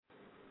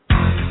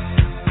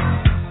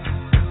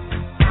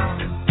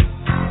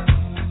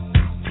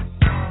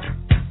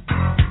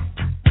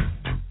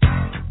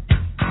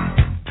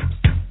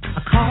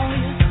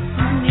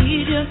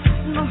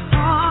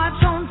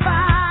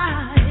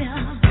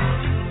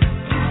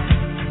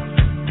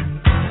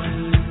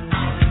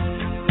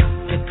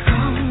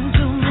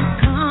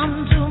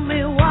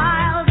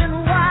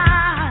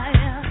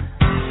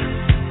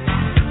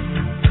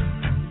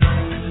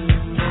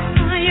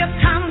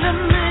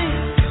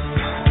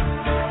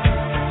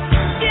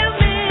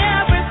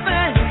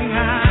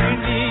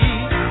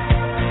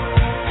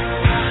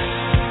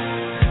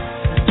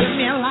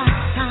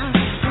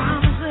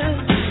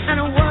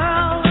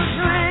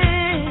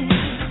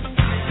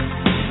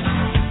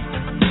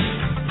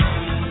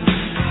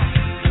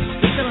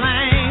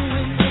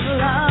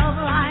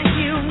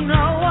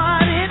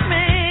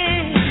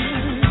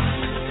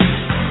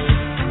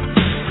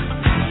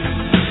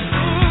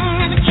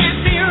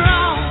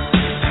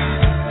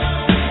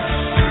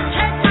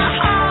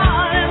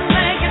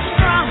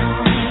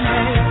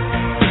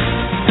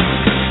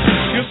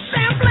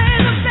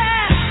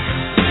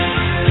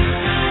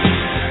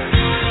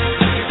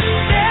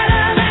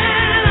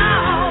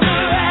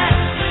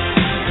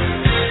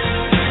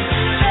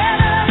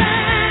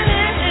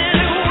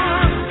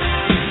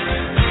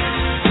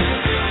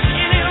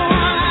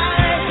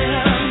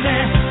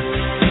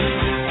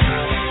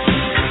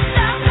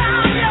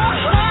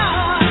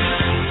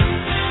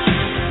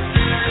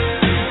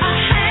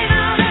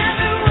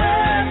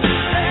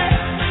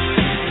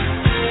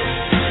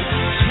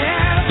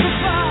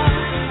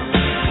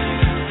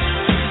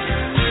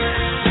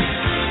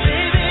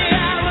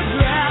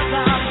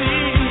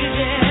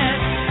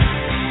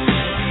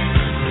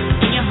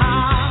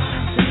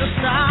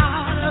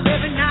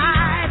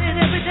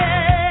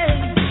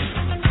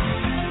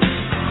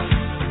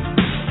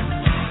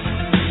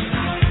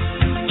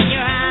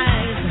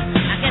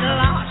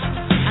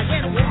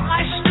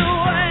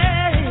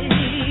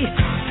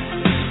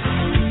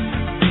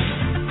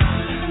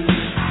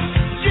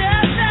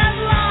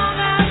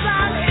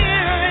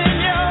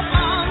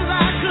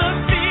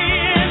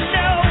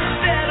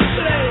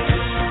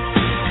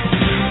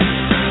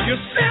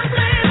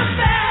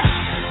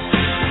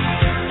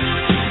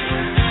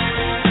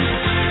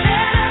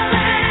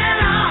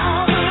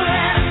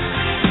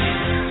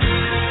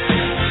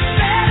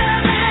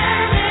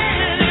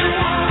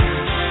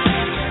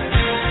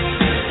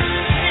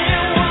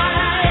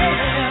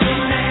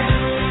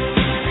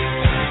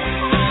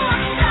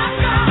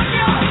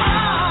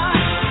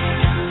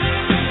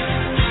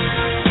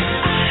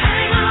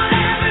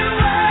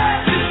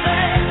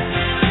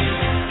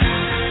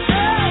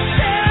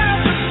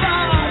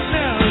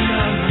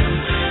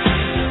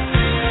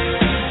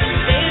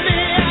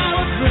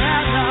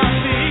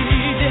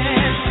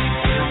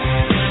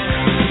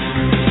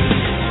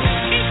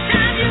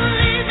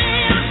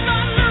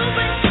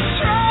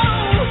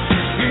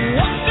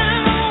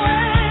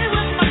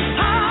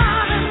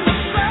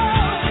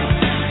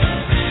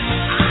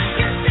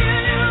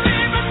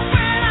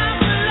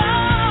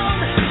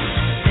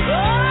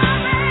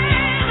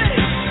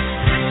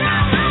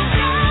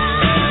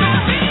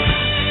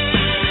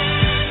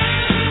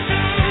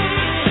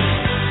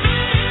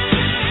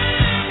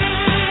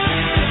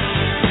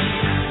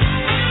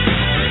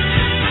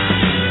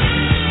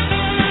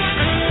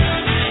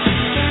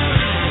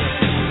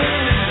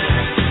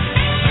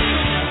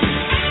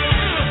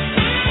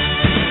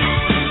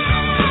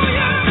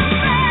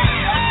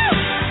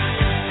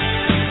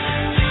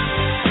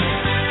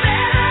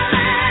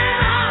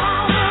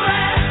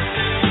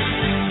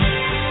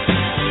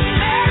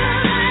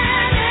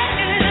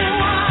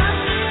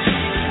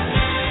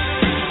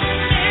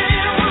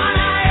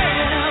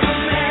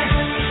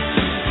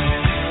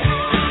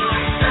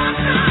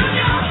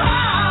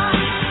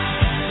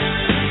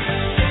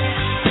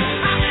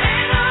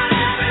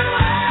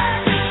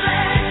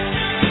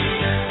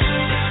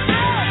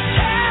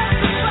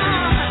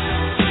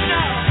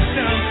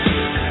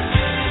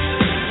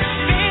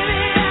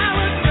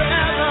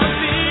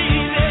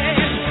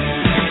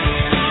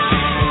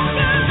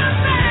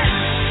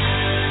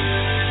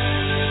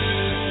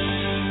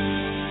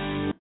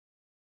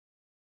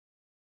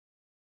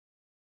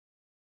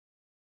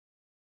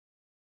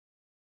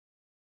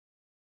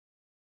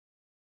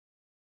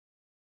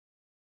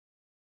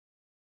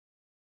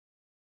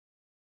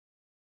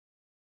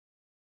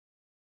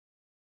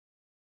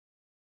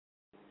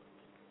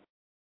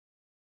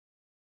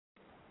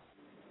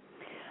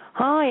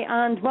Hi,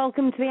 and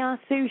welcome to the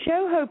Ask Sue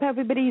show. Hope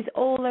everybody's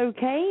all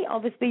okay.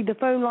 Obviously, the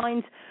phone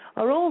lines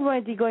are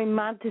already going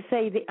mad, to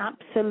say the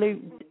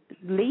absolute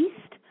least.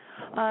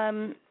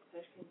 I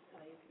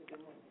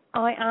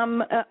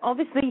am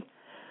obviously...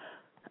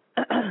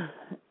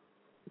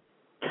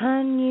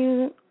 Can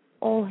you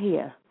all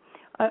hear?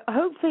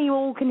 Hopefully you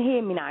all can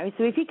hear me now.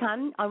 So if you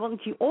can, I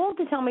want you all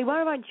to tell me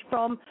whereabouts you're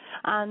from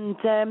and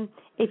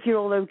if you're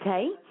all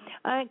okay.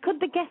 Could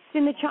the guests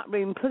in the chat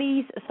room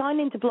please sign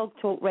into Blog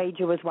Talk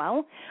Radio as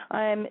well?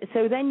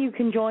 So then you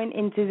can join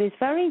into this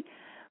very,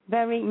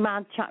 very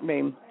mad chat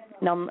room.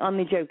 No, I'm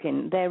only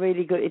joking. They're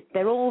really good.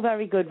 They're all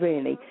very good,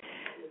 really.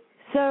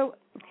 So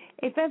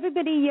if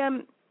everybody...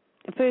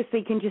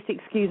 firstly, can just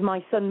excuse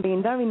my son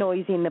being very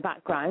noisy in the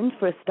background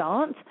for a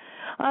start.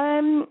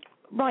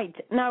 Right,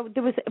 now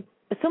there was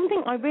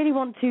something I really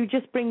want to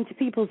just bring to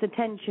people's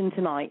attention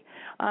tonight.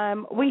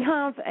 We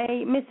have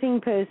a missing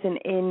person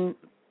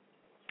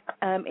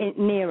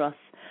near us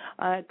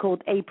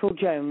called April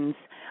Jones,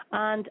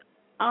 and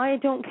I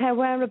don't care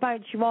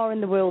whereabouts you are in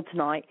the world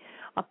tonight.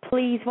 I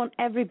please want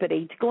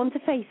everybody to go onto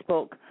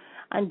Facebook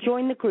and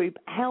join the group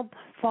Help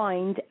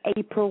Find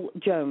April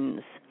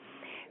Jones.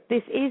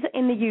 This is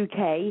in the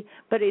UK,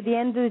 but at the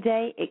end of the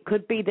day, it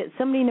could be that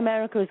somebody in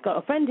America has got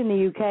a friend in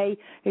the UK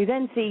who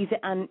then sees it,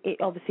 and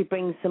it obviously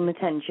brings some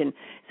attention.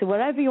 So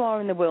wherever you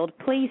are in the world,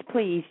 please,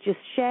 please just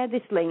share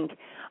this link.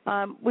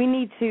 We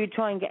need to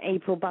try and get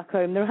April back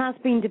home. There has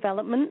been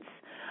developments,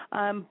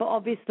 but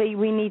obviously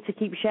we need to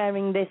keep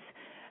sharing this,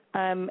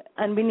 and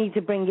we need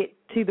to bring it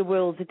to the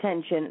world's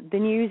attention. The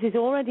news is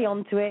already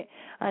onto it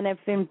and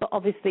everything, but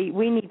obviously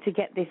we need to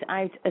get this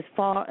out as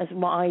far as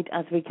wide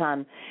as we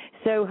can.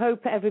 So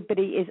hope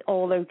everybody is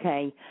all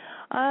okay.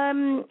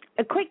 A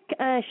quick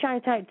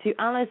shout out to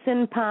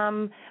Alison,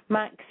 Pam,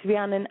 Max,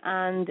 Rhiannon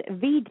and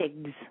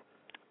V-Diggs.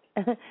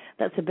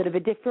 That's a bit of a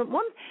different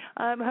one.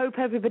 Hope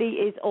everybody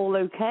is all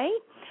okay.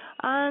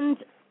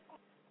 And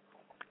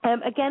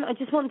again, I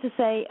just want to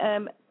say,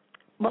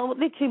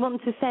 literally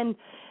want to send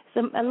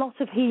a lot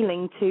of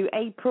healing to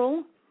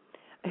April,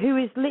 who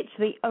is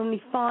literally only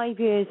 5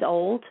 years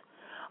old.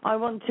 I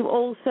want to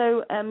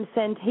also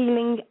send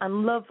healing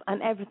and love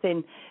and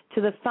everything to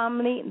the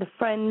family, the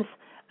friends,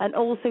 and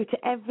also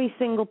to every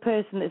single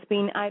person that's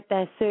been out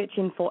there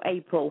searching for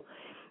April.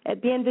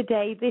 At the end of the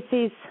day, this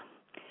is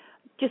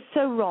just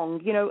so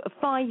wrong. You know, a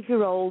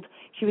 5-year-old,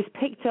 she was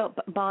picked up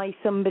by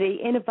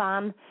somebody in a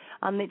van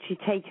and literally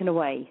taken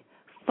away.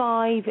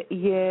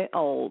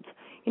 5-year-old.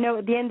 You know,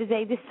 at the end of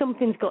the day,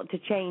 something's got to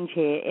change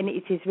here, and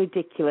it is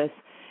ridiculous.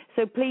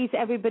 So please,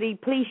 everybody,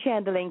 please share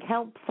the link.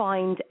 Help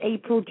find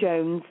April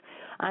Jones,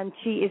 and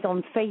she is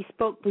on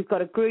Facebook. We've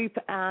got a group,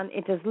 and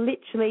it has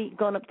literally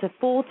gone up to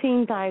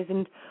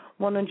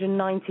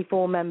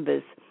 14,194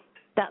 members.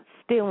 That's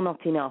still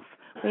not enough.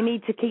 We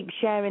need to keep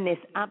sharing this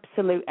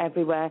absolute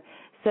everywhere.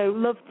 So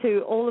love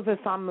to all of her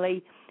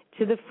family,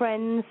 to the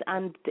friends,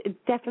 and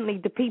definitely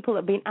the people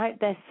that have been out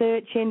there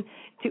searching,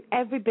 to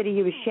everybody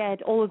who has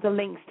shared all of the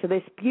links to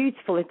this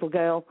beautiful little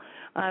girl.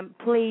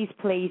 Please,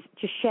 please,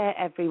 just share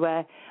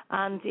everywhere.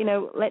 And, you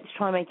know, let's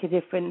try and make a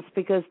difference,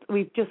 because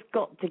we've just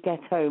got to get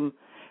her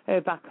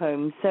back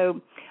home. So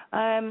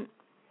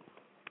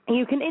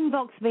you can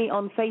inbox me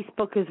on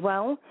Facebook as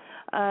well.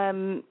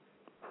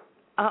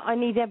 I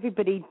need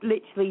everybody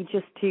literally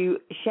just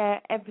to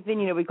share everything.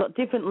 You know, we've got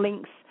different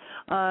links.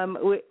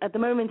 At the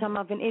moment, I'm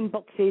having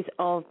inboxes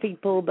of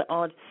people that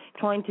are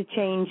trying to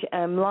change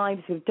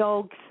lives with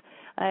dogs.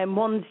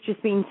 One's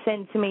just been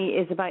sent to me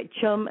is about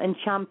Chum and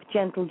Champ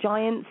Gentle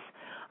Giants.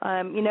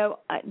 You know,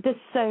 there's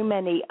so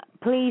many.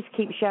 Please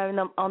keep sharing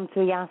them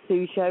onto the Ask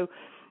Sue show.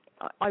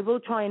 I will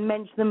try and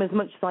mention them as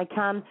much as I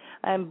can,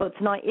 but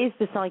tonight is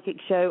the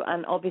psychic show,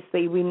 and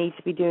obviously we need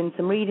to be doing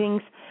some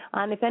readings.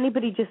 And if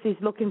anybody just is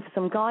looking for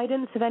some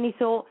guidance of any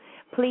sort,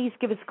 please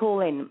give us a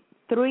call in.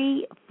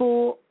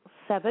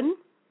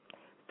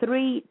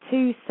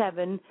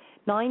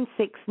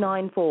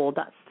 347-327-9694.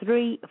 That's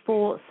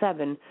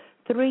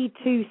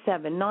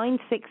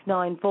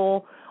 347-327-9694.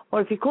 Or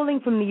if you're calling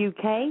from the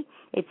UK,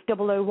 it's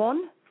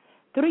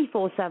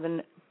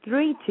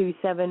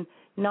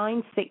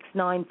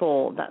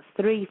 001-347-327-9694. That's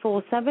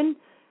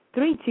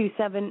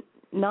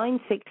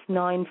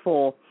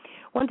 347-327-9694.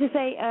 Want to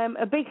say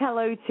a big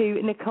hello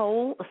to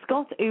Nicole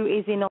Scott, who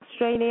is in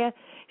Australia.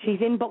 She's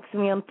inboxing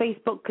me on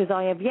Facebook because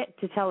I have yet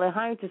to tell her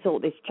how to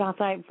sort this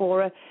chat out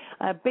for her.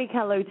 A big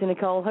hello to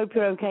Nicole. Hope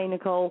you're okay,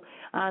 Nicole,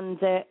 and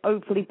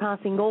hopefully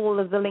passing all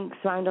of the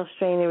links around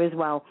Australia as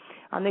well.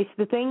 And this is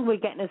the thing, we're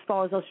getting as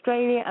far as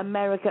Australia,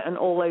 America, and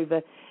all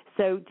over.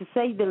 So to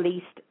say the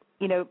least,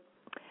 you know,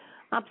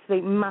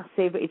 absolutely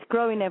massive. It's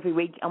growing every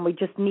week, and we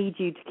just need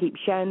you to keep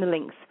sharing the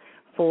links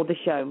for the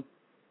show.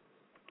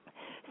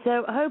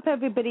 So I hope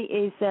everybody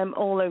is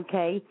all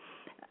okay.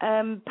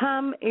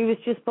 Pam, who was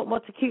just, but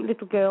what a cute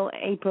little girl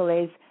April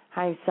is.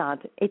 How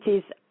sad. It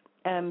is,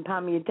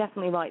 Pam, you're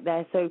definitely right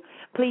there. So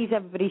please,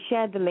 everybody,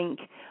 share the link.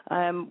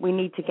 We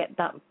need to get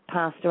that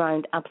passed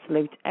around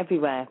absolute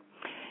everywhere.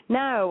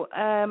 Now,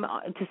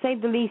 to say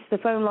the least, the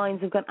phone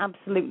lines have gone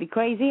absolutely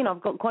crazy, and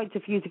I've got quite a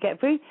few to get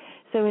through.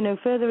 So, with no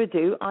further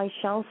ado, I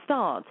shall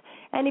start.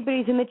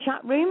 Anybody's in the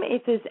chat room,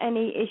 if there's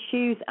any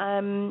issues,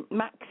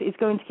 Max is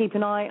going to keep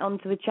an eye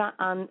onto the chat,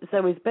 and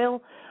so is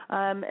Bill.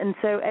 And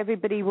so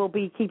everybody will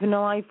be keeping an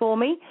eye for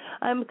me,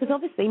 because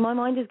obviously my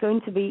mind is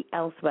going to be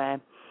elsewhere.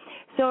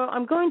 So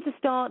I'm going to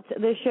start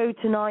the show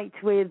tonight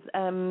with,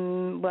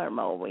 where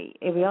are we?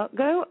 Here we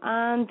go.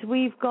 And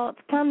we've got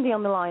Candy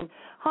on the line.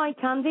 Hi,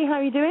 Candy. How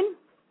are you doing?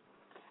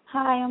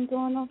 Hi, I'm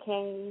doing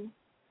okay.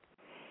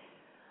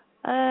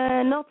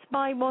 Not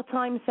by what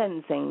I'm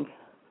sensing.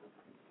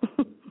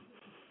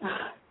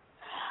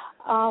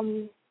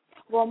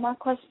 Well, my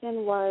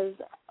question was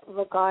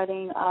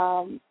regarding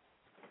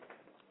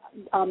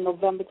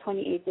November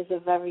 28th is a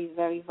very,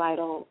 very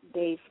vital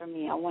day for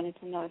me. I wanted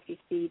to know if you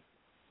see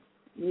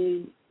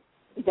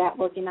that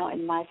working out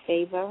in my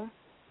favor.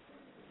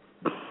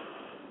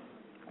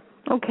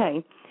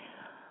 Okay.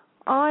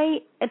 I,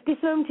 at this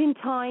moment in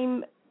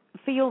time,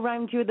 feel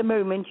around you at the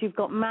moment you've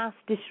got mass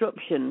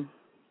disruption.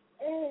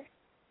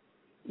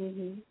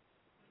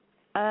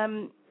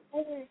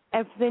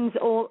 Everything's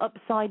all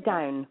upside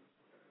down.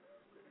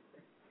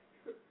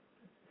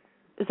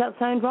 Does that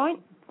sound right?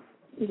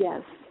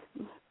 Yes.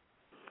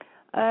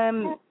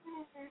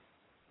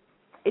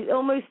 It's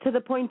almost to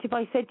the point if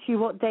I said to you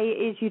what day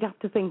it is, you'd have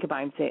to think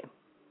about it.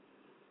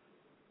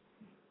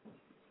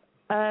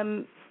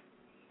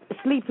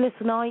 Sleepless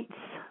nights,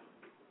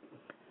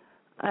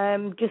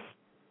 just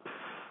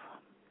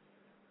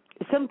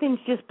something's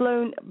just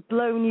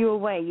blown you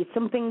away.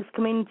 Something's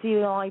come into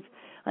your life,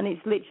 and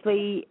it's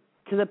literally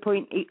to the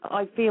point.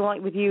 I feel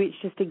like with you, it's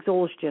just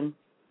exhaustion.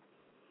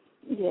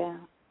 Yeah.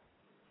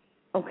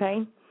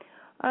 Okay.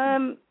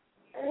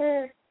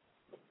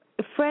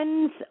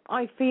 Friends,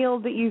 I feel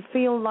that you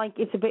feel like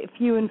it's a bit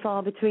few and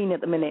far between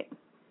at the minute.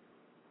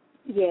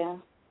 Yeah.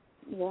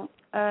 Yeah.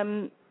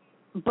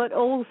 But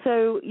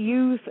also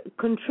you've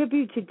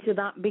contributed to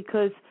that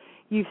because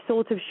you've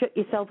sort of shut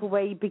yourself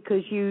away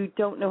because you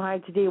don't know how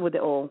to deal with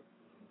it all.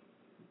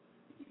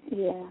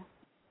 Yeah.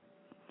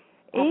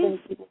 I've been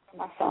keeping to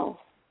myself.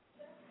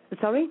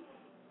 Sorry?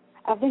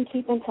 I've been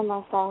keeping to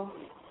myself.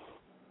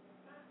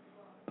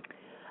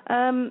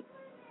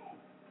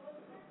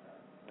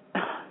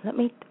 Let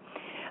me...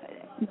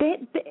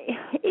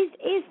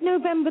 Is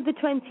November the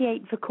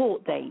 28th a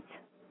court date?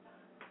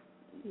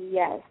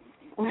 Yes.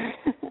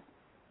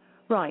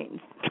 Right.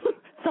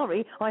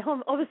 Sorry, I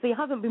obviously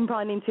haven't been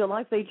prying into your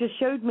life. They just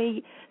showed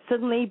me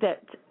suddenly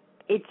that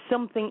it's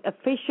something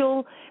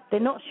official. They're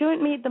not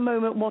showing me at the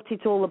moment what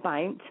it's all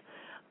about,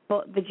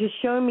 but they're just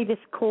showing me this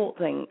court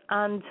thing.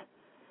 And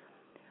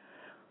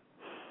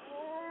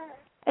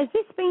has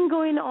this been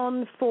going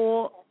on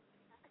for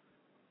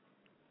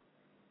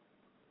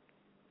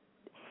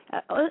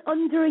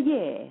under a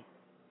year?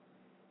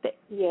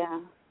 Yeah.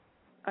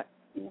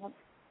 Yep.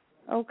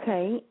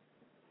 Okay.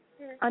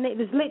 And it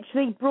was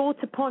literally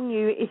brought upon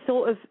you, it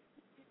sort of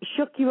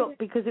shook you up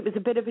because it was a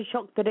bit of a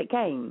shock that it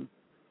came?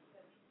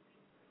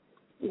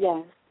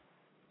 Yes.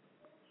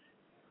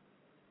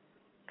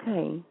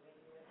 Okay.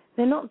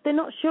 They're not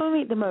showing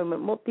me at the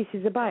moment what this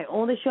is about.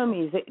 All they're showing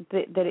me is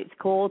that it's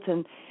court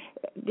and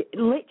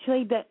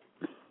literally that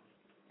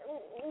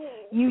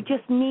you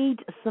just need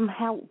some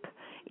help.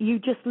 You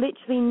just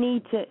literally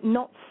need to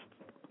not...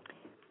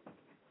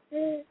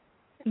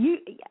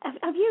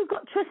 Have you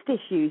got trust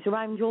issues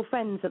around your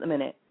friends at the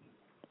minute?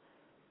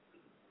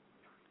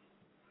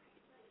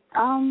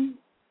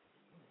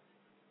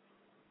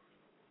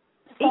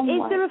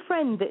 Is there a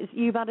friend that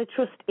you've had a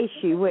trust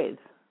issue with?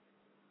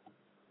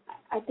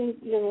 I think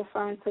you're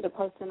referring to the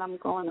person I'm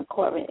going to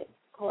court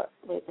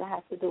with that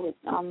has to do with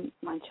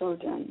my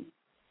children.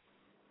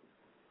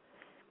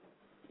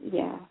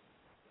 Yeah.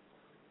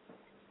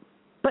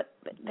 But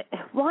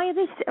why are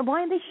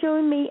they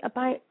showing me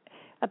about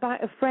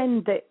a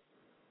friend that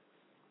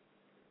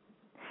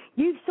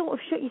you've sort of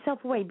shut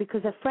yourself away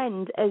because a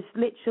friend has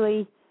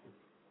literally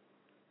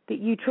that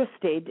you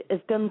trusted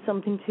has done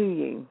something to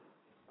you?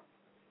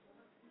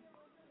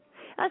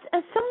 Has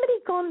somebody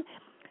gone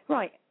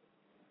right?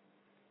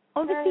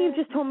 Obviously, you've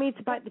just told me it's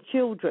about the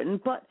children,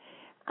 but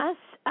as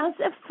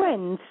a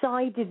friend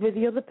sided with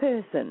the other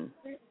person?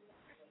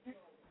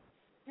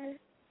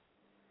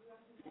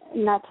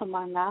 Not to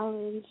my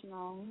knowledge,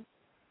 no.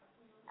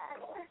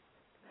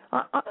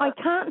 I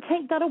can't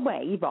take that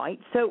away, right?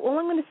 So all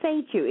I'm going to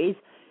say to you is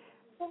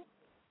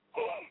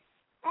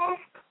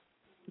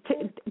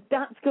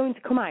that's going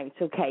to come out,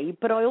 okay?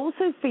 But I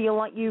also feel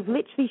like you've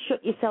literally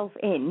shut yourself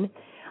in,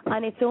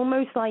 and it's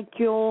almost like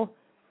you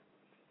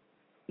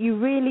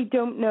really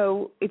don't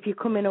know if you're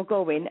coming or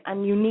going,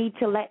 and you need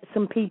to let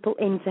some people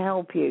in to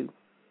help you.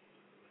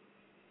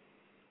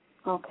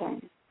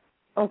 Okay.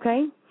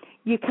 Okay?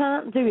 You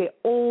can't do it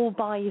all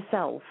by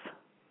yourself.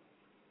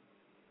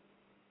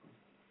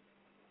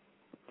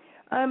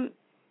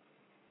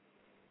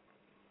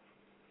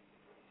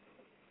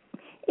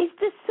 Is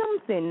there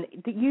something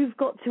that you've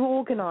got to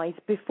organise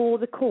before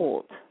the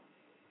court?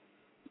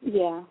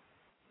 Yeah.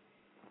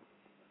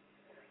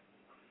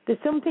 There's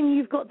something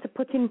you've got to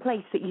put in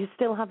place that you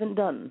still haven't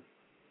done.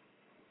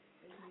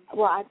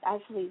 Well, I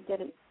actually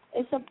did it.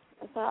 It's a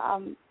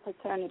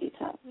paternity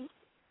test.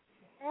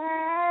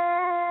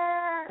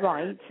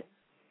 Right.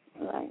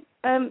 Right.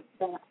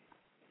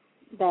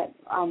 That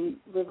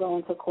we're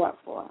going to court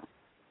for.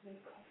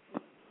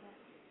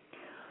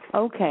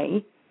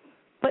 Okay.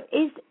 But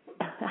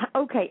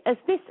has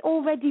this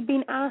already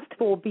been asked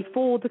for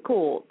before the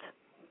court?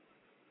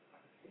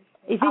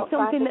 Is this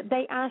something that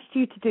they asked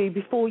you to do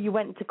before you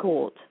went to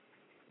court?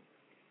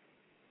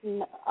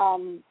 The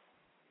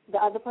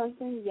other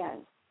person, yes.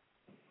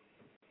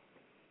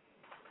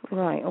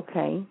 Right,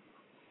 okay.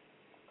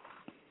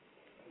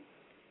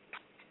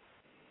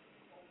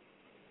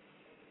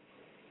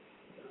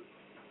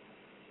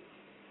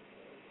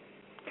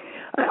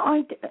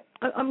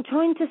 I'm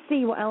trying to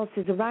see what else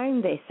is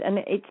around this, and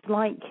it's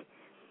like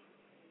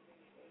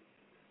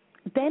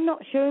they're not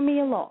showing me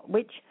a lot,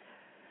 which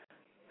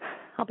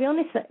I'll be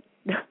honest,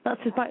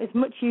 that's about as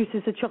much use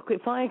as a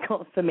chocolate fire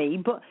got for me,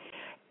 but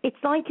it's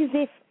like as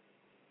if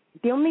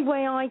the only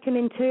way I can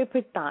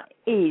interpret that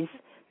is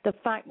the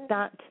fact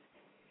that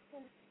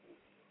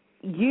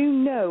you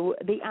know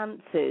the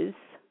answers,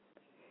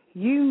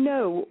 you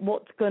know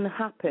what's going to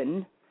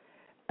happen,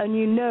 and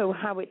you know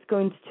how it's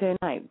going to turn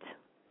out.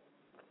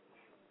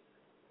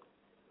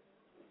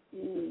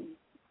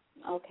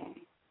 Okay.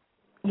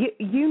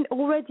 You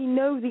already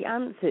know the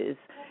answers,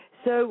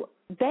 so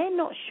they're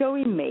not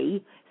showing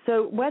me.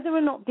 So whether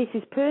or not this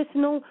is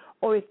personal,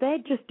 or if they're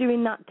just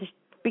doing that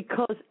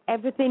because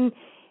everything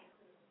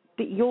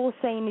that you're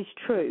saying is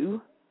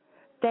true,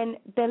 then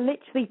they're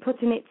literally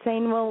putting it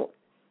saying, well,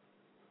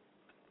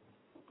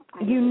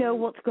 you know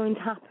what's going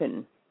to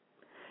happen.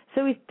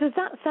 So does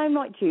that sound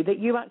like to you, that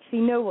you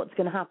actually know what's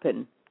going to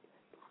happen?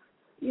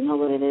 You know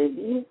what it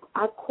is?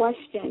 I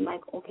question,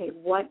 like, okay,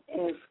 what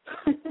if,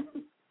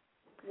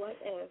 what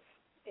if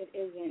it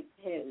isn't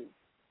his?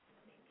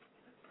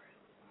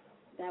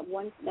 That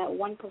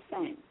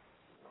 1%.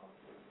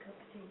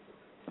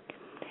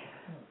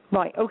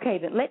 Right, okay,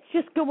 then let's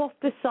just go off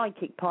the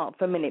psychic part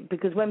for a minute,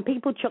 because when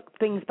people chuck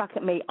things back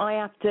at me, I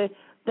have to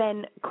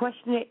then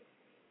question it,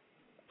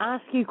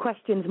 ask you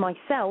questions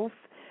myself,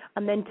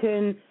 and then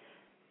turn...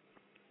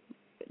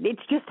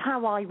 It's just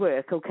how I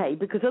work, okay?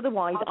 Because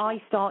otherwise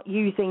I start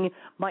using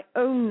my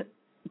own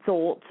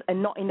thoughts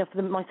and not enough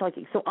of my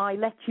psychic. So I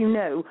let you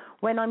know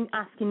when I'm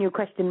asking you a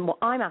question what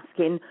I'm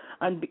asking,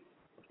 and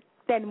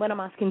then when I'm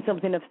asking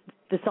something of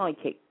the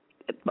psychic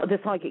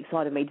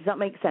side of me. Does that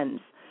make sense?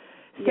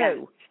 Yeah.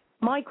 So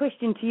my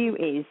question to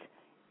you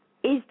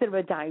is there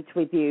a doubt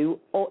with you,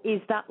 or is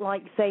that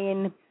like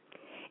saying,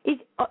 is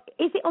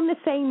it on the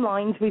same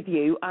lines with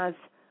you as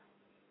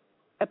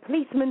a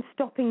policeman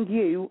stopping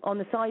you on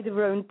the side of the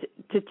road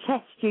to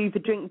test you for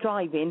drink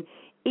driving,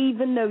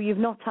 even though you've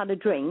not had a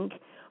drink,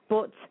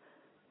 but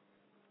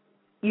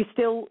you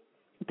still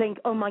think,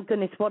 oh my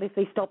goodness, what if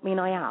they stop me and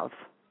I have,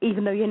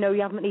 even though you know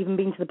you haven't even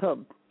been to the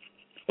pub?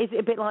 Is it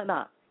a bit like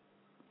that?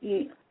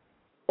 Yeah.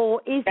 Or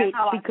is it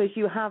because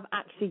you have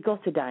actually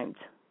got a doubt?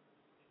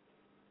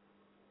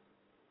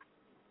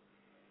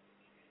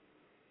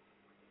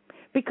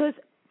 Because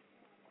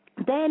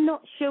they're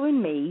not showing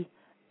me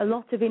a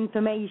lot of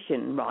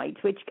information, right,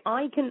 which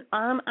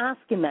I'm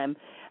asking them,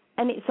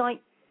 and it's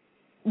like,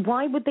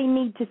 why would they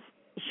need to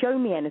show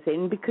me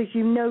anything? Because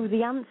you know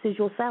the answers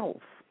yourself.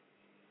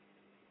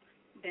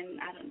 Then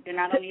I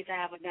don't need to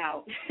have a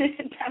doubt.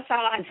 That's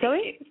how I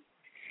take it.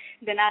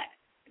 Then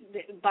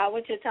by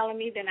what you're telling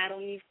me, then I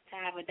don't need to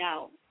have a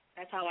doubt.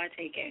 That's how I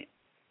take it.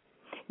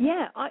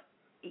 Yeah,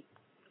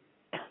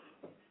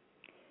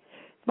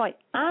 right,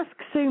 ask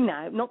Sue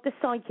now, not the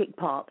psychic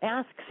part.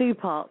 Ask Sue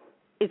part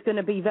is going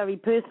to be very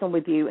personal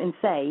with you and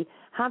say,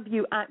 have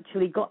you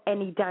actually got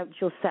any doubts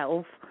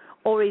yourself,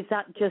 or is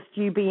that just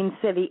you being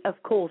silly?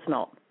 Of course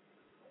not.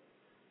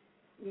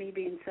 Me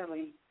being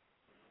silly.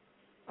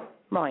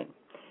 Right.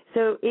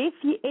 So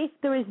if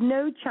there is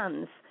no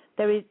chance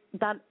that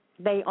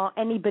they are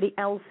anybody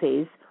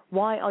else's,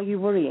 why are you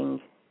worrying?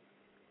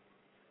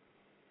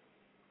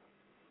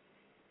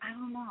 I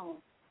don't know.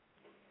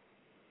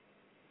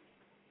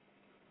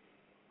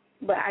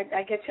 But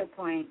I get your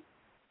point.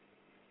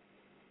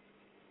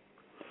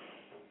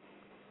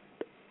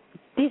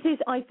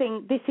 I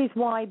think this is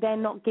why they're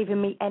not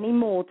giving me any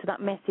more to that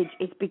message,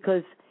 is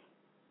because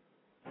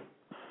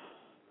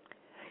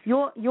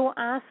you're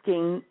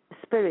asking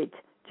Spirit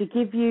to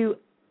give you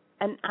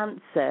an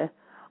answer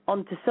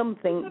onto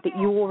something that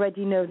you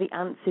already know the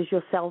answers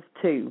yourself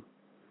to.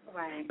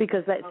 Right.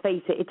 Because let's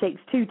face it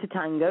takes two to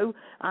tango,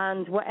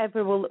 and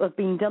whatever will have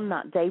been done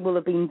that day will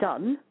have been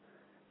done,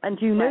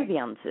 and you know the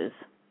answers.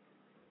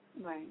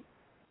 Right.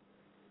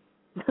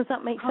 Does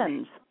that make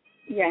sense?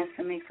 Yes,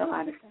 it makes a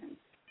lot of sense.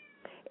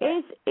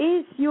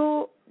 Is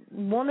your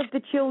one of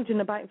the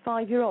children about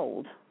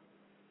 5-year-old?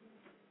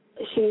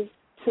 She's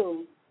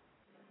 2.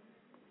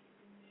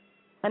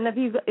 And have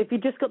you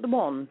just got the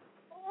one?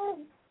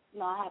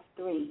 No, I have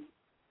 3.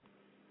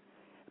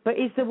 But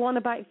is the one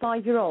about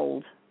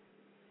 5-year-old?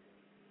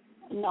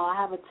 No, I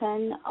have a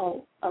 10,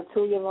 a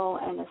 2-year-old,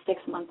 and a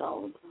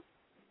 6-month-old.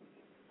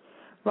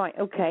 Right,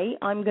 okay.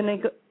 I'm going to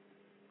go...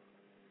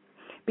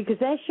 Because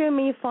they're showing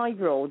me a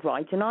 5-year-old,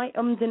 right? And I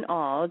ummed and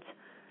ahed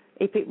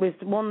if it was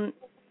one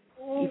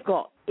you've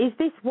got. Is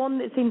this one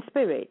that's in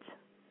spirit?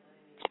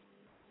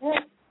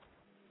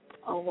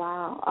 Oh,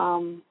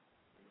 wow.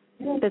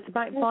 That's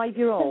about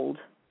 5-year-old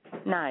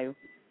now.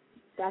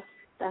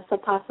 That's a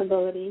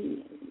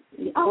possibility.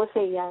 I would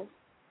say yes.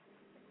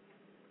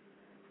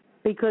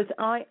 Because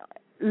I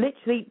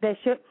literally,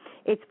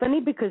 it's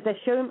funny because they're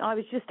showing, I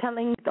was just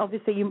telling,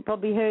 obviously you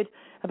probably heard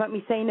about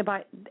me saying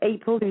about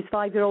April, who's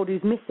 5-year-old,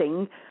 who's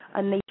missing,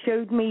 and they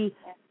showed me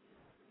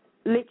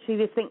literally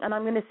this thing, and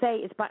I'm going to say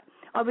it's about,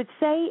 I would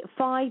say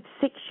 5,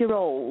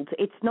 6-year-old.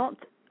 It's not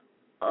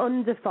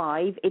under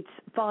 5, it's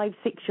 5,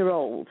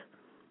 6-year-old.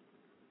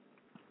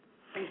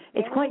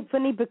 It's quite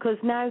funny because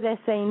now they're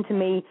saying to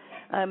me,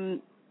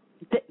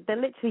 they're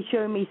literally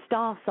showing me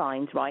star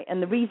signs, right?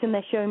 And the reason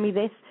they're showing me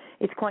this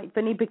is quite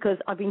funny because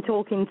I've been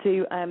talking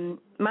to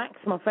Max,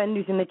 my friend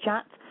who's in the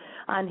chat,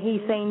 and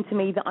he's saying to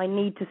me that I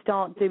need to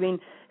start doing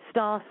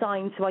star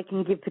signs so I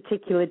can give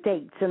particular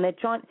dates. And they're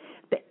trying,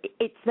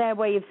 it's their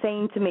way of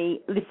saying to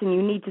me, listen,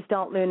 you need to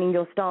start learning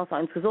your star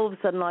signs, because all of a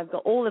sudden I've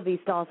got all of these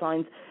star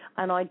signs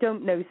and I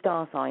don't know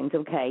star signs,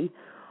 okay?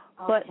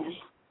 But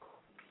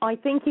I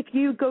think if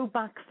you go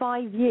back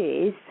 5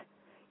 years,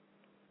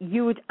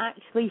 you would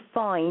actually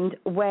find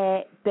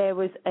where there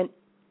was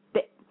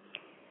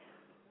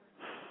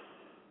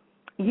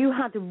you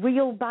had a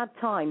real bad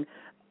time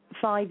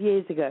 5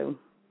 years ago.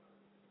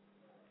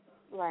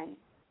 Right.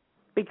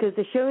 Because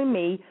they're showing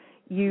me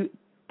you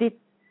did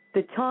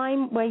the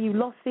time where you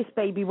lost this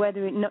baby,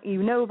 whether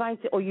you know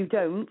about it or you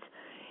don't,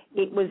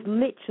 it was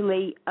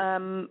literally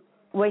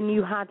when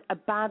you had a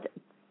bad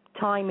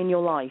time in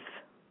your life.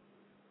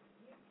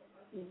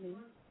 Mm-hmm.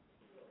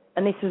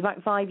 And this was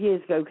about 5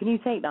 years ago. Can you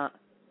take that?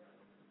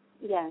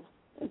 Yes,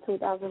 in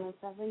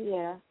 2007,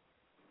 yeah.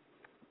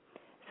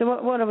 So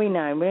what are we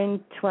now? We're in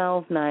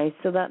 12 now,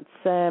 so that's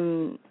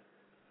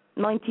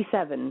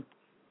 97.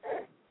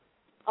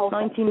 Okay.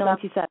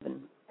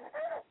 1997.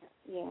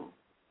 Yeah.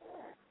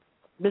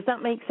 Does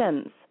that make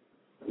sense?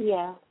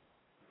 Yeah.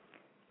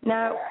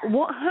 Now,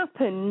 what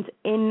happened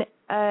in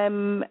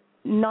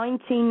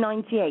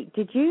 1998?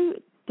 Did you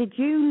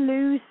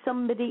lose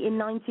somebody in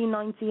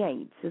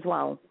 1998 as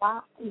well?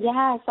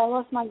 Yes, I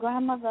lost my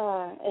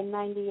grandmother in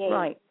 98.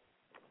 Right.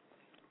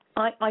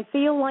 I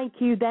feel like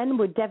you then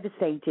were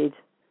devastated.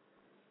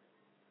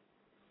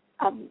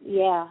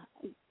 Yeah.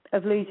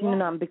 Of losing your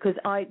mum, because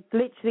I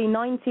literally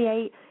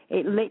 98.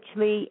 It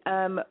literally.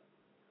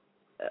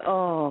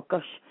 Oh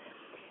gosh.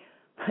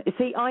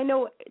 See, I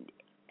knew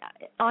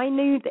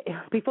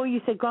that before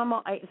you said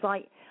grandma. It's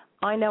like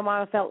I know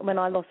how I felt when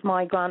I lost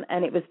my gran,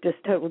 and it was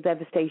just total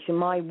devastation.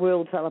 My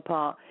world fell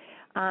apart,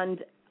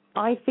 and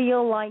I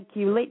feel like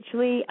you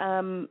literally.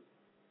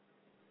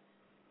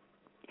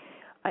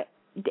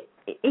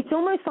 It's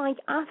almost like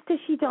after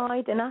she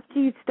died and after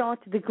you'd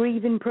started the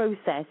grieving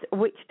process,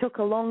 which took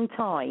a long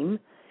time,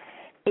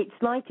 it's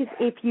like as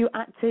if you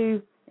had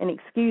to, and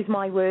excuse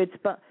my words,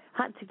 but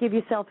had to give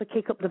yourself a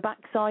kick up the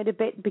backside a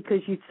bit because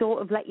you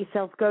sort of let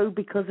yourself go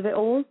because of it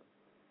all.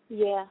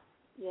 Yeah,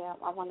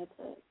 I wanted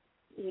to,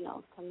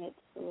 commit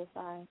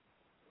suicide.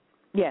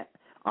 Yeah,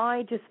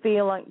 I just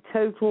feel like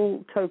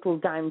total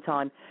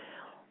downtime.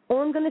 All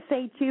I'm going to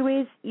say to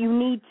you is you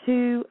need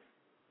to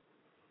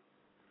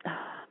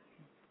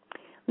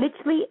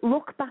literally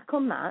look back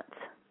on that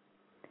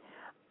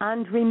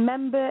and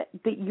remember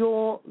that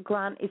your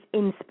gran is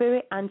in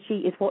spirit and she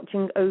is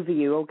watching over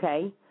you,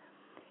 okay?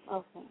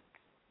 Okay.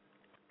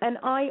 And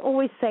I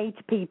always say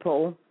to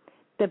people,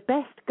 the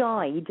best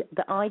guide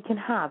that I can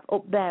have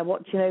up there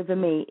watching over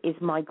me is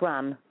my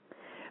gran,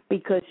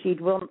 because she'd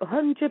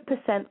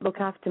 100% look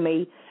after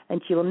me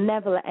and she will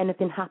never let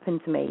anything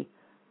happen to me,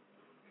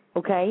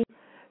 okay?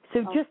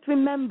 So just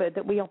remember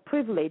that we are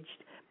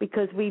privileged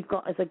because we've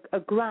got as a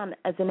gran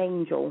as an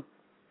angel,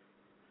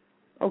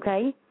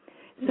 okay?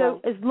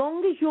 So as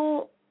long as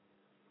you're,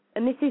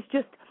 and this is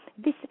just,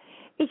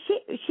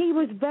 she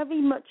was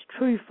very much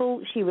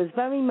truthful. She was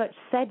very much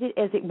said it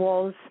as it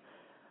was,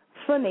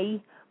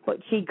 funny,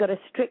 but she got a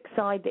strict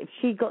side that if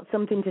she got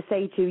something to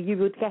say to you, you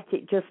would get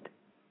it just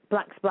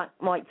black's black,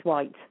 white's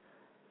white.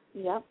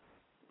 Yep.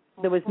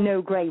 There was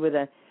no grey with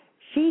her.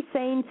 She's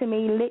saying to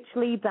me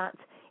literally that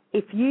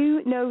if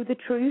you know the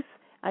truth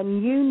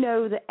and you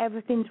know that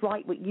everything's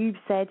right, what you've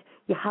said,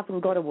 you haven't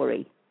got to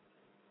worry.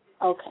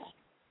 Okay.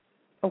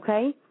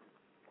 Okay?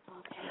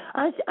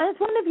 Has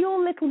one of your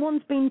little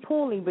ones been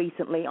poorly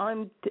recently?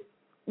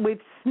 With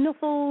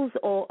snuffles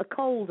or a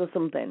cold or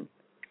something?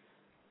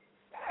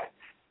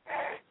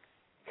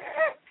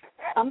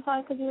 I'm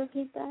sorry, could you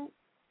repeat that?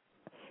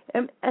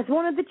 Has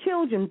one of the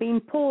children been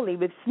poorly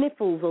with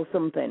sniffles or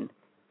something?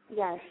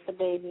 Yes, the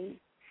baby.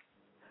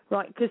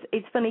 Right, because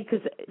it's funny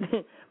because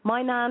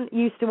my nan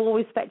used to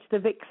always fetch the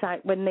Vicks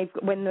out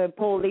when they're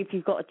poorly, if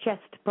you've got a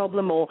chest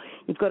problem or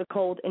you've got a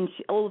cold, and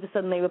all of a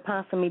sudden they were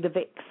passing me the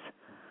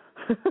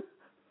Vicks.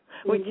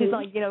 which is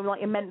like, you know,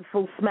 like a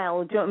menthol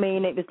smell. Do you know what I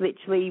mean? It was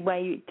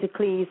literally to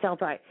clear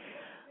yourself out.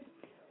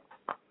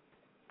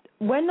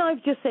 When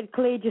I've just said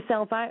cleared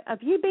yourself out,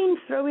 have you been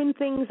throwing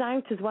things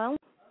out as well?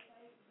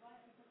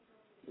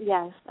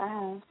 Yes, I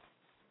have.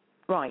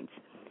 Right.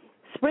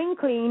 Spring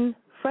clean,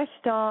 fresh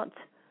start,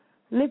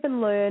 live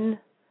and learn,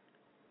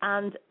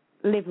 and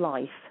live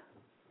life.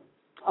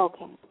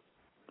 Okay.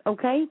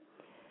 Okay?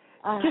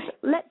 Just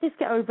let this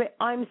get over it.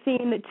 I'm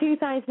seeing that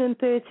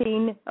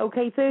 2013,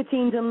 okay,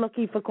 13's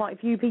unlucky for quite a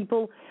few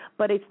people,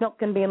 but it's not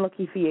going to be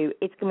unlucky for you.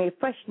 It's going to be a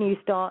fresh new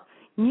start,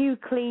 new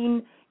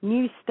clean,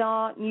 new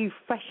start, new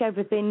fresh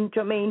everything,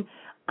 do you know what I mean?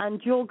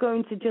 And you're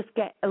going to just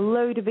get a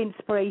load of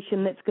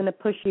inspiration that's going to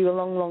push you a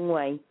long, long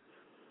way.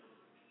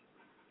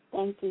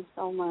 Thank you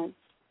so much.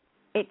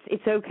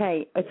 It's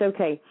okay. It's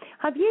okay.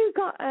 Have you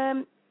got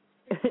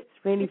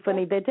it's really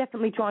funny. They're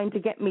definitely trying to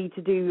get me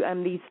to do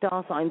these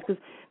star signs because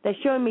they're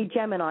showing me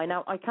Gemini.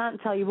 Now, I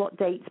can't tell you what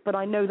dates, but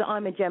I know that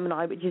I'm a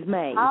Gemini, which is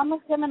May. I'm a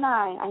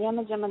Gemini. I am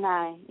a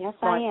Gemini. Yes,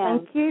 right, I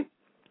am. Thank you.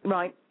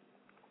 Right.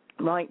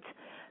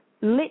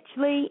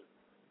 Literally,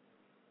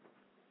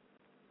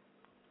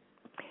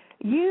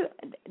 I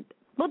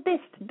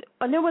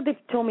know what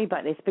they've told me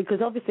about this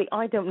because obviously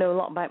I don't know a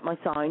lot about my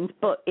signs,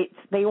 but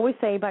they always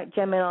say about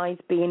Geminis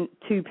being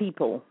two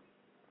people.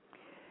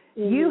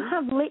 Mm-hmm. You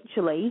have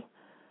literally,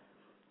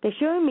 they're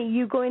showing me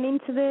you going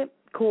into the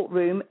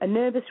courtroom, a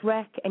nervous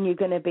wreck, and you're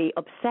going to be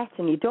upset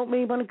and you don't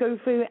really want to go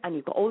through it and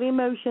you've got all the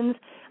emotions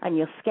and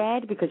you're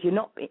scared because you're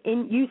not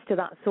used to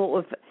that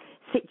sort of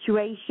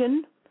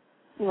situation.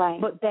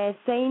 Right. But they're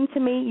saying to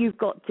me you've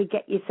got to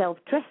get yourself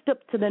dressed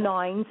up to the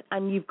nines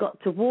and you've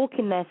got to walk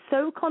in there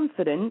so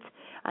confident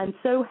and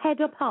so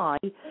head up high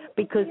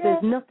because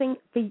there's nothing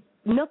for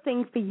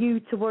you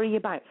to worry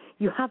about.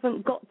 You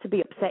haven't got to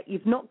be upset.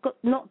 You've not got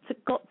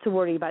to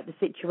worry about the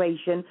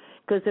situation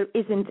because there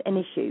isn't an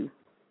issue.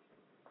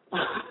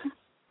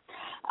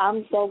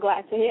 I'm so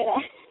glad to hear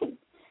that.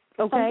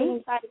 Okay. Something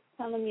inside is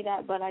telling me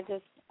that, but I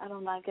don't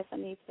know. I guess I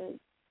need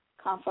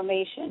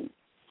confirmation.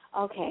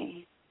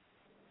 Okay.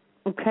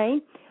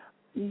 Okay.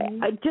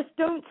 Mm-hmm. I just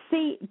don't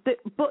see that,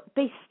 but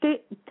they're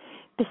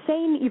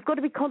saying you've got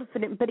to be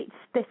confident, but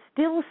they're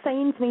still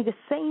saying to me the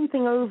same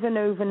thing over and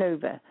over and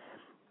over.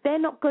 They're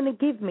not going to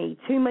give me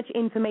too much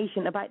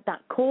information about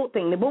that court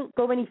thing. They won't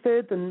go any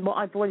further than what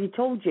I've already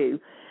told you,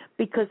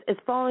 because as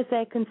far as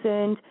they're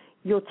concerned,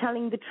 you're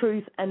telling the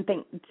truth and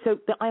think so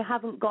that I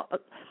haven't got.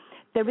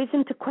 There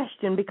isn't a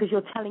question because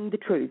you're telling the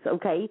truth.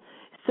 Okay.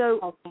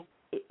 So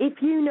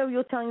if you know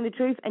you're telling the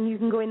truth and you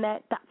can go in there,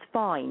 that's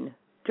fine.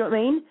 Do you know what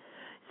I mean?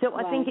 So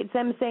I think it's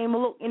them saying,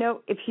 well, look, you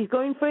know, if she's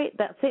going for it,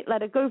 that's it,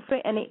 let her go for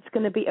it, and it's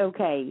going to be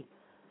okay.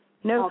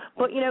 You know,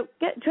 but, you know,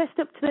 get dressed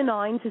up to the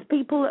nines. There's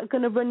people that are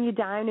going to run you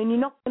down, and you're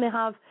not going to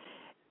have,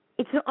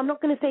 I'm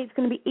not going to say it's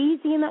going to be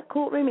easy in that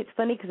courtroom. It's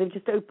funny because they've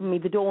just opened me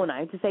the door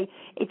now to say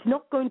it's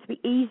not going to be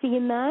easy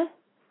in there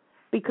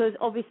because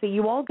obviously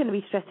you are going to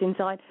be stressed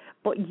inside,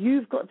 but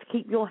you've got to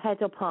keep your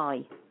head up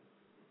high.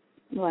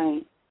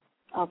 Right.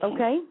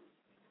 Okay?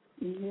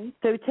 Mm-hmm.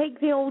 So take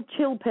the old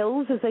chill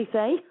pills, as they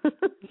say.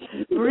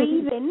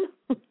 Breathe in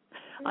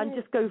and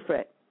just go for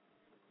it.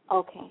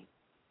 Okay.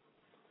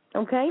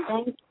 Okay?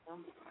 Thank you.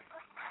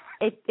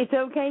 It's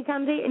okay,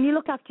 Candy, and you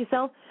look after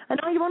yourself. And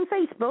are you on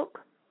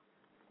Facebook?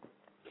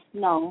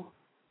 No.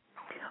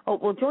 Oh,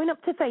 well, join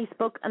up to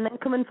Facebook and then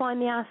come and find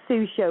the Ask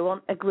Sue show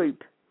on a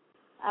group.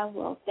 I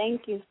will.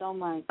 Thank you so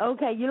much.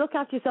 Okay, you look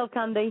after yourself,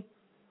 Candy.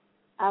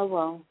 I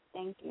will.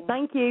 Thank you.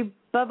 Thank you.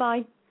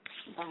 Bye-bye.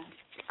 Bye.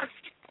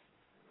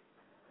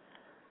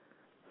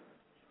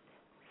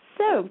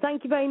 So,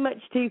 thank you very much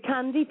to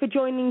Candy for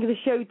joining the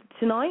show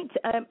tonight.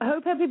 I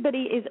hope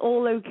everybody is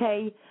all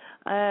okay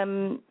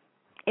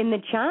in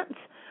the chat.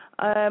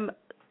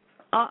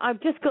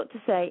 I've just got to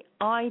say,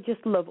 I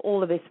just love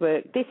all of this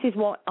work. This is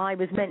what I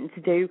was meant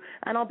to do.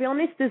 And I'll be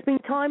honest, there's been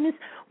times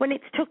when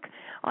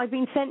I've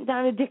been sent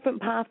down a different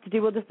path to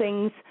do other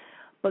things,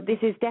 but this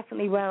is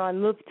definitely where I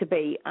love to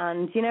be.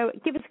 And, you know,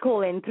 give us a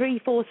call in,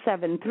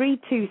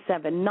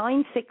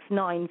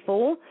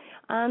 347-327-9694,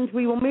 and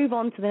we will move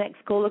on to the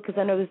next caller because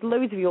I know there's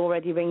loads of you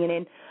already ringing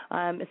in.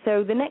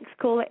 So the next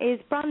caller is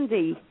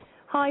Brandy.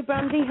 Hi,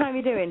 Brandy. How are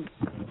you doing?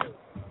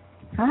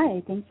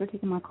 Hi. Thanks for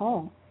taking my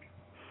call.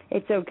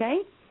 It's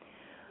okay.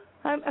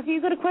 Have you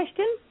got a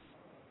question?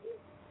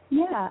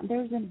 Yeah,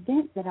 there's an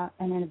event that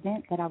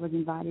I was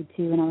invited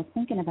to, and I was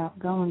thinking about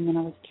going, and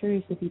I was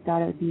curious if you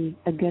thought it would be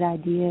a good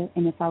idea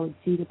and if I would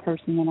see the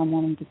person that I'm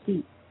wanting to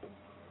see.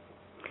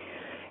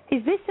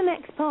 Is this an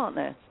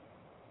ex-partner?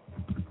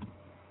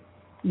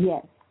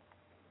 Yes.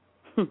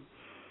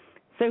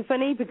 So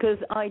funny because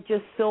I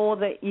just saw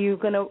that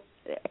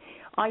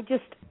I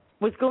just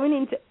was going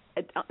into,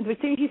 as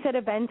soon as you said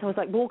event, I was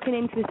like walking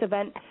into this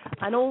event,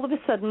 and all of a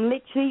sudden,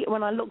 literally,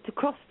 when I looked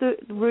across the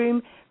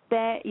room,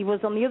 there he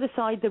was on the other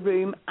side of the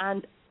room,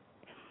 and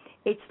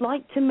it's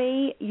like to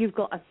me, you've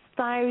got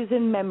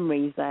 1,000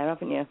 memories there,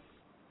 haven't you?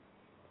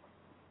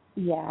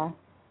 Yeah.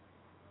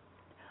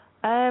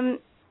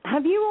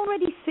 Have you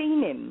already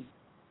seen him?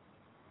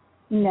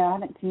 No, I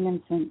haven't seen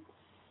him since.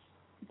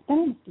 It's been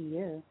almost a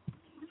year.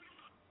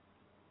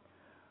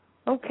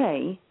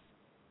 Okay.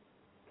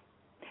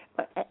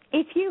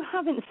 If you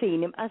haven't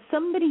seen him, has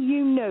somebody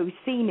you know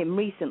seen him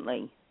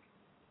recently?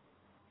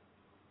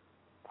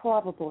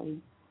 Probably.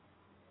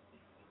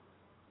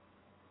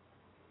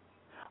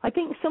 I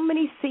think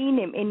somebody's seen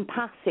him in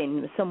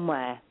passing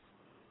somewhere.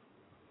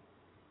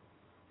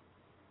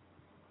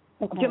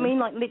 Okay. Do you mean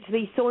like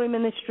literally saw him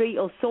in the street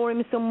or saw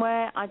him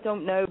somewhere? I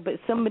don't know, but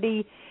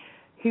somebody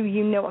who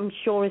you know, I'm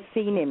sure, has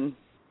seen him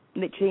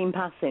literally in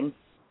passing.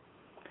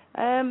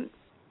 I'm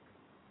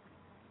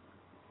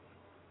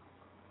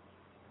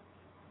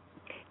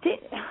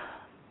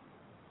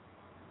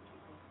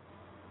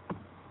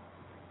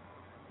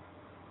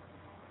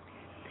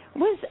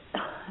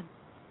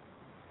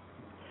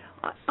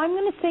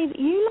going to say that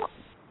you lot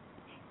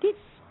did.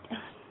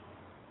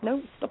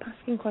 No, stop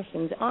asking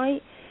questions.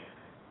 I'm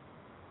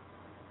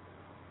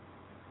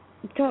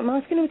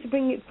asking him to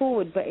bring it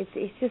forward, but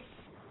it's just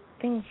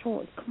things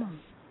short. Come on.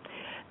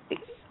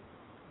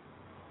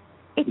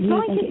 It's Do you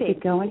like think it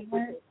could go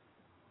anywhere?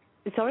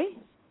 Sorry?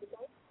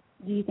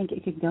 Do you think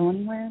it could go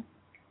anywhere?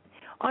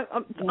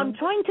 I'm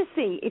trying to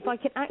see if I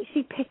can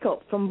actually pick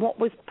up from what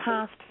was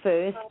passed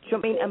first, do you know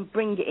what I mean, and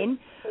bring it in.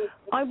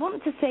 I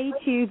want to say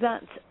to you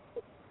that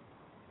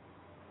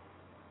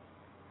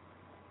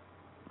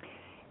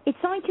it's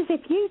like as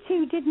if you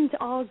two didn't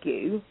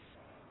argue,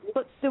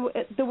 but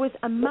there was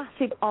a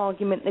massive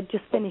argument that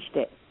just finished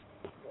it.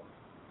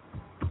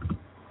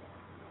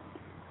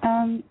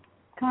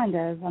 Kind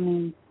of. I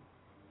mean,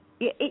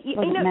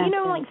 you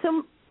know,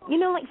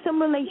 like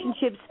some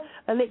relationships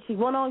are literally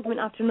one argument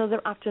after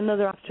another, after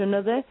another, after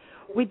another.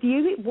 With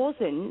you, it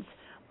wasn't,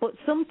 but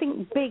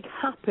something big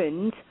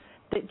happened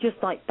that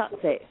just like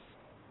that's it.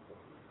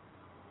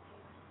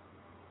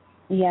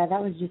 Yeah,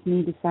 that was just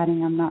me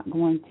deciding I'm not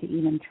going to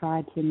even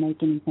try to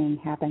make anything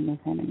happen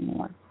with him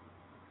anymore.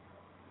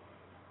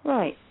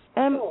 Right.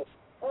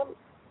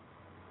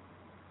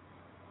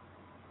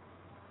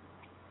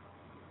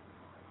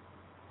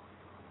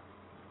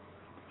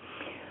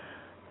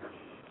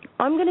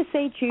 I'm going to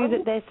say to you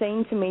that they're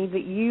saying to me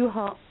that you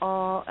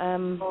are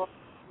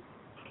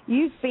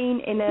you've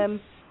been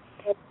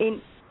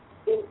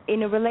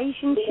in a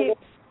relationship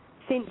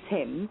since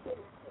him.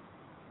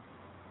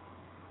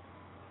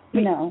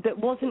 No. That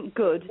wasn't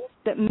good,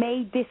 that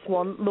made this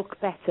one look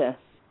better.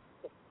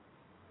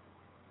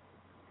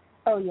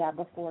 Oh, yeah,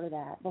 before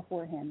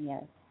him,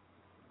 yes.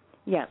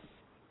 Yeah.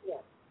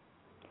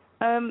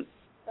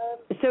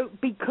 So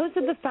because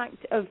of the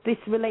fact of this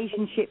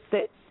relationship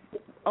that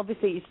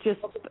obviously it's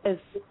just as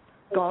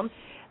gone,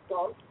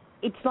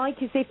 it's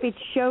like as if it's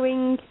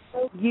showing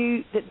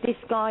you that this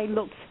guy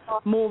looks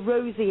more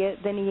rosier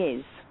than he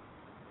is.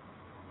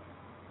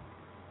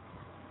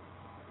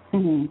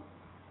 Mm-hmm.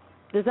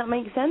 Does that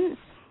make sense?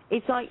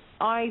 It's like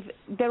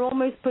they're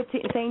almost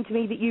saying to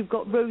me that you've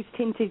got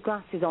rose-tinted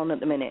glasses on at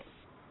the minute.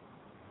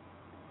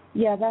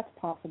 Yeah, that's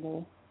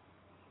possible.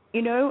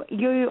 You know,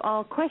 you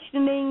are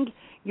questioning,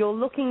 you're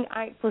looking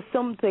out for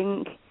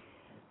something,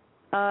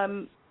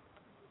 but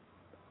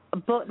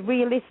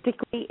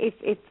realistically, if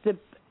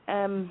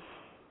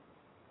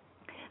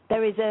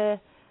there is a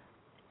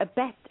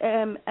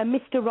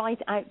Mr.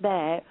 Right out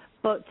there,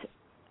 but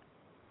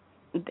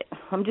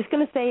I'm just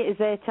going to say it as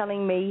they're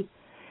telling me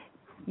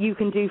you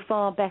can do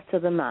far better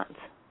than that.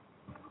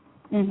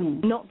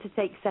 Mm-hmm. Not to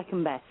take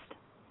second best.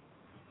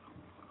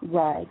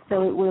 Right.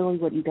 So it really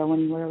wouldn't go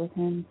anywhere with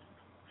him?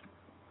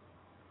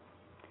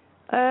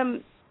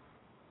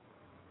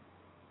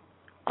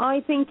 I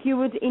think you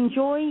would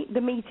enjoy the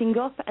meeting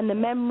up and the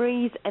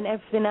memories and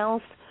everything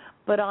else,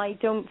 but I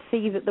don't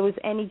see that there was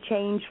any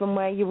change from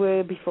where you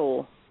were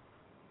before.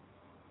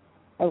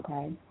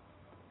 Okay.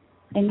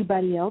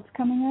 Anybody else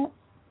coming up?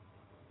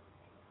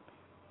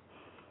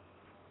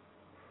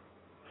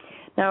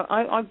 Now,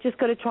 I've just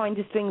got to try and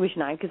distinguish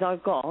now because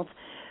I've got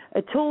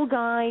a tall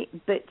guy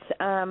that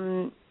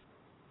I'm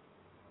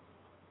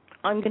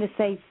going to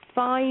say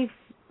 5.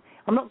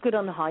 I'm not good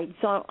on the height,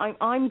 so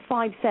I'm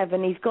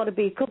 5'7". He's got to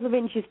be a couple of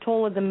inches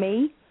taller than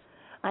me,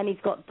 and he's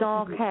got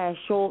dark hair,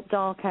 short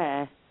dark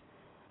hair.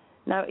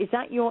 Now, is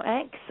that your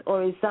ex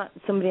or is that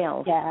somebody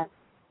else? Yeah,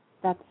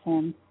 that's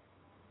him.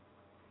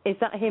 Is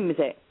that him, is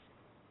it?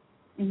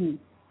 Mhm.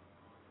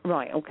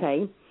 Right,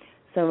 okay.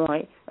 So,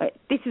 right,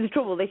 this is the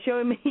trouble. They're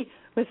showing me,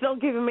 they're not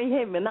giving me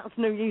him, and that's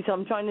no use.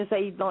 I'm trying to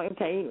say, like,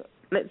 okay,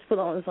 let's put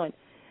that on the side.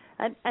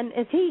 And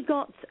has he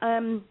got,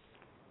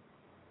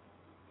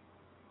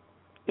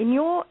 in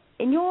your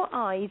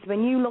eyes,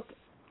 when you look,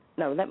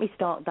 no, let me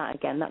start that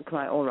again. That came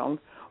out all wrong.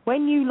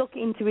 When you look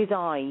into his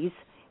eyes,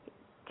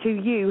 to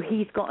you,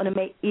 he's got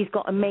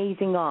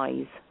amazing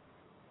eyes.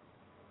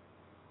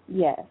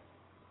 Yes.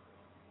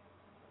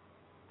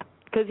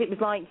 Because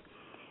it's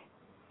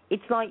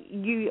like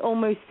you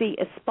almost see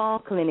a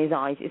sparkle in his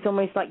eyes. It's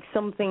almost like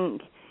something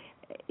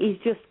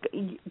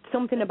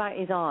about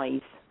his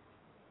eyes.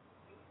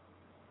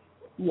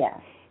 Yeah.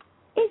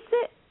 Is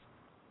it?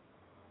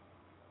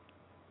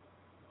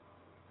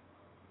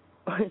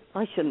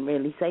 I shouldn't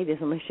really say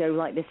this on a show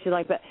like this, should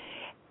I? But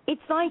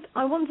it's like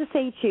I want to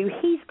say to you,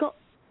 he's got.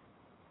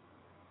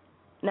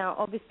 Now,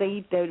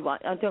 obviously, I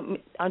don't know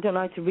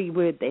how to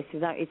reword this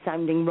without it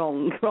sounding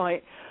wrong,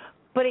 right?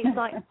 But it's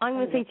like I'm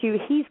going to say to you,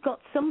 he's got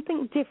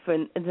something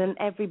different than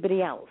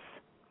everybody else.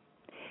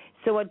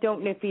 So I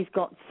don't know if he's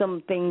got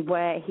something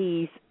where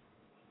he's,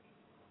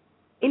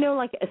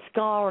 like a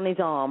scar on his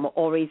arm,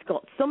 or he's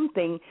got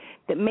something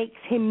that makes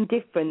him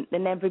different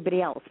than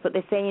everybody else. But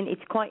they're saying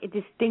it's quite a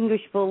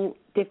distinguishable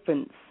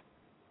difference.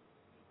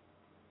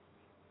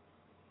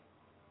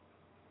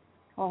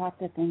 I'll have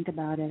to think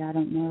about it. I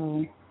don't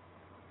know.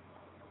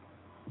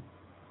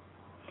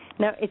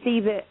 Now, it's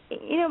either,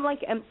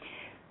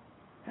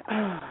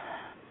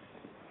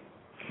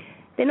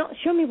 they're not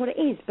showing me what it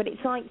is, but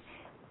it's like,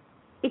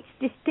 it's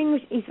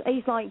distinguished.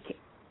 He's like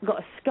got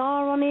a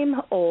scar on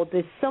him, or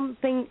there's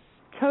something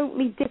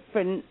totally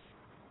different.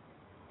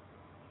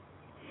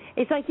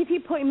 It's like if you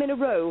put him in a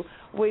row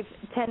with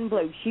 10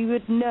 blokes, you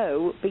would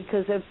know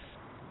because of,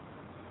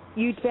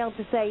 you'd be able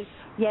to say,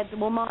 yeah,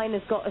 well, mine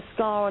has got a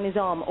scar on his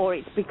arm, or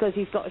it's because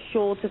he's got a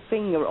shorter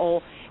finger,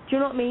 or, do you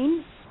know what I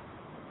mean?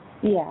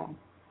 Yeah.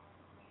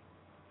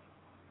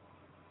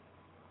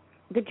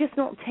 They're just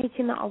not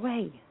taking that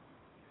away.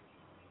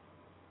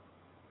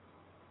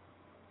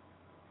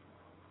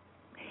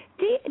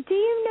 Do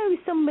you know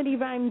somebody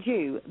around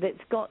you that's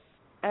got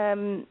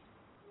is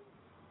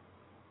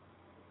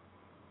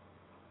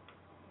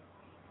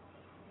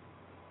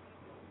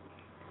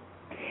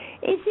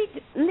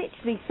it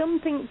literally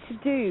something to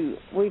do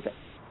with?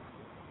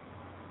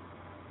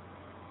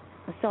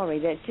 Sorry,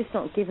 they're just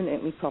not giving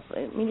it me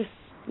properly. Let me just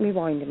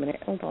rewind a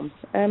minute. Hold on.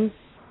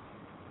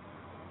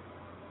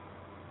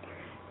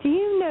 Do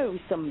you know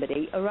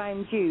somebody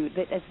around you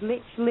that has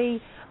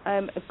literally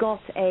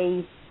got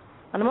a,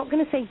 and I'm not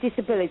going to say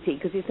disability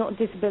because it's not a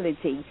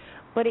disability,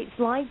 but it's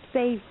like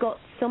they've got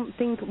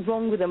something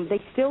wrong with them.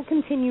 They still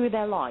continue with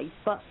their life,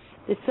 but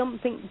there's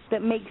something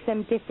that makes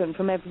them different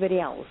from everybody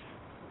else?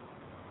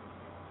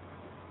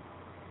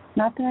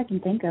 Not that I can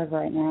think of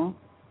right now.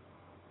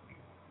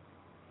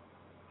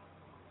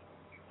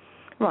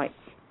 Right.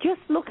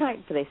 Just look out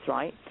for this,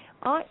 right?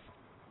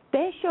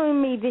 They're showing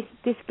me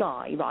this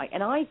guy, right,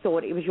 and I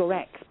thought it was your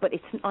ex, but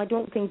I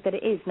don't think that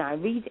it is now.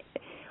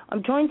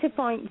 I'm trying to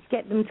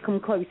get them to come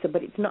closer,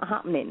 but it's not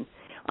happening.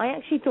 I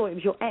actually thought it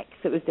was your ex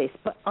that was this,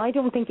 but I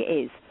don't think it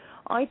is.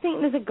 I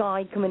think there's a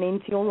guy coming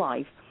into your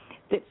life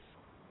that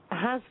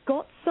has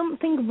got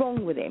something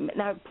wrong with him.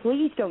 Now,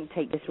 please don't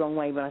take this wrong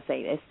way when I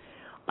say this.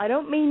 I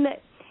don't mean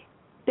that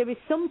there is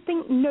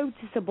something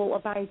noticeable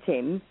about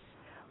him,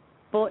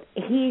 but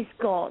he's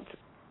got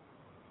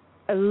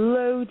a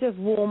load of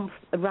warmth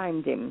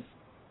around him.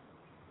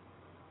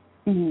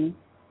 Mhm.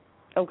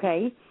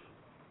 Okay?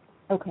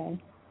 Okay.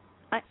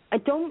 I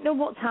don't know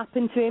what's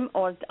happened to him,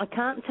 or I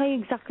can't tell you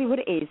exactly what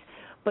it is,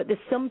 but there's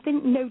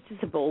something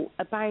noticeable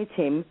about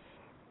him,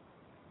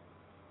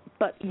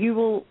 but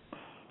all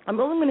I'm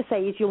going to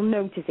say is you'll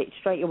notice it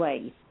straight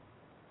away.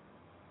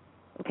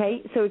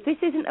 Okay? So if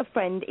this isn't a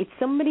friend, it's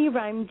somebody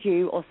around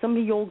you or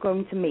somebody you're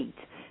going to meet.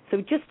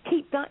 So just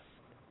keep that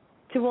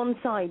to one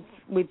side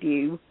with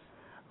you.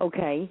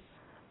 Okay.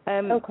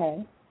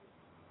 Okay.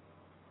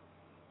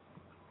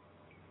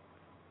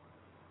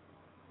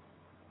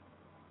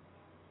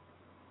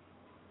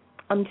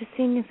 I'm just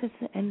seeing if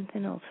there's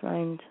anything else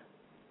around.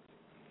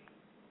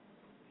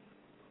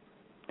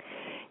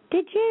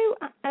 Did you,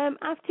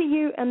 after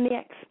you and the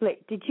ex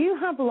split, did you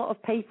have a lot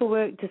of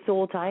paperwork to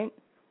sort out?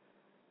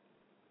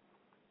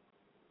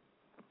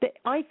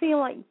 I feel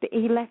like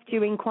he left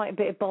you in quite a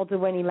bit of bother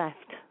when he left.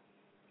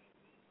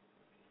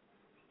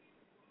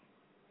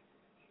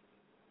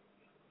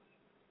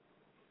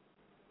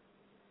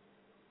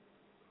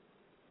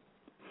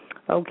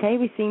 Okay,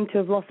 we seem to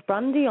have lost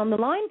Brandy on the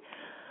line.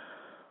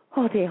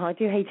 Oh dear, I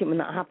do hate it when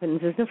that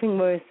happens. There's nothing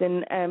worse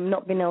than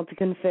not being able to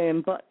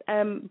confirm. But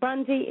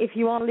Brandy, if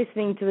you are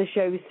listening to the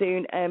show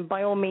soon,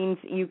 by all means,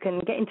 you can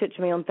get in touch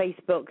with me on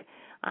Facebook,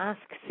 ask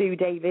Sue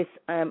Davis,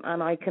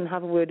 and I can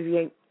have a word with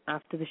you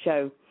after the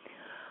show.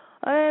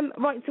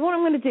 Right, so what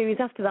I'm going to do is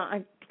after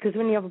that, because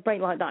when you have a break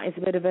like that, it's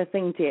a bit of a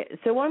thing to it.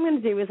 So what I'm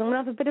going to do is I'm going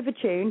to have a bit of a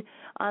tune,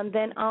 and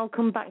then I'll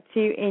come back to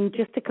you in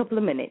just a couple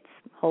of minutes.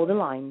 Hold the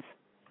lines.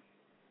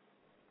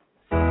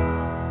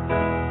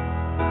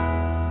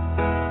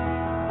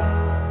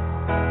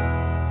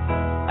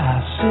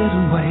 Sit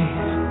and wait.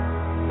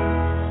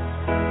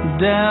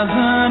 There's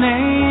an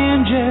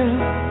angel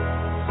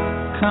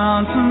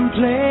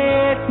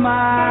contemplate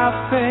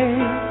my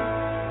fate.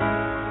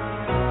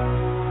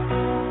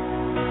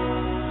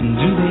 And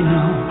do they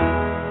know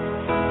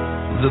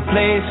the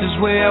places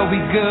where we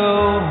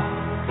go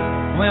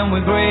when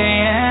we're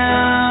gray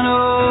and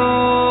old?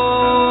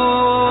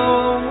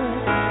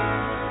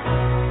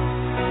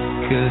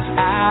 'Cause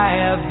I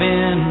have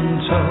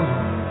been told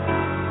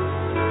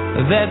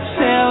that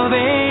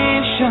salvation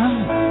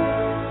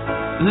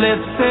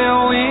lets their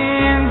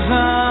wings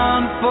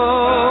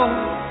unfold.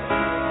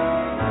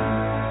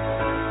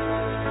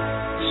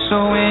 So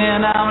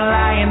when I'm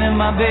lying in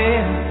my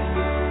bed,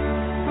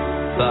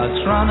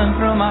 thoughts running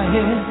through my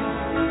head,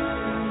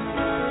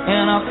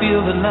 and I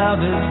feel that love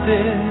is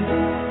dead.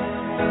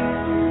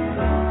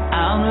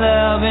 I'm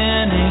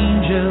loving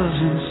angels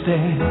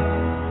instead.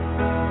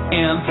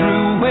 And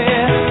through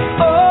it,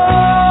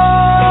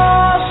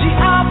 oh, she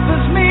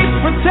offers me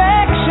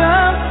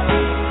protection,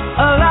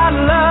 a lot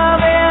of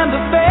love and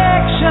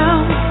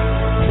affection,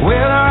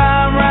 whether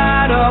I'm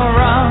right or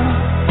wrong,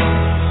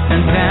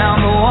 and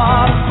down the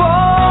waterfall,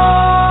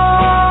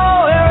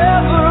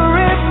 wherever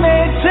it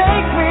may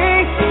take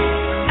me,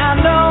 I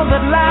know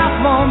that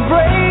life won't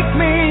break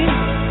me.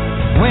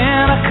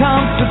 When I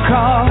come to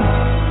call,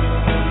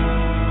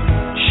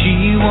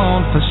 she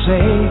won't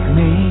forsake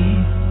me.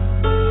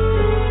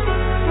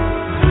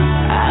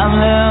 I'm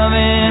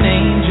loving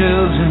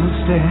angels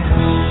instead.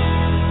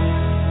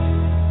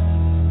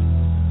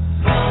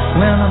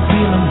 When I'm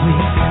feeling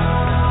weak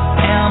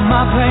and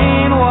my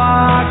pain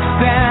walks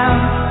down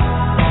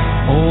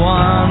a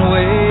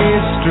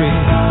one-way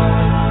street,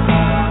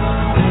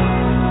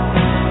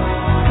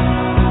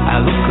 I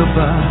look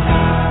above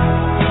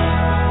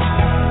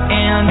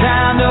and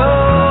I know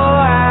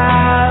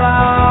I'll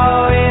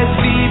always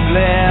be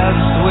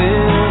blessed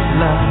with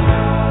love.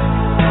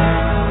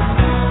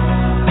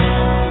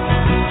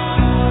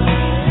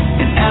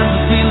 And as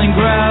the feeling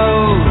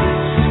grows,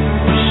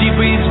 she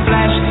breathes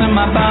flesh to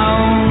my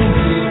bones.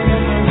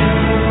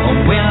 Oh,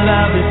 when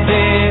love is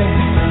there,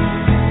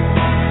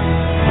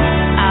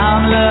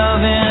 I'm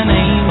loving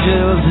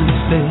angels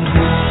instead.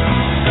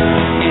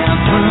 And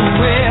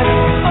through it,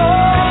 oh,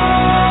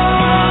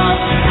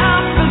 she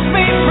offers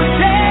me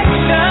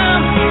protection,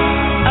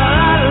 a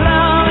lot of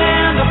love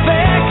and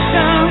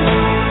affection,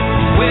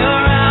 whether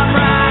I'm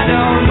right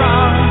or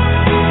wrong,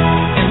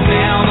 and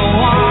down the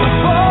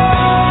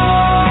waterfall,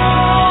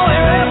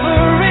 wherever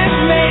it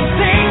may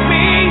take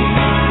me,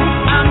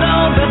 I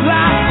know that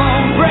life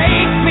won't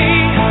break me.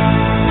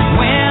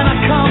 When I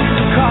come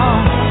to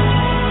call,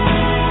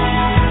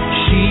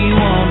 she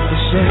won't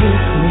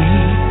forsake me.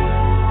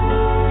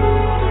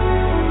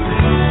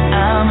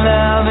 I'm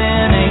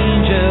loving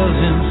angels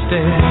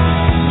instead.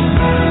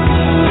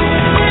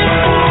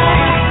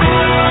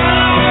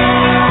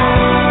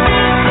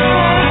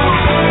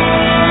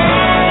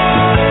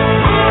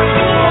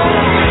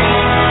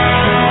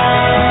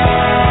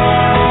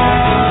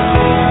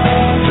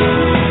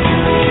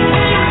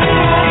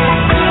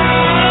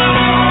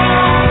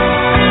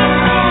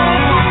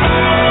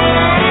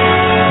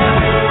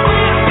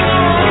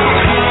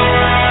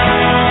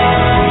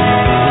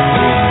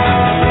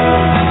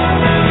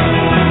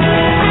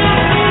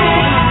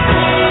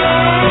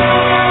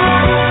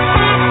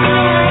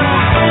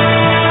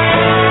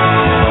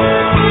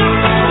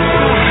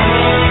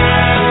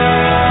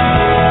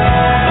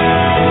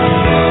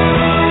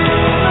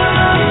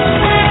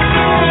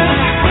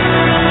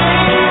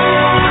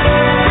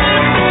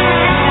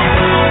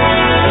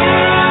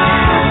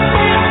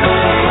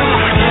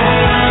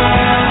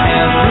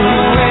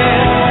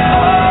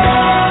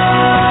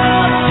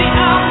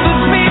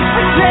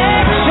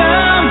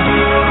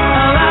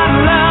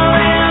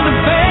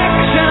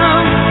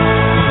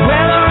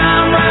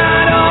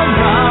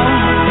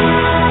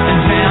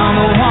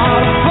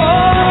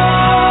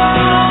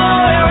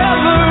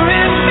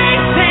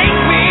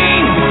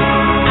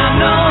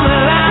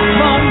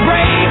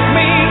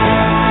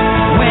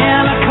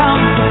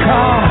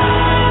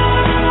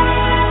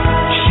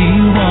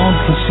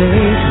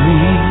 Forsake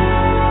me.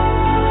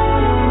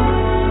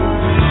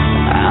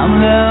 I'm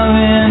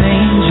loving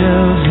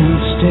angels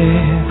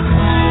instead.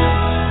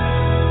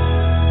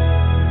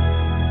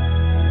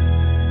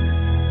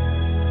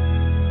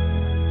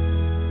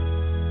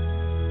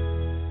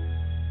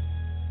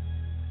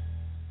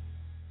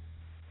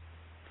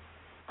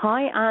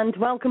 Hi, and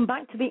welcome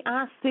back to the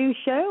Ask Sue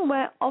show,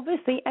 where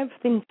obviously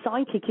everything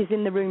psychic is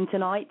in the room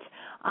tonight,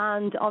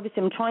 and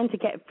obviously I'm trying to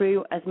get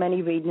through as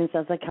many readings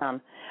as I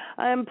can.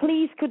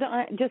 Please, could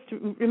I just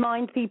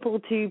remind people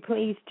to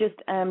please just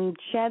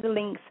share the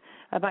links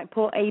about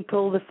poor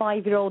April, the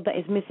 5-year-old that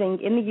is missing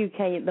in the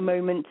UK at the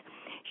moment.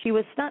 She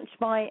was snatched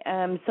by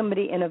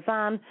somebody in a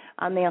van,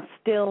 and they are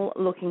still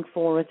looking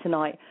for her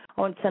tonight.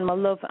 I want to send my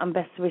love and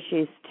best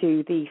wishes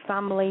to the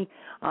family,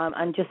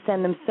 and just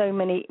send them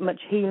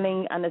much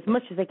healing and as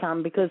much as they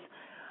can, because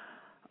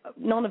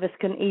none of us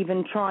can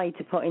even try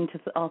to put into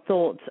our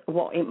thoughts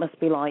what it must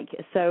be like.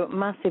 So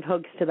massive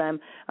hugs to them,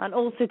 and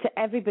also to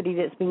everybody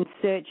that's been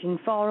searching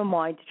far and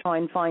wide to try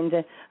and find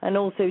her, and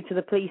also to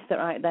the police that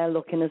are out there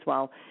looking as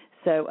well.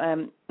 So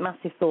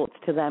massive thoughts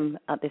to them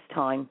at this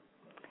time.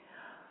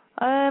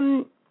 So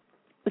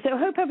I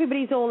hope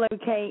everybody's all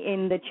okay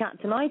in the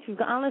chat tonight. We've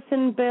got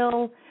Alison,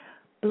 Bill,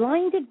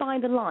 Blinded by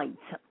the Light.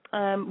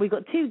 We've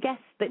got 2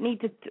 guests that need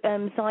to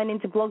sign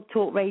into Blog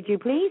Talk Radio,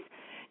 please.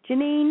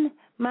 Janine,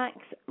 Max,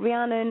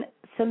 Rhiannon,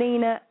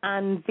 Selena,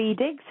 and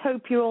V-Diggs.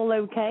 Hope you're all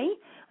okay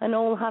and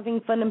all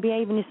having fun and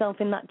behaving yourself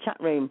in that chat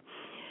room.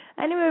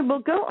 Anyway, we'll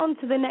go on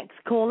to the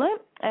next caller.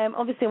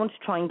 Obviously, I want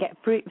to try and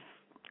get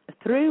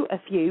through a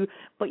few,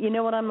 but you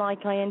know what I'm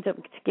like, I end up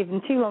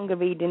giving too long of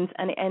readings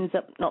and it ends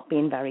up not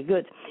being very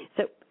good.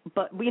 So,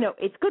 but, you know,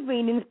 it's good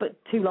readings, but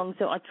too long,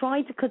 so I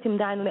try to cut him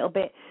down a little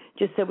bit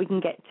just so we can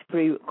get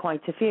through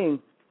quite a few.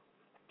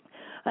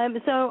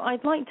 So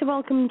I'd like to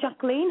welcome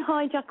Jacqueline.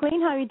 Hi,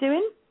 Jacqueline, how are you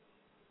doing?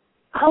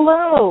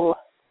 Hello.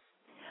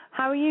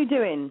 How are you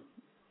doing?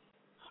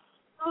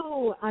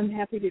 Oh, I'm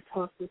happy to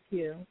talk with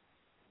you.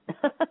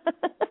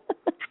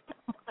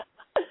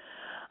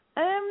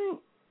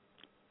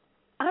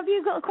 Have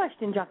you got a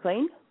question,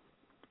 Jacqueline?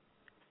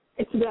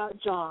 It's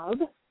about job.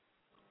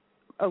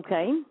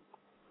 Okay.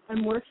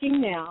 I'm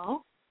working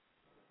now,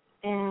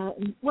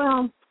 and,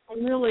 well,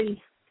 I'm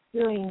really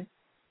doing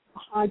a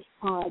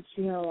hodgepodge,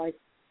 you know, like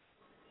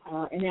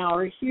an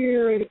hour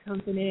here at a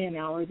company, an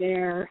hour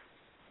there,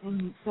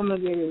 and some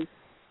of it is,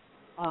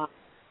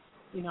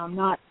 you know, I'm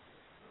not,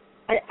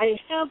 I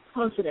have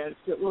confidence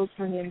that we'll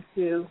turn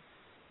into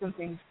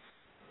something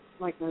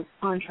like a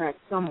contract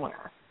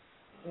somewhere,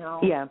 you know,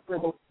 yeah. for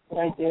the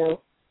what I do.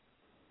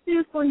 I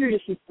just wondered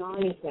if you saw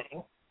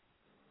anything.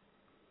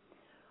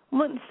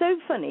 Well, it's so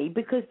funny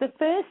because the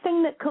first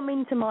thing that come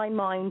into my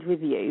mind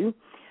with you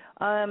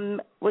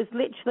was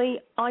literally,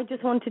 I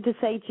just wanted to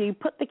say to you,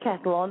 put the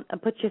kettle on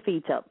and put your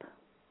feet up.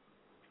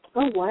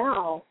 Oh,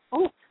 wow.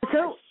 Oh.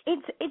 So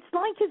it's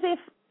like as if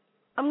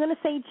I'm going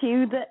to say to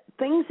you that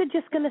things are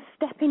just going to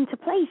step into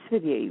place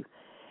with you.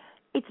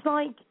 It's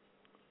like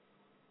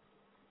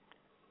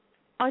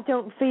I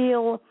don't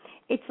feel,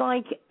 it's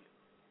like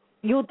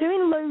you're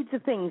doing loads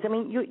of things. I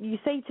mean, you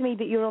say to me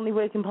that you're only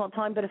working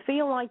part-time, but I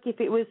feel like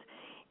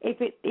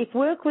if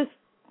work was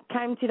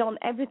counted on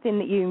everything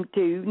that you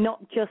do, not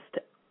just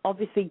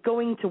obviously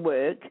going to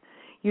work,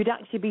 you'd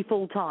actually be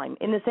full-time,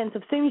 in the sense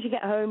of as soon as you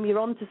get home, you're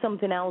on to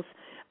something else,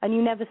 and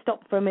you never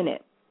stop for a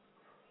minute.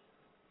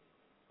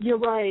 You're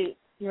right.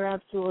 You're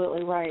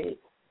absolutely right.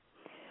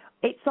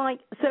 It's like,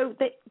 so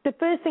the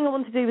first thing I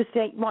want to do is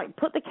say, right,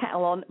 put the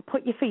kettle on,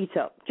 put your feet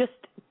up, just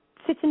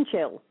sit and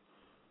chill.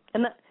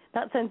 And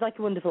that sounds like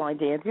a wonderful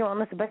idea. You know,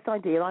 that's the best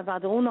idea I've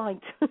had all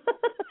night.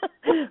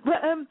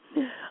 But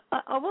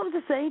I want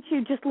to say to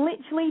you, just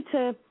literally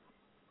to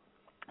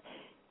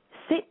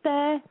sit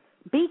there,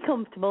 be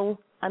comfortable,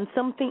 and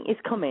something is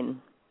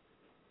coming.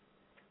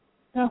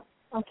 Oh,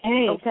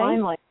 okay.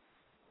 Finally.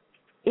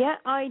 Yeah,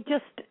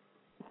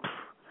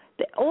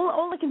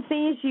 all I can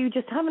see is you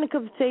just having a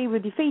cup of tea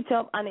with your feet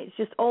up, and it's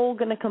just all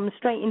going to come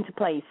straight into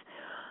place.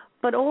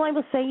 But all I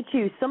will say to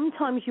you,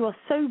 sometimes you are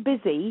so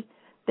busy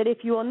that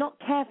if you are not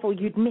careful,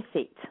 you'd miss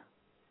it.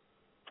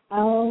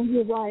 Oh,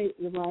 you're right.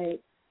 You're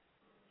right.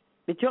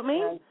 Do you know what I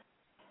mean?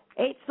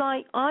 It's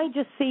like I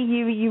just see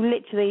you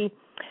literally.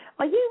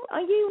 Are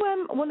you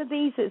one of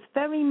these that's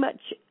very much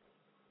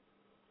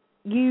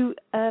you?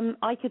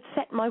 I could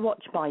set my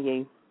watch by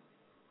you.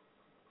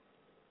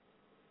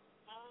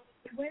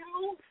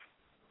 Well,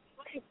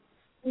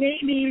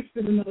 maybe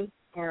for the most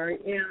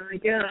part, yeah, I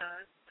guess.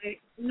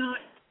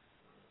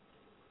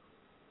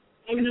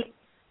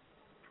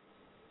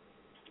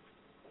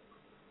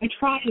 I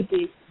try to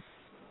be.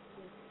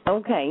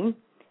 Okay.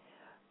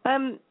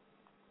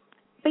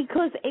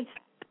 Because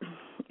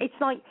it's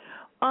like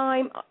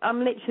I'm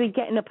literally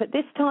getting up at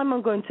this time,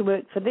 I'm going to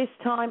work for this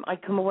time, I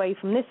come away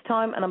from this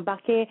time and I'm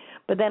back here,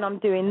 but then I'm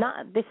doing that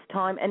at this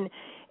time, and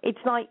it's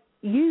like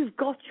you've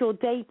got your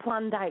day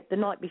planned out the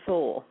night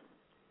before.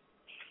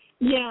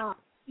 Yeah,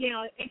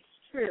 it's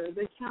true.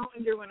 The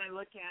calendar, when I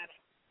look at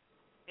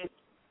it,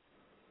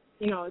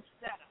 it's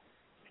set up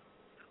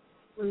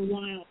for a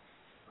while.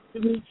 The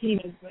routine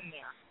has been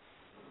there.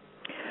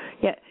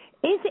 Yeah.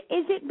 Is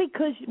it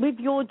because with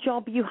your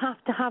job you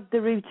have to have the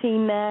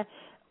routine there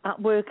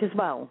at work as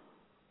well?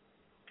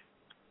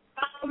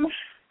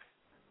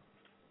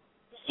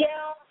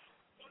 Yeah.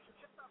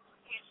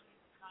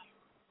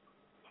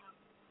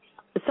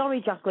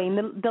 Sorry,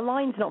 Jacqueline, the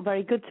line's not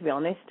very good, to be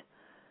honest.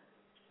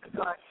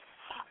 Sorry.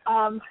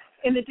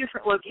 In the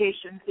different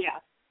locations,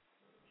 yes.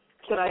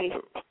 Should I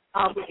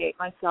obligate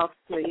myself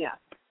to, yes.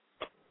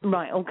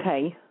 Right,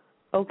 okay.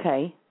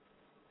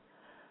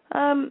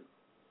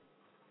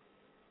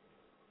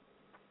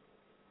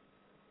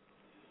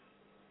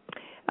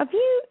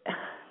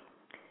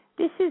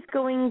 This is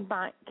going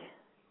back,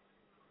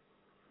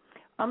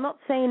 I'm not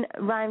saying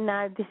around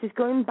now, this is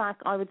going back,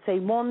 I would say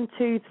 1,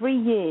 2, 3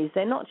 years.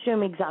 They're not sure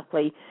me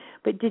exactly.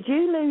 But did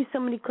you lose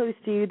somebody close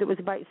to you that was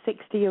about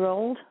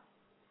 60-year-old?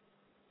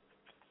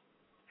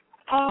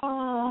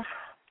 No.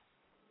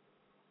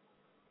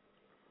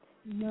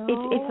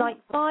 It's like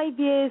 5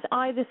 years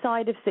either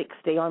side of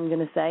 60, I'm going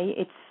to say.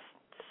 It's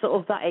sort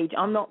of that age.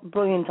 I'm not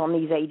brilliant on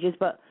these ages,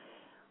 but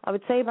I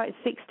would say about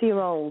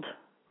 60-year-old.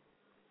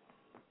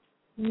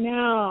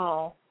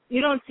 No.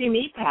 You don't see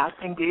me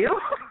passing, do you?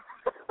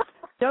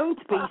 Don't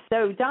be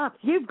so daft.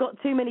 You've got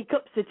too many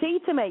cups of tea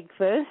to make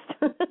first.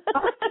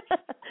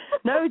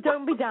 No,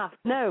 don't be daft.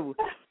 No.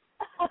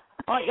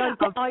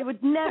 I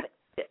would never...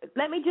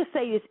 Let me just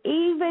say this.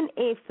 Even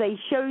if they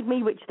showed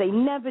me, which they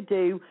never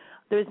do,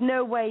 there's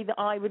no way that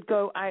I would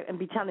go out and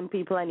be telling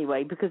people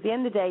anyway, because at the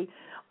end of the day,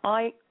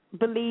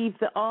 believe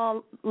that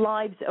our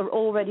lives are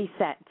already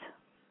set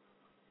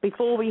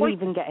before we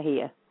even get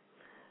here.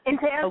 And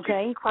to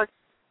answer your question,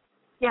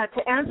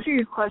 to answer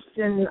your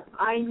question,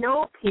 I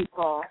know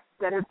people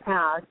that have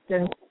passed,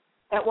 and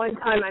at one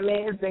time I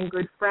may have been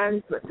good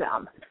friends with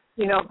them,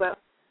 but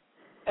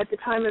at the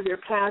time of their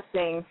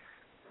passing,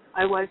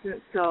 I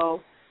wasn't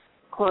so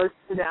close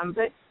to them.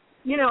 But,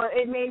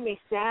 it made me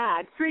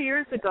sad. 3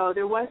 years ago,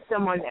 there was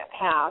someone that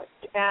passed,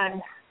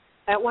 and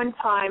at one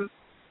time,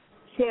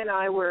 she and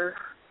I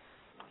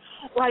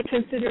I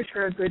considered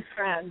her a good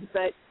friend,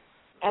 but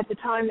at the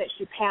time that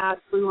she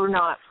passed, we were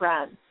not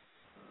friends.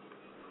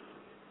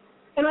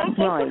 And I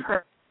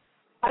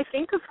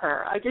think of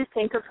her. I do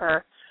think of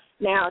her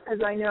now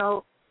because I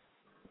know,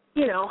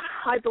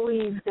 I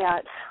believe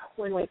that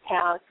when we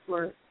pass,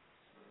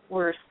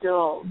 we're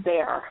still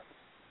there.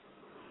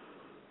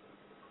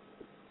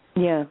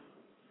 Yeah.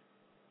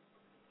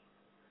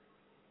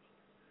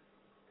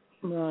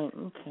 Right,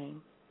 okay.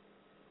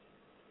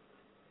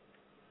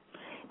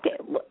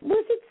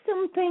 Was it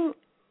something,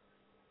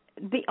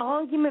 the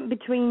argument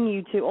between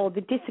you two or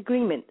the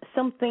disagreement,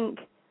 something...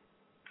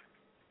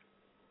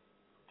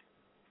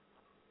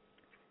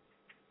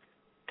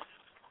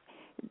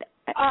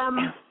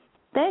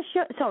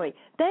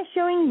 They're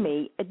showing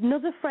me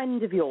another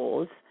friend of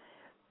yours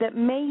that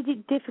made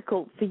it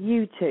difficult for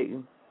you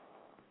two.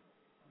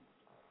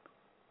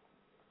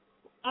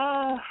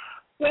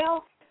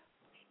 Well,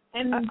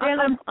 and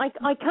then I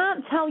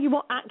can't tell you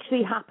what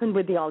actually happened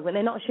with the argument.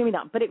 They're not showing me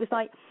that, but it was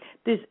like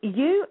there's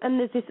you and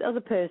there's this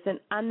other person,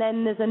 and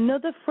then there's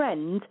another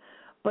friend,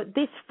 but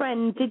this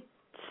friend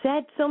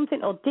said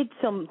something or did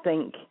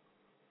something.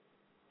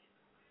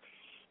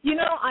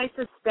 I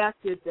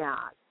suspected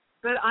that,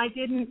 but I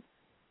didn't.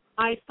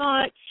 I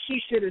thought she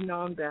should have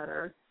known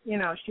better.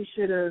 She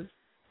should have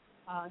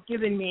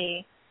given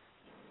me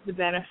the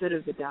benefit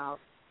of the doubt.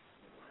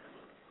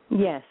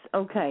 Yes,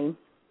 okay.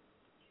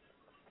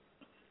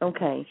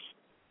 Okay.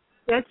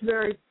 That's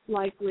very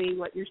likely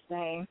what you're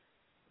saying,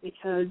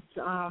 because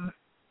it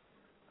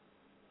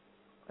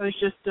was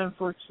just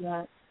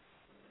unfortunate.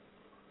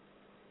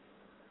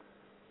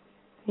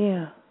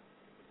 Yeah.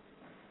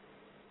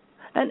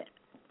 And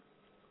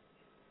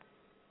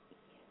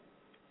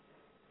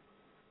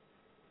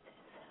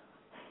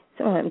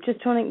so I'm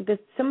just trying to.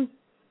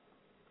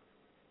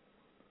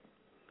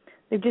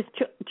 They've just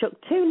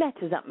chucked two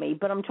letters at me,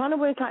 but I'm trying to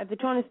work out if they're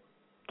trying to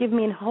give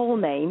me a whole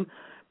name,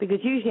 because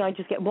usually I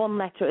just get one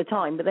letter at a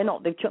time, but they're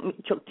not. They've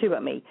chucked two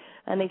at me,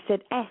 and they've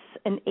said S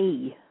and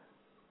E.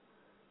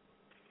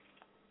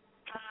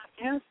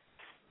 S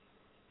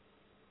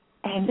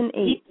and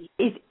E.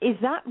 Is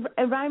that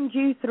around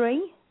you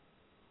three?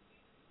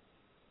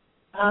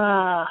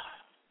 S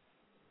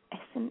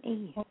and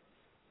E.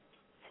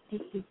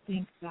 Did you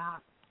think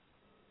that?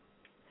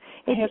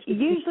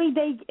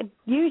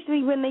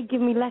 Usually when they give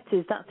me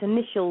letters, that's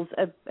initials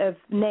of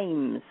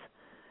names.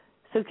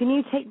 So can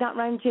you take that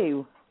round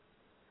you?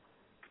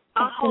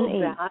 I'll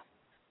hold that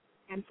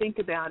and think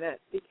about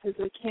it, because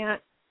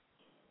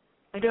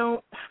I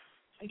don't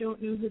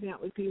know who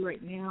that would be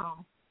right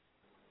now.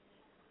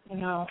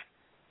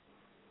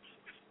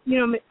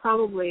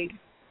 Probably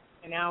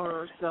an hour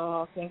or so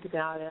I'll think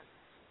about it.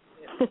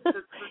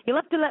 You'll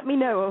have to let me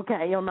know,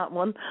 okay, on that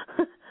one.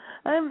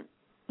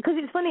 Because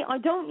it's funny, I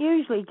don't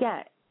usually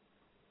get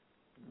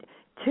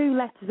two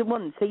letters at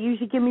once. They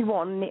usually give me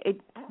one,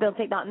 they'll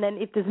take that, and then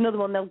if there's another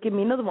one, they'll give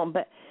me another one.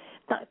 But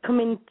that come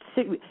in,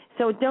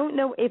 so I don't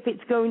know if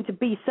it's going to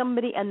be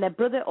somebody and their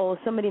brother, or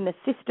somebody and their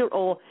sister,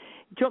 or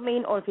do you know what I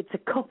mean? Or if it's a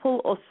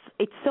couple, or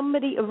it's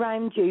somebody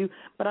around you.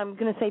 But I'm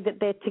going to say that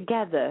they're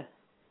together.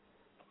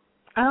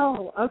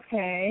 Oh,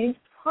 okay.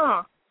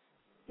 Huh.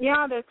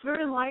 Yeah, that's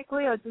very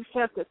likely. I'll just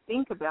have to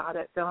think about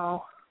it,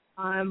 though.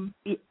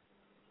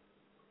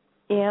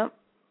 Yeah.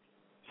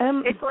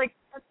 It's like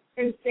S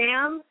and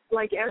Sam,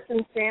 like S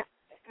and Sam,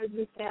 as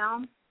in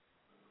Sam.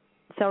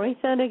 Sorry,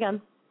 say it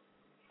again.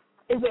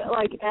 Is it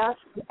like S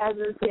as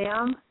in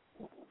Sam?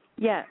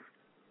 Yeah.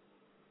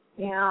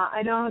 Yeah,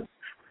 I don't.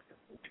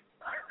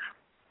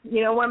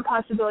 One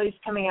possibility is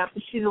coming up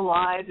is she's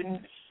alive, and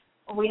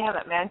we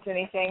haven't meant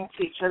anything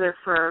to each other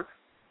for.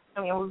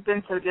 We've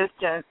been so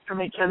distant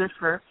from each other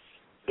for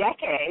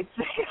decades.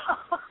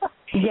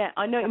 Yeah,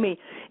 I know what you mean.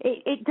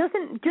 It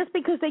doesn't, just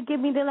because they give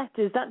me the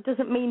letters, that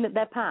doesn't mean that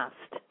they're past.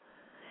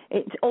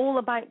 It's all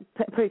about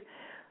proof.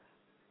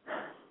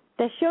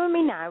 They're showing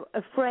me now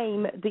a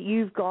frame that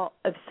you've got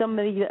of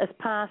somebody that has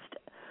passed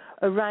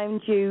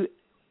around you,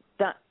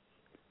 that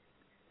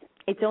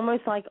it's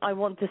almost like I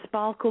want to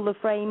sparkle the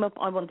frame up,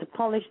 I want to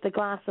polish the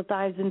glass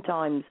 1,000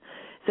 times.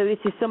 So this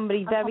is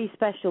somebody very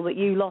special that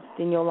you lost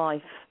in your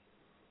life.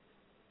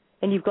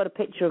 And you've got a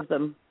picture of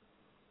them.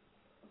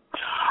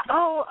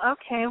 Oh,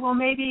 okay. Well,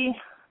 maybe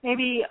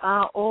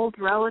old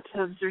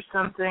relatives or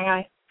something.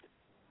 I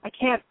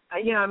can't.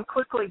 I'm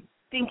quickly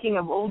thinking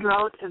of old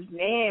relatives'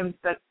 names,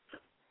 but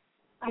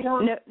I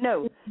don't.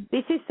 No.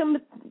 This is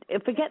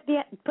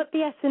put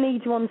the S and E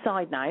to one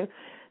side now.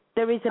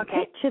 There is a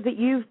picture that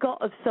you've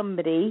got of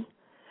somebody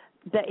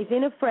that is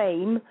in a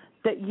frame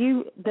that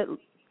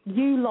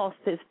you lost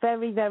that's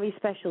very, very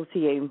special to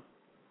you.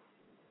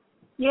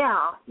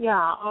 Yeah,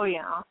 oh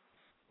yeah.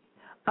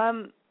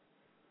 And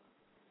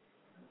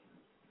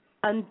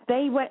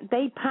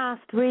they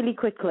passed really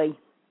quickly.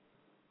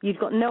 You've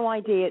got no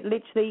idea. It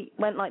literally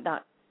went like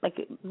that,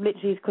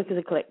 literally as quick as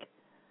a click.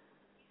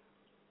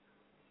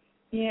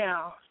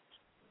 Yeah.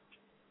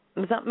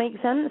 Does that make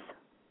sense?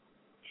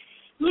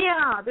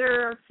 Yeah,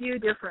 there are a few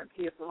different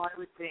people, I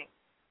would think.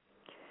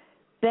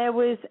 There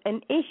was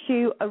an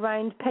issue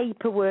around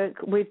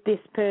paperwork with this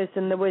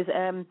person. There was,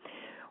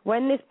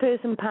 when this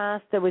person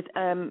passed, there was,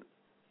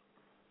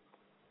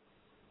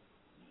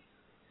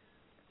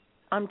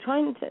 I'm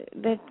trying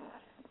to,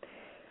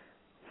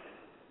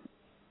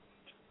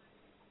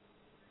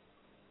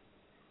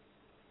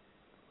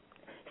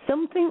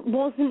 something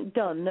wasn't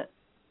done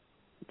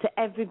to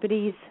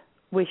everybody's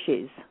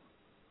wishes.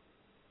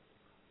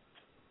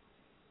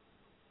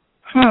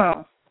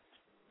 Huh.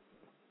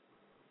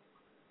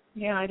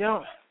 Yeah, I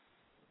don't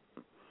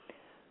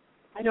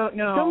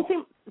know.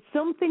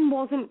 Something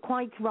wasn't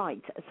quite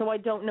right. So I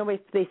don't know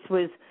if this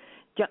was,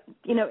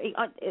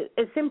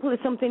 as simple as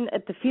something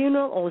at the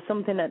funeral or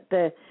something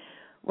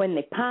when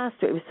they passed,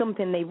 or it was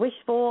something they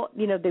wished for,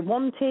 they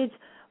wanted,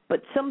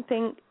 but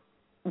something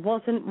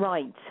wasn't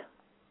right.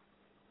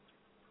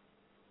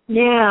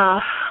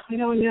 Yeah, I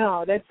don't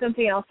know. That's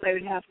something else I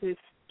would have to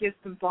give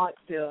some thought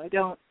to. I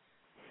don't.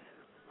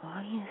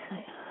 Why is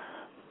it?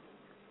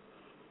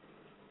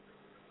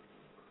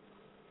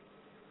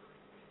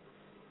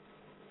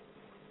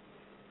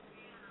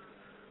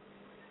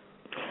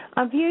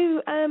 Have you,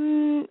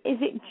 is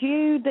it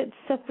you that's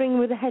suffering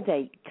with the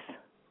headaches?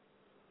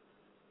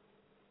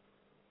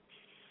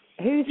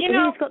 Who's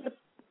got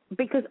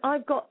because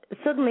I've got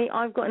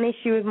an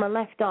issue with my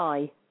left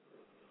eye.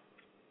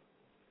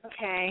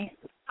 Okay.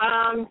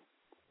 Now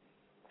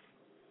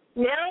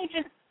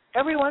just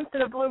every once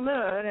in a blue moon,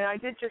 and I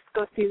did just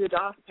go see the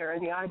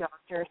eye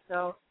doctor,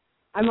 so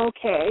I'm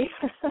okay.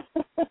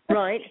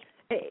 Right.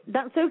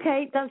 That's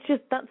okay. That's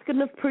good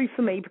enough proof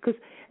for me, because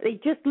they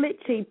just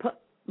literally put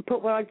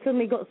where I'd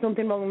suddenly got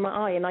something wrong with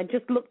my eye, and I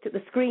just looked at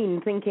the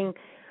screen thinking,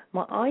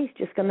 my eye's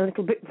just gone a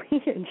little bit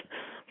weird.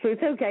 So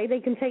it's okay. They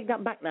can take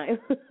that back now.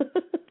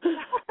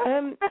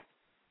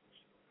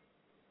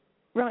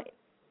 Right.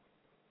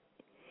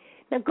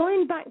 Now,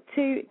 going back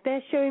to,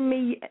 they're showing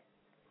me,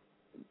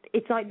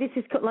 it's like this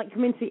is like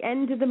coming to the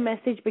end of the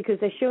message, because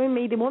they're showing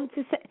me they want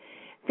to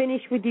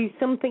finish with you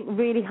something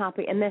really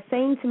happy, and they're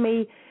saying to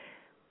me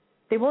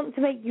they want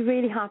to make you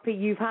really happy.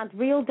 You've had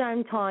real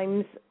down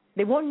times.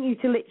 They want you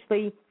to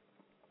literally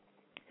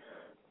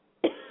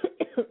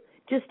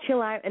just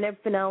chill out and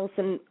everything else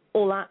and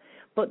all that,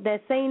 but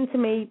they're saying to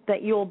me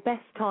that your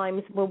best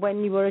times were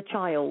when you were a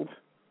child.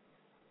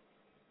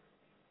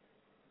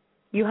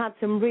 You had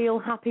some real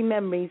happy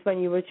memories when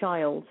you were a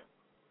child.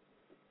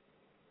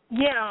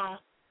 Yeah.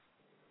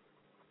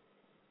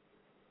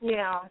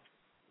 Yeah.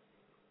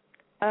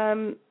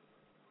 And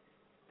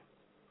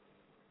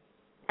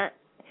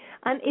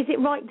is it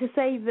right to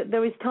say that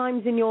there was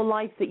times in your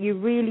life that you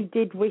really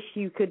did wish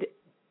you could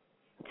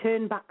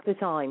turn back the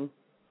time?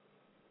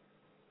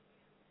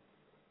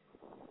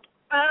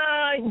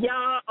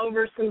 Yeah,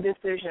 over some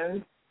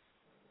decisions.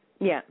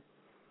 Yeah.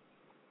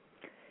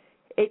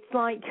 It's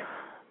like,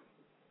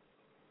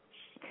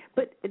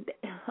 but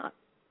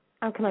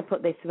how can I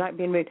put this without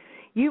being rude?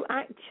 You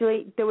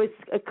actually, there was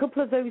a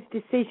couple of those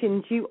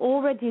decisions, you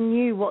already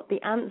knew what the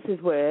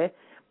answers were,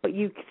 but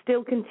you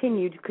still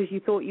continued because you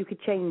thought you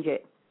could change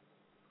it.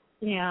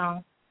 Yeah.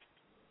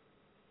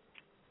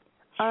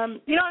 I'm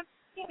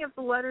thinking of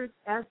the letters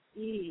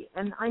S-E,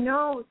 and I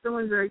know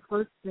someone very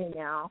close to me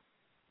now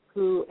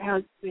who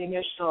has the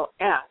initial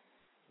S,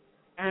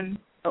 and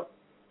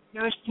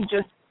she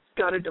just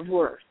got a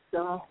divorce,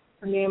 so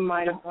her name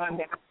might have gone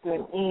back to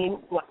an E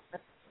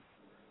letter.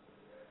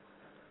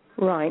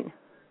 Right.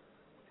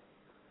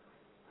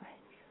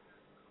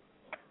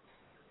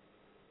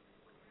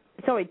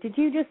 Sorry, did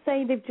you just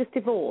say they've just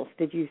divorced,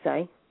 did you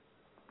say?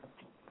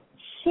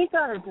 She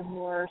got a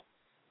divorce,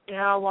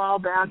 a while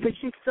back, but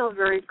she's still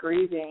very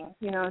grieving.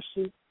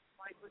 She's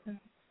like within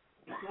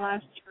the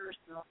last year or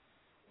so,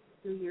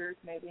 2 years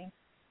maybe.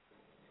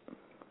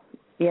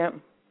 Yeah.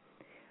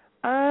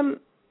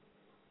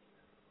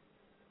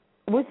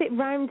 Was it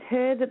round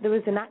her that there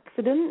was an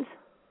accident?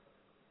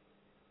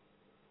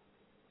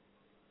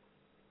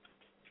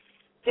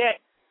 That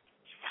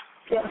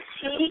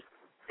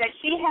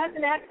she has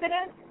an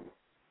accident?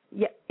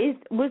 Yeah.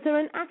 Was there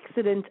an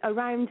accident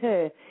around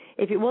her?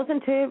 If it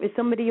wasn't her, it was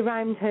somebody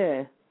around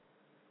her.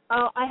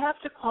 Oh, I have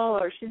to call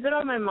her. She's been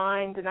on my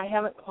mind, and I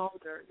haven't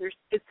called her.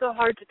 It's so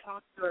hard to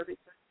talk to her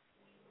because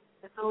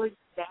it's always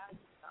sad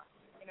stuff,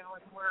 and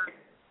we're...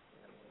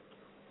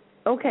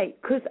 Okay,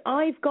 because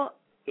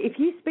if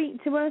you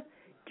speak to her,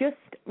 just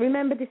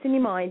remember this in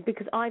your mind,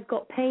 because I've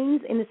got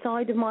pains in the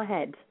side of my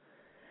head.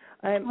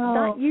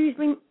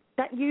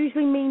 That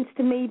usually means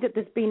to me that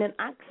there's been an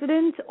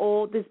accident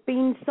or there's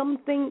been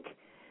something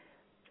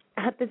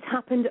that's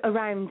happened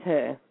around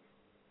her.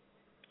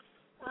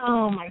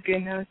 Oh, my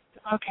goodness.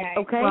 Okay.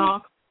 Okay.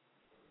 Well,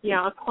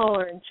 Yeah, I'll call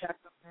her and check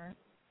on her.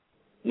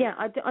 Yeah,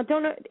 I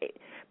don't know,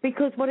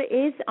 because what it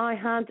is, I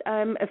had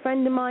a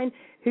friend of mine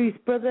whose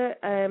brother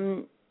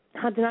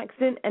had an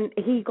accident and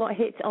he got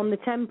hit on the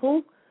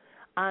temple,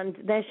 and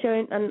they're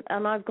showing, and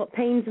I've got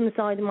pains on the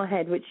side of my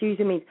head, which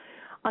usually means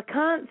I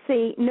can't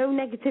see no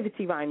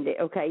negativity around it,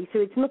 okay? So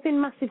it's nothing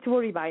massive to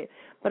worry about,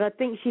 but I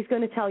think she's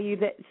going to tell you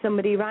that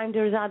somebody around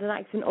her has had an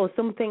accident or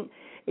something.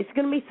 It's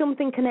going to be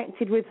something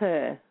connected with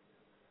her.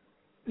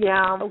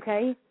 Yeah.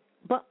 Okay?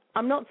 But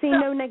I'm not seeing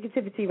no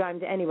negativity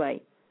around it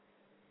anyway.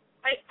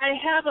 I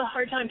have a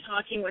hard time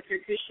talking with her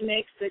because she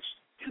makes such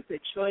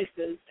stupid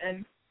choices,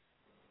 and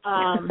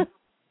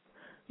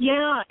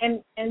yeah,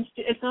 and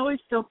it's always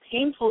so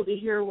painful to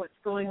hear what's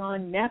going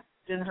on next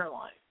in her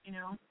life, you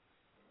know.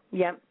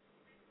 Yeah.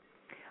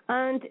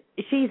 And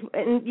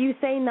you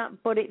saying that,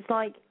 but it's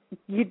like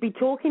you'd be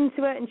talking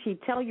to her and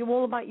she'd tell you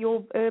all about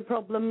her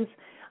problems,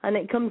 and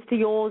it comes to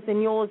yours,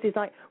 and yours is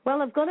like,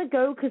 well, I've got to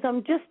go because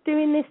I'm just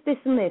doing this, this,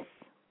 and this.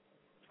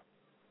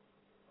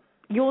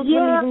 Yours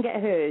wouldn't even get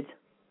heard.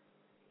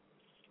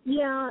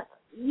 Yeah,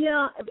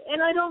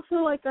 and I don't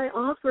feel like I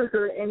offer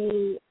her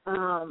any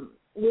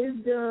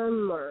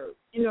wisdom or,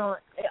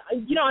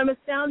 I'm a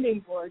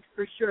sounding board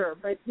for sure,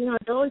 but,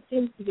 it always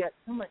seems to get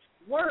so much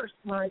worse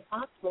when I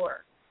talk to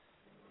her.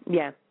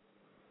 Yeah.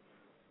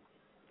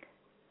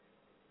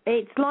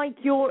 It's like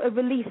you're a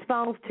release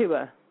valve to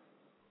her.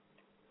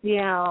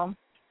 Yeah.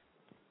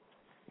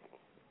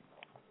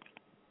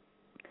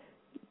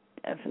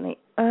 Definitely.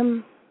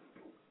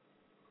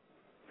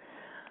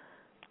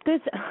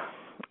 There's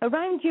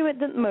around you at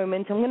the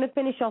moment, I'm going to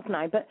finish off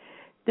now, but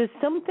there's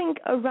something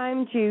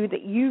around you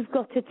that you've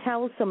got to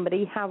tell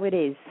somebody how it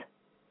is.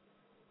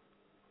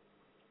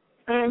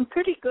 I'm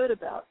pretty good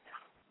about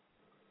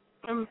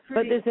that.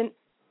 But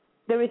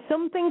there is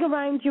something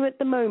around you at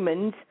the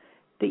moment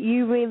that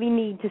you really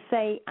need to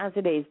say as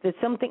it is. There's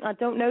something, I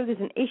don't know, there's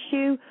an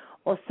issue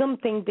or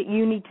something that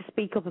you need to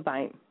speak up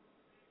about.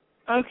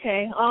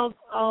 Okay,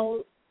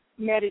 I'll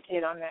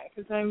meditate on that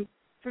because I'm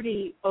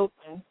pretty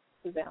open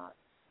to that.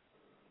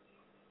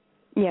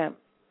 Yeah.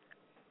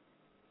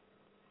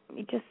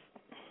 You just...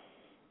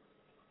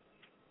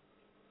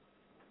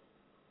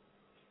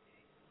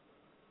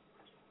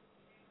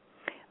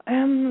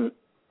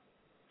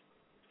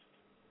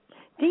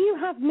 do you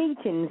have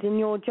meetings in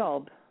your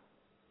job?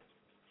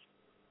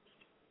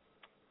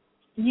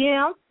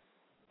 Yeah.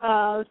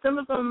 Some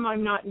of them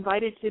I'm not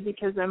invited to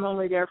because I'm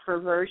only there for a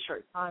very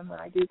short time when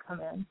I do come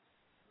in.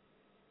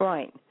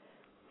 Right.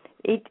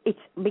 It's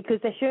because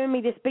they're showing me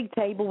this big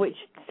table which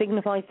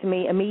signifies to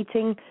me a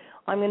meeting.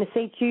 I'm going to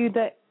say to you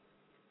that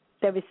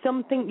there is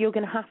something you're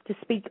going to have to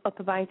speak up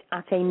about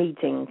at a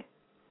meeting.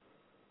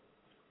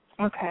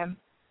 Okay.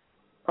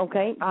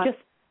 Okay? Just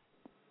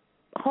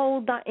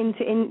hold that in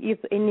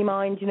your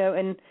mind,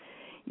 and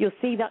you'll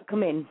see that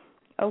come in.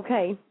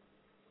 Okay?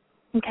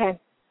 Okay.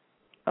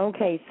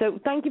 Okay, so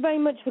thank you very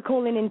much for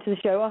calling into the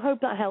show. I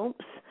hope that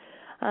helps.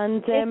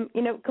 And,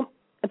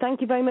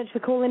 thank you very much for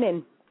calling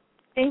in.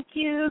 Thank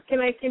you.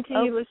 Can I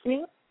continue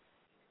listening?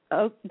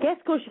 Oh, yes,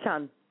 of course you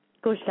can.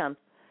 Of course you can.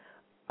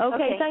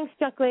 Okay. Thanks,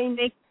 Jacqueline.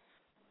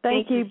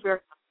 Thank you.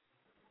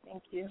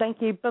 Thank you. Thank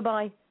you.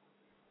 Bye-bye.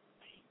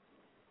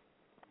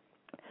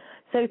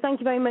 So thank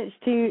you very much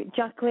to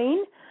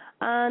Jacqueline.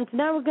 And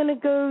now we're going to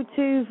go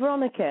to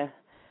Veronica.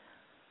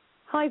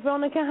 Hi,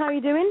 Veronica. How are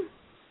you doing?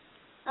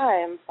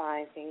 Hi, I'm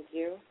fine, thank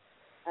you.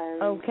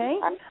 Okay.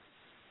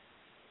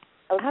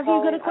 Have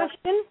you got a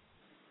question?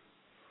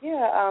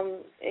 Yeah,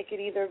 it could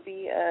either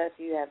be if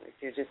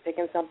you're just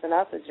picking something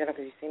up, because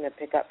you seem to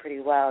pick up pretty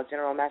well,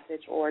 general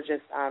message, or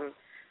just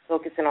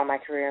focusing on my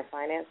career and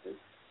finances.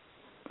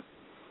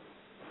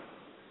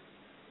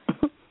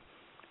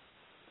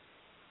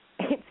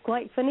 It's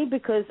quite funny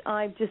because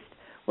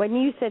when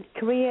you said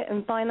career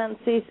and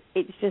finances,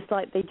 it's just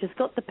like they just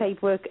got the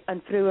paperwork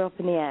and threw it up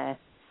in the air.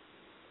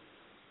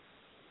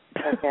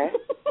 Okay.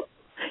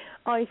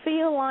 I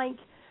feel like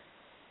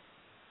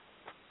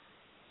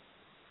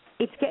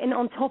it's getting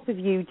on top of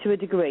you to a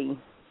degree.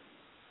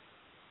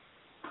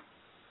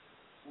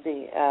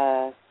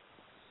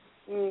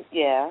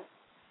 Yeah.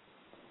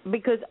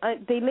 Because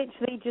they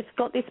literally just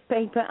got this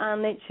paper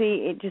and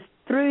it just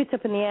threw it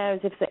up in the air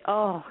as if they,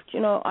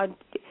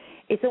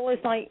 it's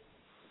almost like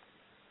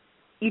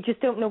you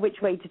just don't know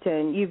which way to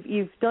turn.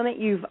 You've done it,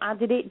 you've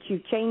added it,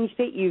 you've changed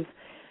it, you've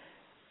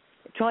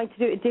tried to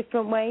do it a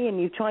different way, and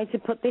you've tried to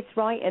put this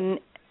right, and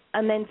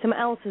then something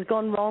else has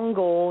gone wrong.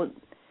 Or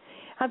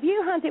have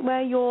you had it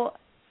where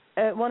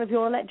one of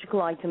your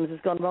electrical items has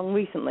gone wrong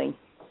recently?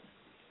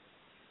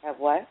 Have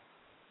what?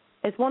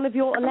 Has one of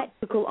your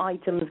electrical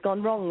items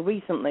gone wrong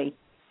recently?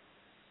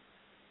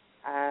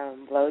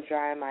 Blow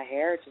drying my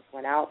hair just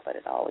went out, but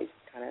it always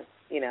kind of,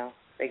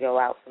 they go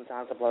out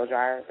sometimes, a blow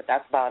dryer, but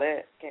that's about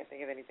it. Can't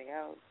think of anything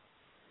else.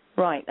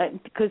 Right,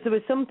 because there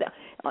was something,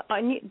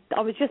 I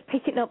was just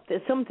picking up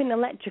that something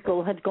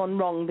electrical had gone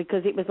wrong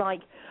because it was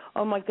like,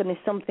 oh my goodness,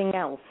 something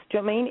else. Do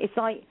you know what I mean? It's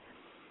like,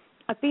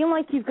 I feel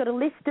like you've got a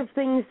list of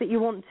things that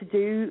you want to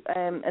do,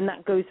 and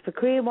that goes for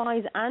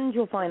career-wise and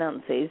your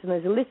finances, and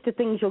there's a list of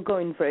things you're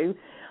going through,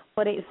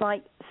 but it's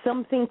like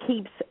something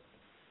keeps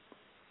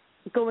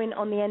going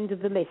on the end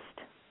of the list.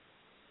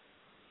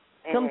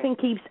 Something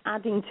keeps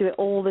adding to it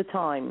all the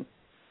time.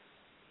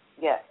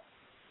 Yes.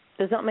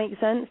 Does that make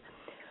sense?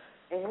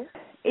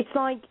 It's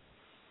like,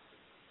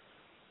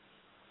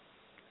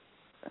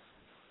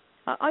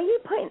 are you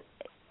putting,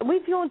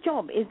 with your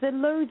job,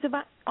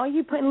 are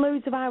you putting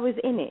loads of hours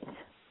in it?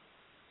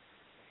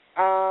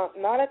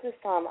 Not at this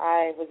time.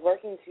 I was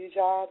working 2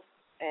 jobs,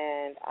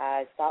 and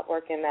I stopped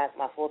working at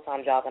my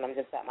full-time job, and I'm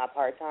just at my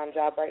part-time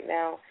job right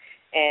now.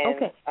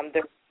 And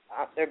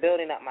they're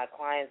building up my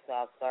clients, so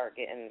I'll start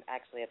getting,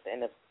 actually at the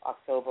end of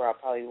October, I'll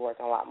probably be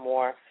working a lot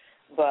more.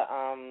 But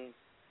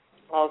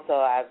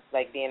also,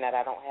 being that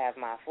I don't have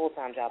my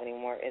full-time job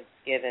anymore, it's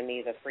given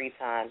me the free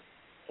time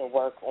to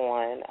work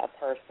on a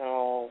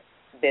personal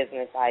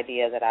business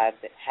idea that I've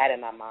had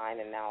in my mind,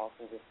 and now I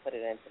can just put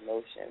it into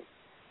motion.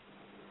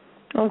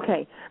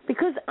 Okay,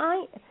 because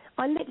I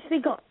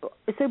literally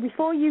so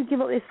before you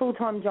give up this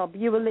full-time job,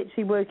 you were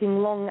literally working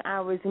long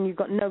hours and you've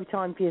got no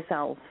time for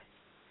yourself.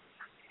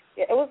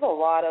 Yeah, it was a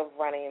lot of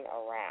running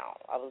around.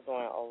 I was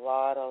doing a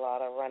lot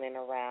of running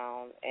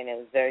around, and it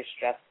was very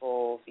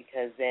stressful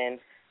because then,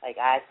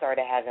 I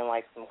started having,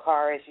 some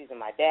car issues, and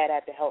my dad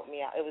had to help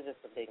me out. It was just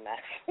a big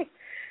mess.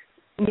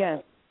 Yeah.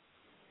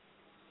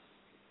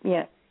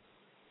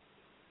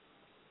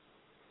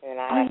 And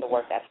I have to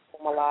work at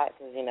home a lot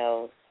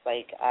because,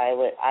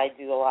 I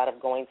do a lot of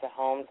going to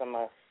homes. I'm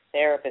a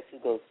therapist who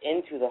goes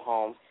into the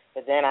home,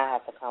 but then I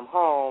have to come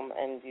home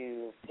and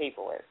do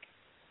paperwork.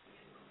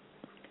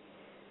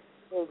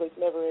 It was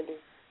never ending.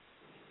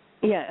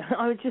 Yeah,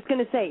 I was just going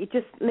to say, it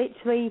just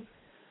literally,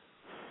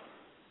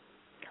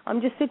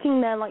 I'm just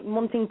sitting there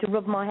wanting to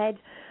rub my head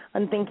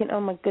and thinking,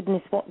 oh my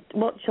goodness,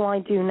 what shall I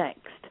do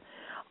next?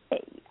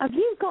 Have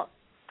you got,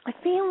 I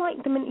feel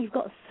like the minute you've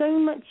got so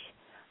much,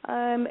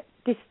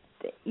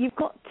 you've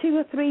got 2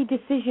 or 3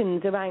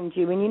 decisions around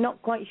you and you're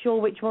not quite sure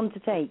which one to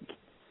take.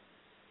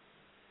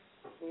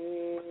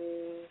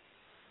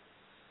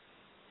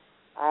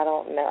 I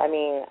don't know. I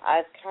mean,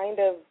 I've kind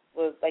of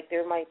was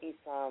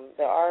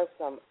there are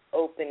some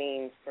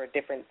openings for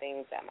different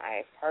things at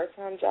my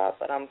part-time job,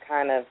 but I'm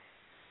kind of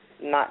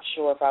not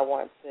sure if I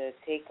want to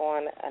take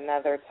on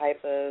another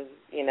type of,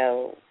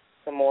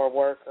 some more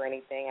work or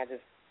anything.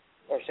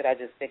 Or should I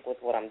just stick with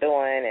what I'm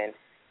doing and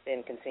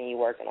then continue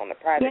working on the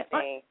private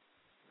thing?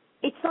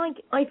 It's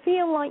I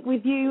feel like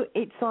with you,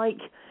 it's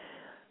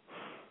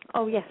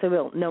oh, yes, I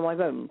will. No, I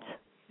won't.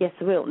 Yes,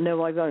 I will.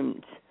 No, I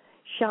won't.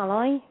 Shall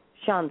I?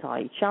 Shan't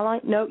I? Shall I?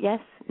 No, yes,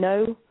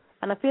 no.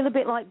 And I feel a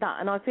bit like that,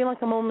 and I feel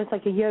like I'm almost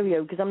like a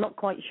yo-yo because I'm not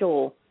quite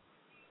sure.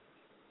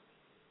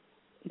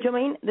 Do you know what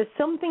I mean? There's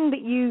something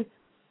that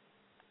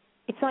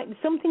it's like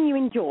something you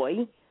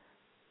enjoy,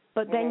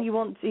 but then you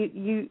want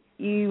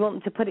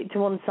to put it to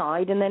one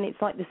side, and then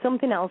it's like there's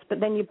something else,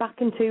 but then you're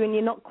back into and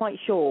you're not quite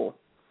sure.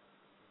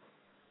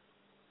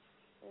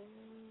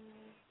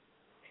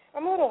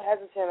 I'm a little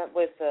hesitant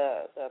with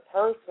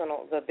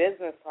the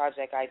business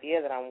project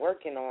idea that I'm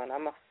working on.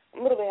 I'm a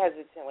little bit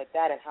hesitant with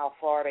that and how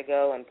far to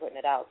go and putting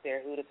it out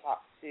there, who to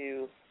talk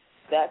to,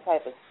 that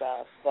type of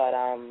stuff. But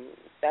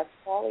that's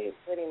probably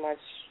pretty much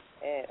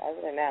it.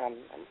 Other than that, I'm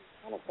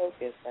kind of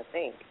focused, I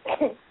think.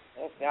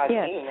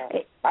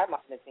 I might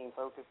have been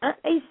focused.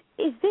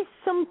 Is this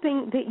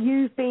something that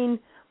you've been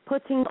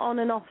putting on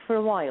and off for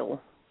a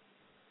while?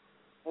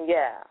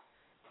 Yeah.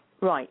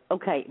 Right,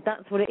 okay,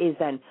 that's what it is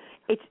then.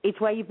 It's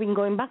where you've been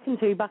going back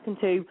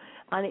into,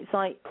 and it's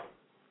like,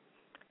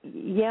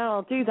 yeah,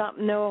 I'll do that.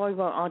 No, I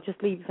won't. I'll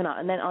just leave it for now.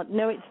 And then,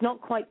 no, it's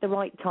not quite the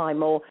right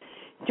time. Or,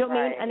 do you know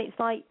what I mean? And it's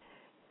like,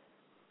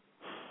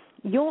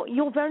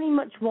 you're very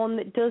much one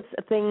that does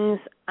things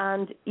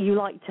and you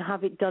like to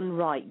have it done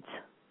right.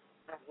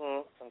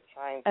 I'm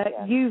trying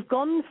to. You've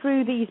gone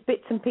through these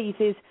bits and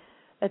pieces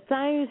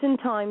 1,000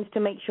 times to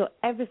make sure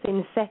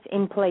everything's set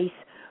in place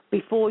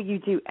before you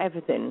do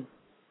everything.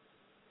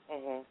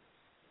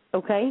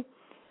 Okay?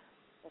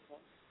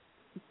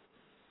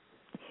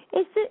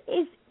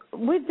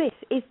 With this,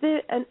 is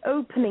there an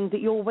opening that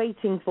you're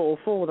waiting for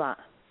that?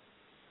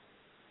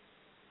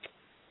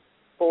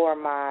 For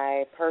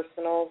my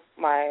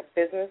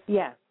business?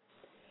 Yeah.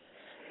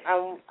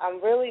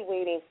 I'm really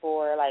waiting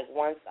for,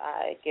 once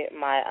I get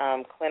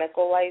my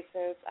clinical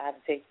license, I have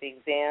to take the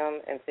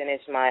exam and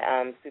finish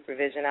my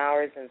supervision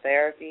hours in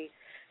therapy.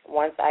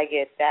 Once I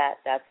get that,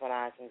 that's when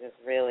I can just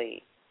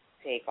really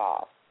take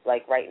off.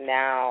 Right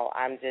now,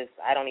 I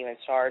don't even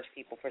charge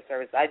people for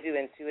service. I do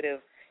intuitive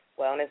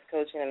wellness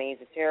coaching, and I use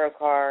the tarot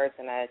cards,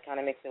 and I kind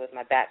of mix it with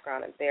my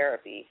background in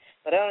therapy.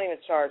 But I don't even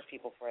charge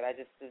people for it.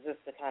 It's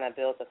just to kind of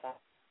build the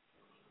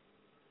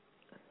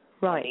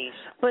foundation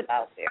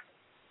out there.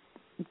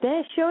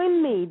 They're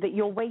showing me that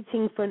you're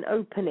waiting for an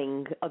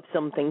opening of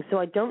something, so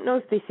I don't know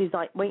if this is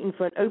waiting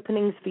for an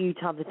opening for you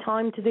to have the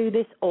time to do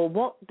this or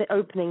what the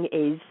opening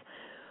is,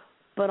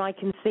 but I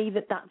can see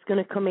that that's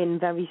going to come in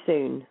very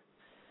soon.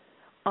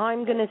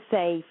 I'm going to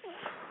say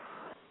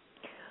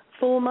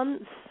 4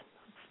 months,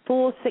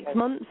 6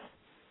 months.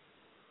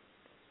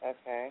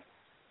 Okay.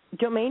 Do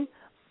you know what I mean?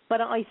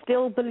 But I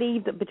still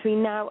believe that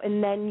between now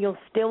and then you're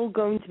still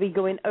going to be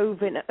going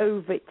over and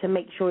over it to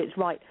make sure it's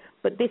right.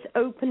 But this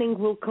opening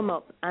will come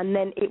up, and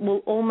then it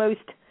will almost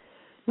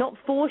not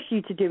force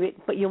you to do it,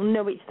 but you'll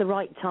know it's the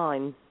right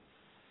time.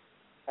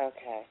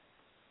 Okay.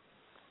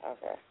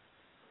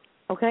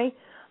 Okay?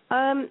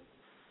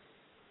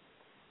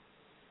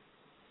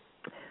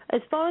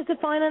 As far as the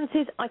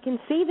finances, I can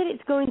see that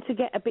it's going to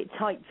get a bit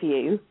tight for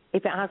you,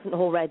 if it hasn't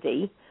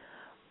already,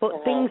 but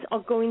things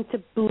are going to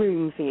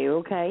bloom for you,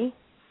 okay?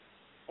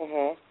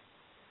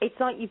 It's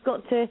like you've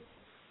got to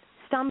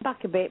stand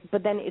back a bit,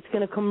 but then it's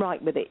going to come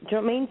right with it. Do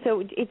you know what I mean?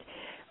 So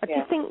I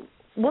just think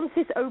once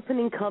this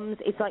opening comes,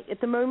 it's like at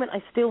the moment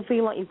I still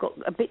feel like you've got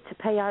a bit to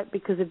pay out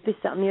because of this,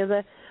 that, and the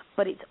other,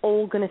 but it's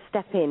all going to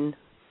step in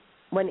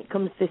when it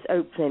comes to this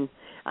opening.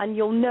 And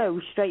you'll know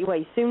straight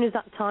away, as soon as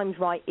that time's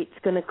right, it's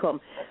going to come.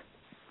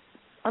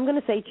 I'm going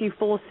to say to you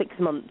 4 or 6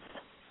 months.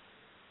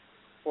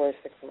 4 or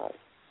 6 months.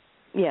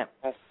 Yeah.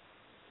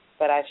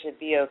 But I should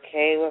be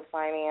okay with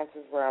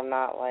finances where I'm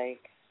not, like,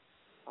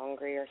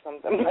 hungry or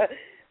something.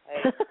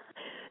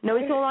 No,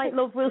 it's all right,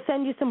 love. We'll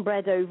send you some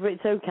bread over.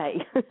 It's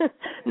okay.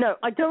 No,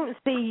 I don't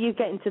see you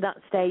getting to that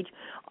stage.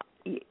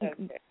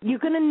 You're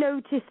going to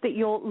notice that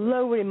you're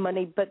lower in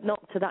money, but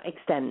not to that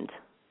extent.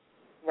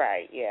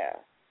 Right, yeah.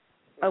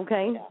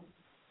 Okay?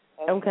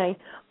 Yeah. Okay.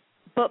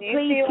 But do you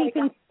please feel keep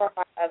like for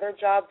my other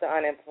job, the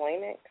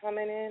unemployment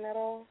coming in at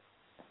all?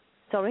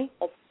 Sorry?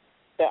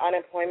 The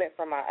unemployment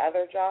from my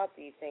other job,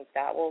 do you think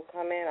that will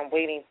come in? I'm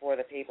waiting for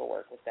the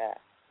paperwork with that.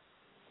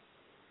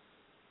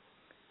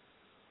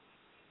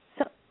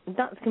 So,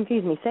 that's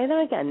confused me. Say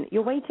that again.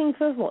 You're waiting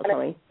for what,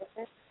 sorry?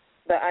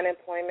 The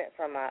unemployment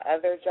from my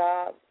other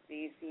job, do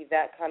you see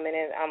that coming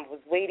in? I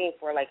was waiting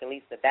for, like, at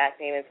least the back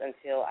payments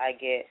until I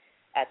get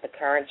at the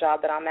current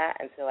job that I'm at,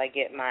 until I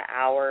get my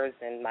hours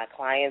and my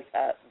clients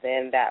up.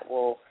 Then I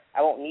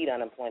won't need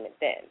unemployment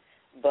then.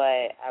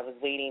 But I was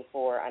waiting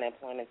for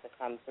unemployment to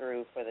come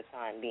through for the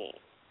time being.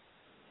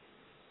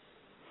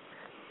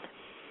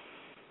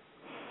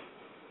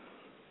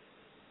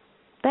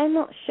 They're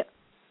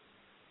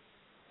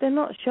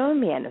not showing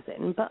me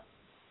anything, but...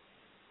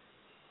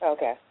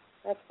 Okay,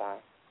 that's fine.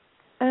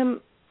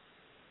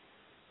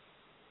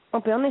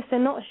 I'll be honest, they're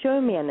not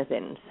showing me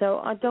anything,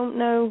 so I don't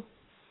know...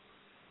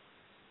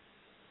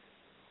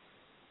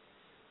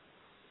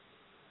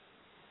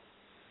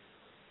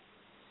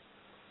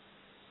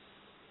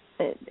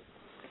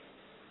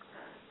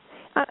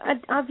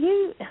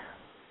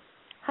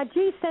 Had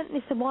you sent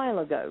this a while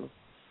ago?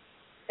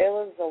 It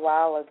was a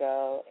while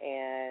ago,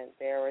 and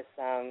there was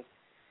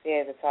they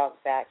had to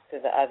talk back to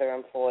the other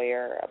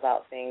employer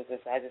about things,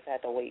 which I just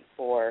had to wait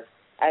for.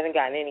 I haven't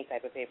gotten any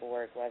type of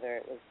paperwork, whether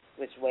it was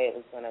which way it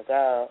was going to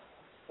go,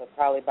 but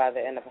probably by the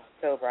end of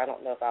October. I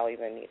don't know if I'll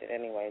even need it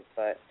anyways,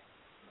 but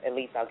at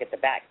least I'll get the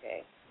back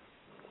pay.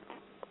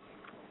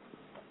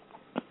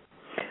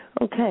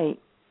 Okay.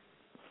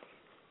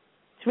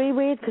 It's really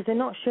weird because they're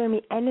not showing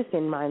me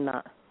anything around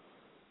that.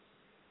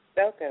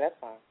 Okay, that's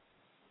fine.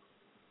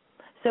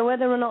 So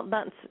whether or not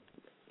that's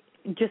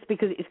just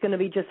because it's going to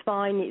be just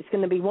fine, it's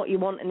going to be what you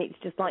want, and it's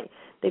just like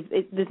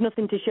there's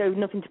nothing to show,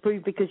 nothing to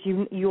prove because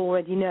you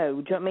already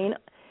know. Do you know what I mean?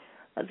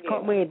 That's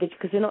quite weird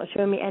because they're not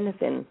showing me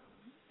anything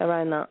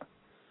around that.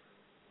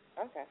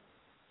 Okay.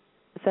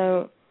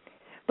 So,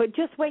 but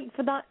just wait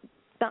for that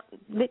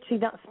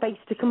space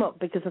to come up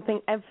because I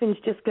think everything's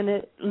just going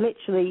to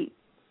literally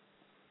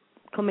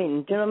come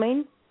in. Do you know what I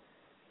mean?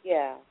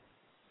 Yeah.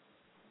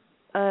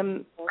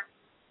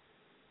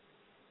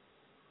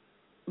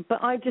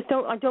 But I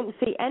don't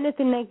see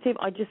anything negative.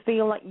 I just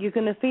feel like you're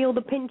going to feel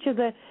the pinch of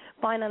the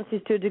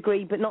finances to a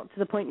degree, but not to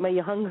the point where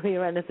you're hungry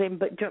or anything,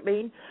 but do you know what I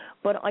mean?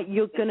 But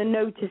you're going to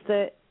notice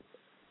the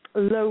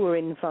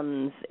lowering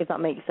funds, if that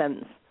makes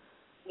sense.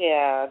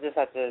 Yeah, just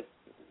have to,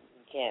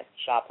 you can't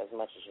shop as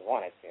much as you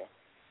wanted to.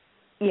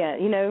 Yeah,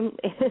 you know,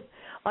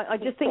 I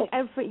just think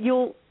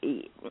it'll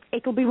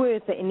be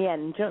worth it in the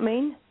end, do you know what I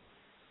mean?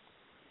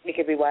 It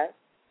could be what?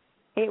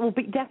 It will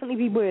definitely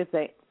be worth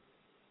it.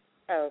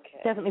 Okay.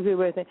 Definitely be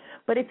worth it.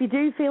 But if you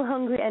do feel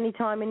hungry at any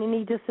time and you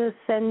need us to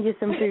send you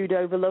some food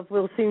over, love,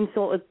 we'll soon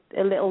sort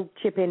a little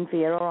chip in for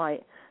you, all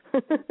right?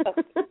 Okay.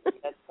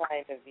 That's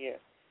kind of you.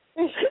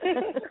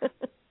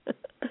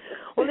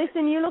 Well,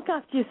 listen, you look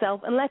after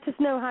yourself and let us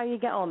know how you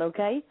get on,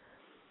 okay?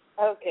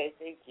 Okay,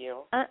 thank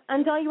you.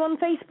 And are you on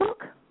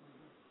Facebook?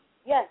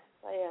 Yes,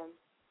 I am.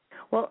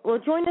 Well,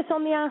 join us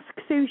on the Ask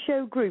Sue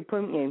Show group,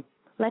 won't you?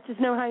 Let us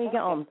know how you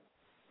get on.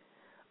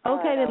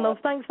 Okay, then, love.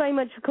 Thanks very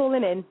much for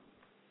calling in.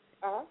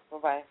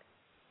 Bye-bye.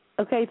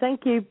 Okay,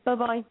 thank you.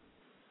 Bye-bye.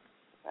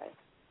 Bye.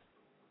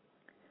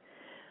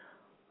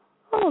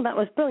 Oh, that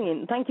was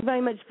brilliant. Thank you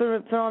very much,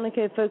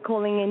 Veronica, for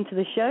calling into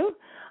the show.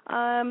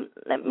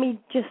 Let me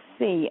just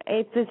see.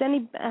 If there's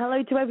any...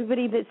 Hello to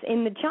everybody that's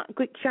in the chat.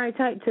 Quick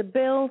shout-out to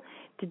Bill,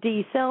 to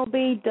Dee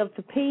Selby, Dove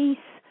for Peace,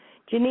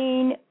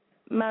 Janine,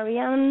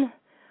 Marianne,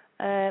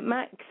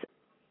 Max,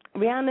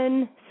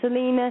 Rhiannon,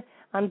 Selena,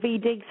 And V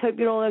Diggs, hope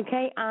you're all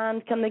okay.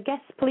 And can the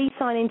guests please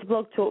sign into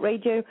Blog Talk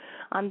Radio,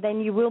 and then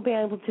you will be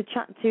able to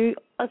chat to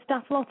a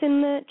staff lot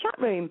in the chat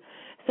room.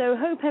 So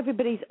hope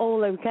everybody's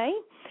all okay.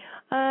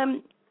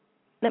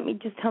 Let me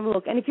just have a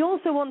look. And if you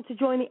also want to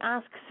join the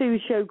Ask Sue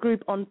Show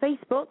group on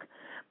Facebook,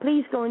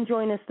 please go and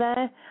join us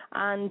there.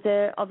 And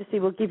obviously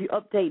we'll give you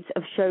updates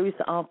of shows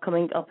that are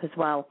coming up as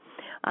well.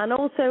 And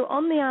also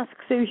on the Ask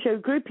Sue Show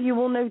group, you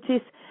will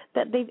notice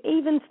that they've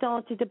even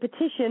started a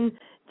petition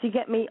to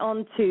get me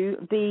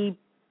onto the,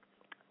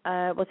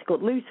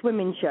 Loose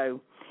Women Show.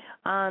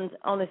 And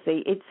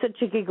honestly, it's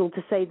such a giggle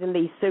to say the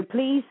least. So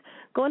please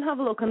go and have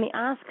a look on the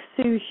Ask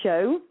Sue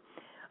Show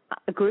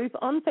group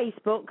on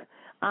Facebook,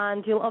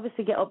 and you'll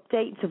obviously get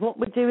updates of what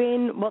we're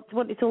doing,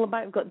 what it's all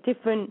about. We've got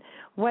different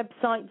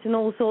websites and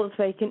all sorts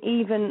where you can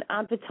even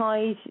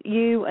advertise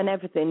you and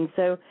everything.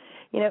 So,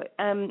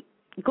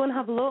 go and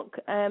have a look.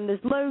 There's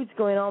loads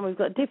going on. We've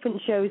got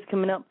different shows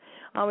coming up.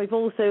 And we've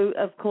also,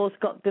 of course,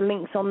 got the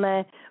links on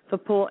there for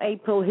poor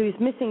April, who's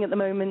missing at the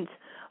moment.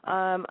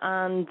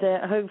 And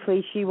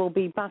hopefully she will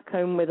be back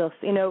home with us.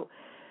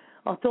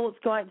 Our thoughts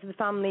go out to the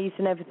families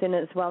and everything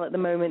as well at the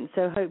moment.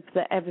 So hope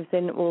that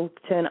everything will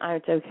turn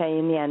out okay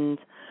in the end.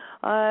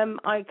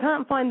 I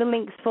can't find the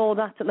links for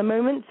that at the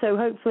moment. So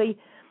hopefully,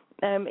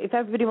 if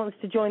everybody wants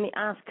to join the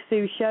Ask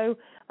Sue show,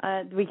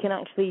 we can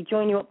actually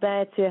join you up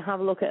there to have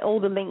a look at all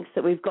the links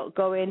that we've got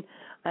going.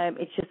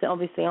 It's just that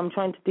obviously I'm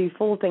trying to do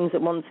 4 things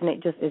at once and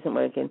it just isn't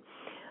working.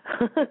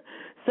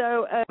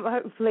 So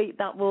hopefully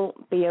that will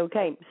be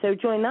okay. So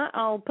join that.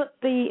 I'll put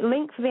the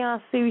link for the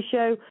Ask Sue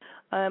show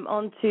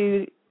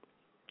onto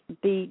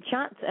the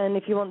chat, and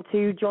if you want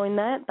to join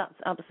there, that's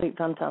absolutely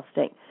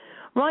fantastic.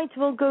 Right,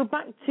 we'll go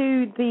back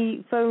to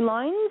the phone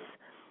lines,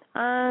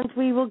 and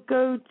we will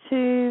go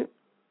to...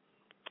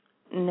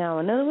 Now,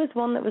 I know there was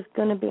one that was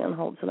going to be on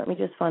hold, so let me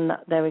just find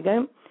that. There we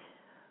go.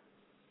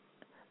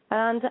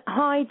 And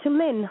hi to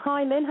Lynn.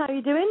 Hi, Lynn. How are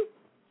you doing?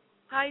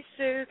 Hi,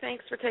 Sue.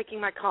 Thanks for taking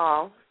my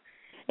call.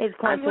 It's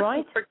quite all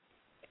right.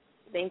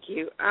 Thank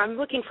you. I'm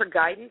looking for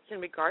guidance in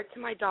regard to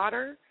my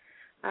daughter.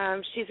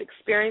 She's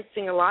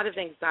experiencing a lot of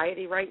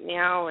anxiety right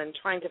now and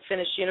trying to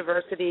finish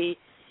university,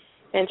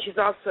 and she's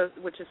also,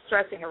 which is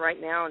stressing her right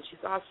now, and she's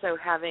also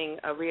having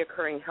a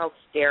reoccurring health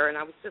scare, and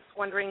I was just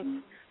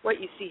wondering what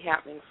you see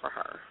happening for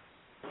her.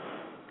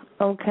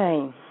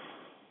 Okay.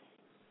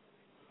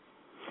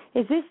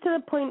 Is this to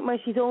the point where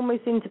she's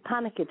almost into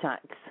panic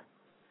attacks?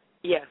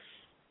 Yes.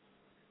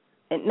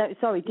 No,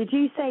 sorry, did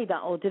you say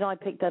that or did I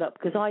pick that up?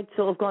 Because I'd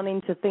sort of gone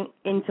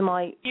into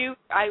my...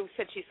 I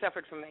said she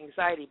suffered from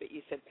anxiety, but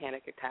you said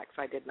panic attacks.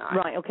 I did not.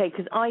 Right, okay,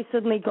 because I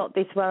suddenly got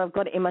this where I've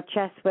got it in my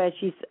chest where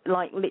she's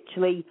like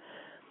literally...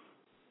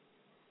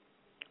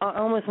 I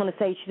almost want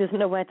to say she doesn't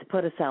know where to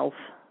put herself.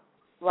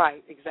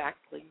 Right,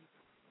 exactly.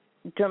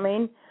 Do you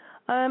know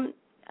what I mean?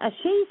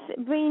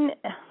 She's been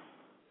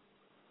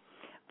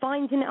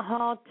finding it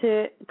hard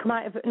to come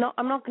out of...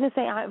 I'm not going to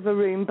say out of a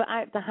room, but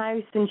out of the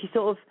house, and she's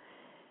sort of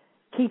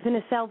keeping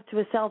herself to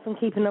herself and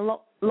keeping her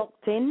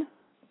locked in?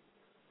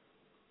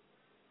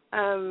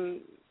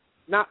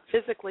 Not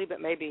physically, but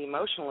maybe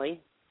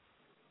emotionally.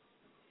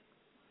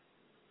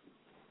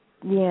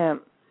 Yeah.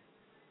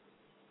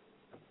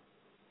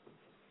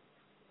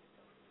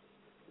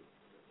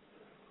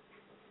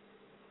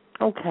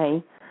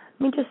 Okay. Let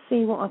me just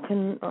see what else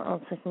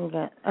I can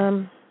get.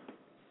 And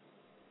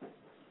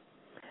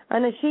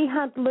has she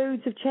had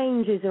loads of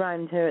changes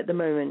around her at the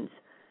moment?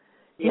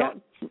 Yeah.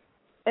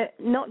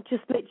 Not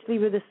just literally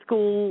with the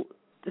school,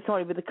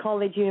 with the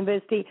college,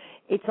 university.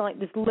 It's like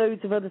there's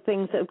loads of other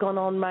things that have gone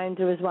on around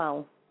her as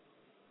well.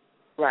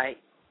 Right.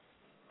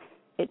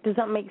 Does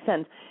that make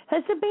sense?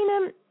 Has there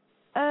been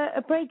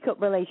a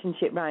breakup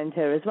relationship around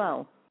her as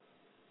well?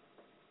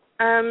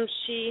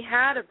 She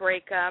had a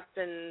breakup,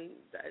 and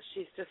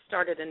she's just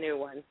started a new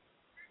one.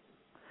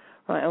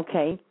 Right,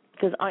 okay.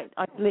 Because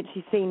I've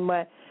literally seen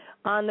where,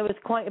 and there was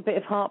quite a bit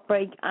of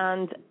heartbreak,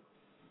 and...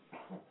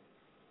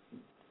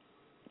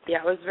 Yeah,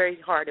 it was very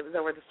hard. It was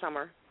over the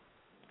summer.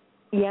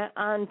 Yeah,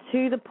 and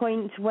to the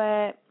point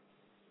where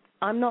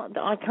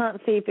I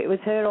can't see if it was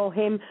her or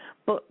him,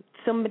 but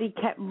somebody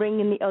kept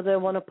ringing the other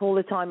one up all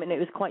the time, and it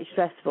was quite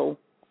stressful.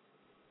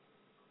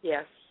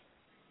 Yes.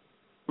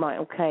 Right,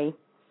 okay.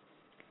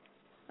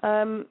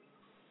 And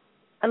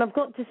I've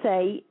got to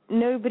say,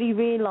 nobody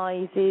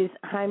realises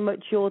how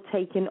much you're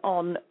taking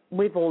on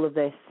with all of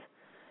this.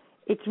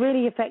 It's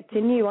really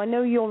affecting you. I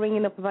know you're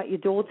ringing up about your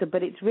daughter,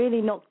 but it's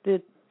really knocked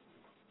the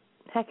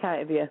heck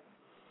out of you.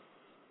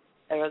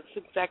 That's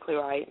exactly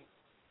right.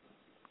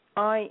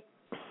 I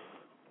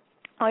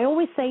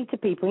always say to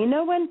people,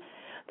 when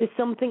there's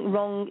something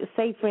wrong,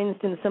 say for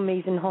instance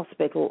somebody's in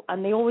hospital,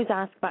 and they always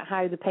ask about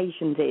how the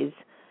patient is,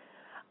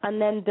 and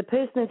then the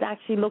person that's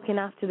actually looking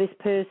after this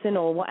person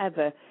or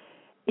whatever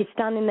is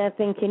standing there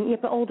thinking, yeah,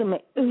 but hold on a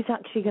minute, who's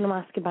actually going to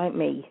ask about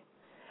me?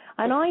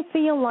 And I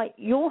feel like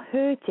you're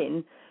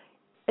hurting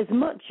as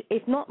much,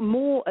 if not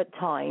more at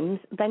times,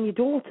 than your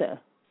daughter.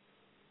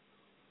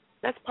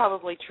 That's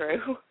probably true.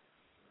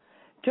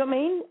 Do you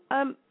know what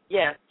I mean?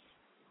 Yes.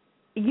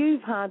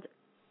 You've had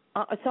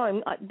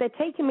sorry, they're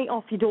taking me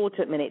off your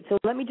daughter at the minute, so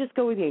let me just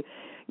go with you.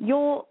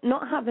 You're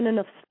not having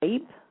enough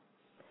sleep.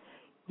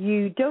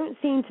 You don't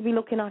seem to be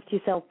looking after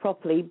yourself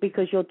properly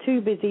because you're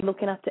too busy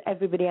looking after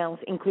everybody else,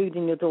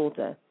 including your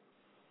daughter.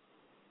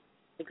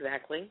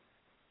 Exactly.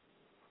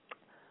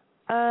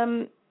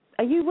 Are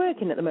you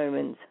working at the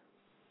moment?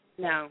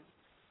 No,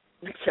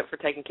 except for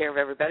taking care of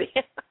everybody.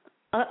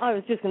 I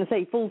was just going to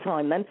say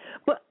full-time then.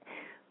 But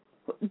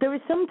there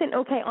is something,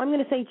 okay, I'm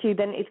going to say to you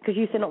then, it's because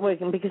you said not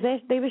working, because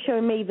they were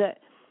showing me that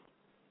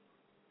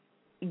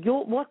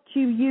what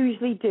you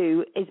usually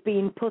do is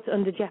being put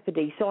under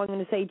jeopardy. So I'm going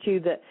to say to you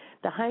that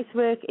the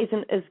housework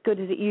isn't as good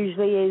as it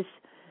usually is.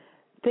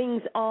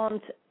 Things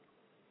aren't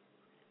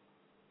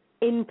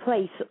in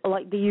place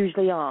like they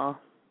usually are.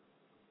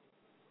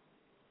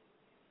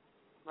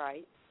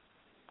 Right.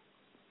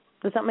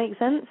 Does that make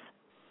sense?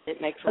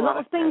 It makes a lot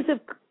of things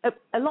sense.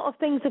 A lot of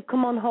things have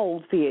come on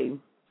hold for you.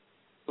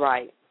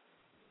 Right.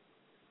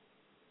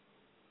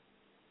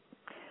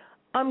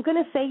 I'm going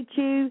to say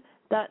to you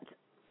that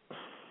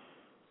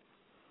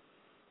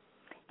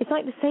it's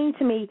like they're saying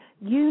to me,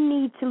 you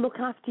need to look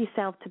after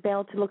yourself to be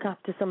able to look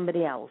after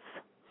somebody else.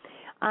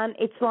 And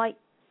it's like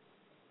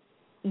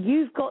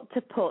you've got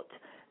to put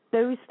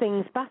those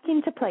things back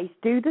into place,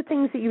 do the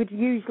things that you would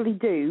usually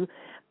do,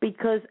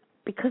 because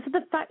of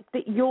the fact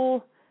that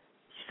you're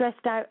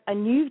stressed out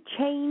and you've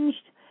changed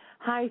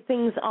how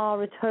things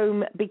are at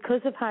home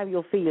because of how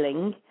you're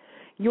feeling.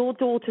 Your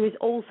daughter is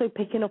also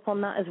picking up on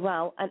that as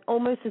well and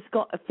almost has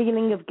got a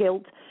feeling of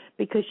guilt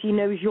because she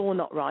knows you're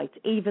not right,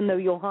 even though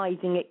you're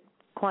hiding it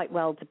quite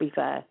well, to be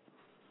fair.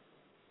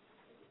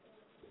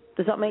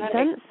 Does that make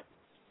sense?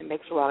 It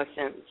makes a lot of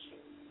sense.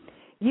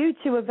 You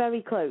two are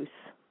very close.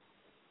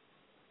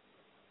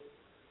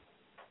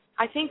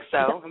 I think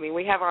so. I mean,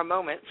 we have our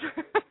moments.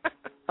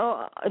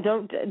 Oh,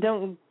 don't.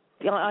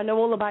 I know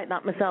all about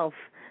that myself.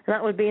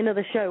 That would be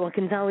another show, I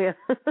can tell you.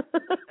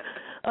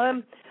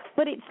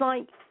 But it's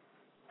like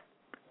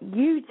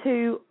you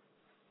two,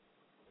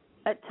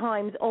 at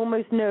times,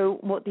 almost know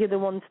what the other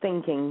one's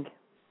thinking.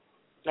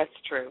 That's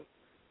true.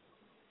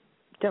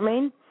 Do you know what I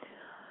mean?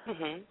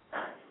 Mhm.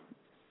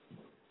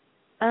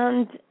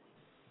 And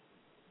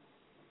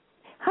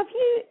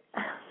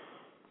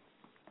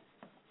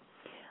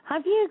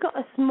have you got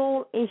a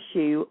small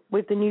issue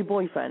with the new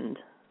boyfriend?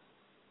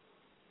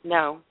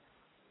 No.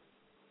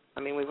 I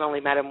mean, we've only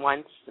met him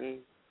once, and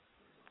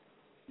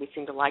we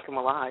seem to like him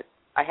a lot.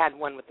 I had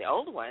one with the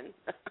old one,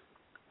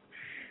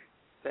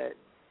 but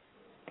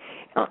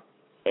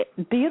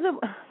the other.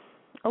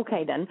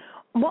 Okay, then.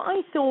 What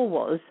I saw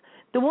was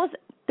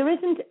there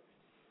isn't.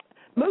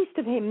 Most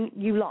of him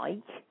you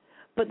like,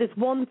 but there's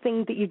one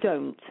thing that you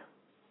don't.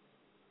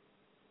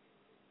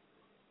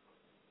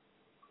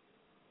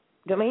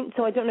 Do you know what I mean?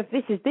 So I don't know if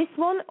this is this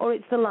one or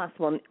it's the last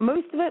one.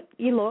 Most of it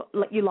you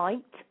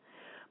liked,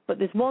 but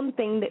there's one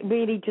thing that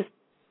really just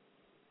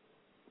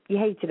you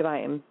hated about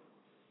him.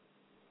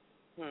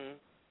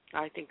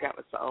 I think that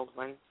was the old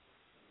one.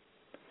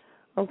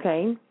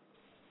 Okay.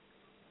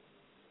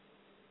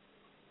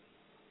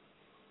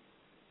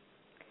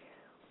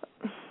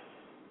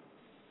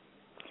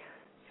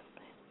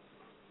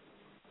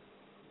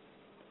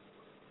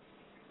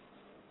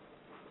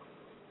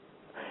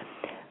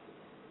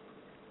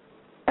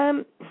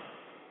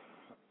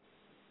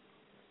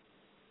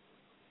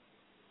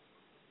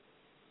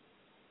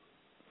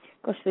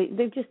 Gosh,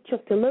 they've just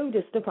chucked a load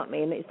of stuff at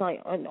me, and it's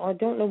like, I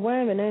don't know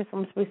where on earth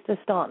I'm supposed to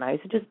start now,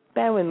 so just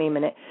bear with me a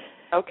minute.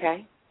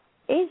 Okay.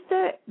 Is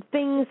there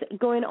things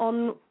going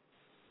on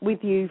with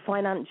you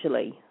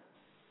financially?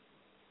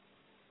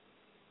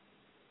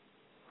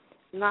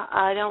 No,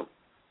 I don't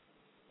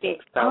think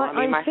so.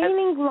 I'm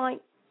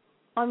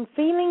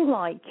feeling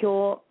like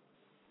you're...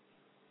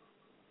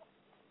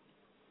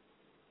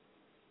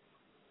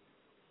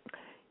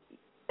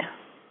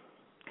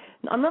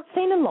 I'm not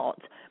saying a lot,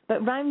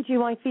 but round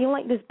you I feel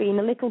like there's been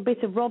a little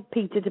bit of rob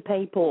Peter to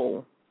pay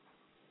Paul.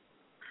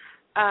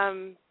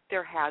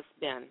 There has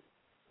been.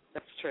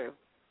 That's true.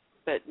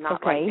 But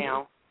not right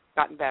now.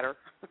 Gotten better.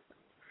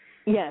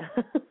 Yeah.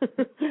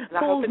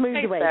 Paul's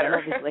moved away then,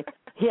 obviously.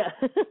 Yeah.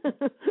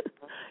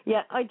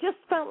 Yeah, I just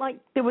felt like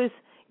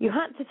you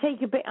had to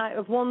take a bit out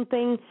of one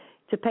thing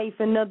to pay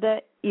for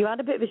another. You had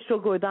a bit of a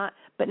struggle with that,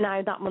 but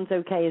now that one's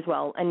okay as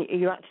well, and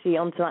you're actually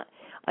onto that.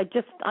 I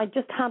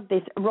just had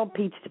this rob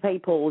Peter to pay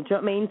Paul. Do you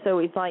know what I mean? So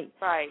it's like...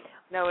 Right.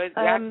 No,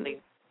 exactly.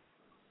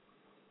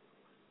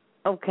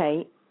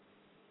 Okay.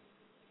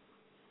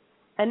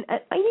 And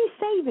are you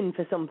saving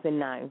for something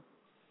now?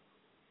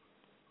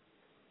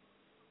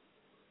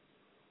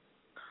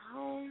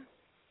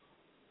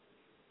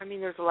 I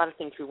mean, there's a lot of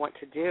things we want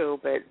to do,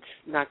 but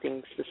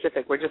nothing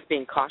specific. We're just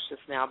being cautious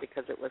now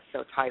because it was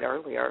so tight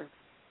earlier.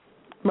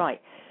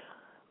 Right.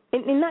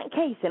 In that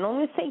case, then, all I'm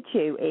going to say to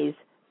you is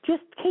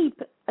just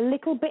keep a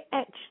little bit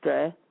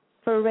extra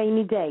for a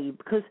rainy day,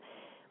 because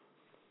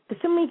for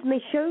some reason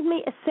they showed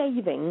me a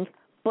saving,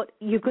 but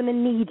you're going to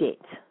need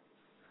it.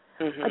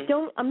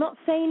 Mm-hmm. I'm not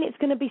saying it's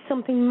going to be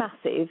something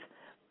massive,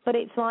 but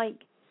it's like,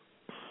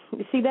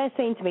 you see, they're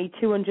saying to me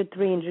 £200,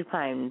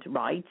 £300,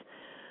 right?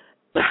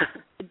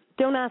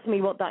 Don't ask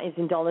me what that is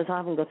in dollars. I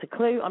haven't got a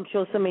clue. I'm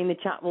sure somebody in the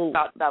chat will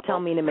tell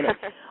me in a minute.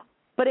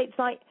 But it's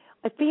like,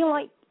 I feel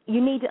like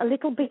you need a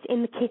little bit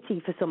in the kitty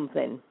for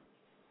something.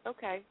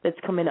 Okay. That's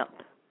coming up.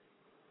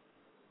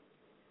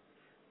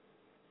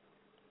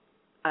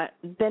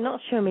 They're not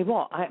showing me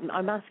what.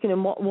 I'm asking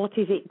them what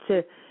is it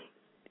to,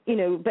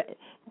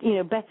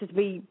 better to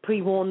be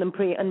pre-warned than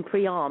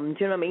pre-armed.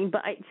 Do you know what I mean?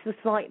 But it's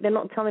just like they're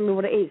not telling me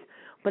what it is.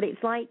 But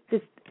it's like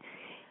this.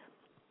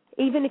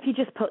 Even if you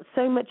just put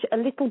a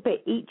little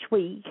bit each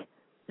week,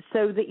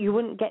 so that you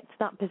wouldn't get to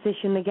that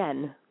position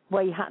again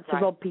where you had to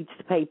rob Peter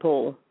to pay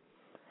Paul.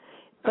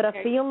 But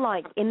I feel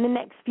like in the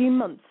next few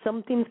months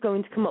something's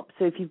going to come up.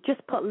 So if you've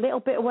just put a little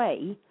bit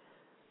away.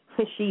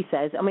 As she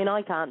says, I mean,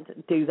 I can't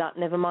do that,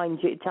 never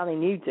mind you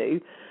telling you to.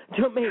 Do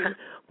you know what I mean?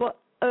 But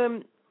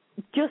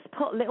just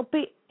put a little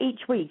bit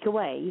each week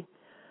away.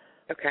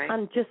 Okay.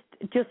 And just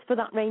for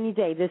that rainy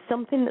day, there's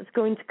something that's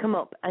going to come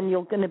up and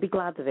you're going to be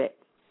glad of it.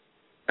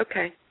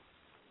 Okay.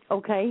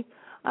 Okay.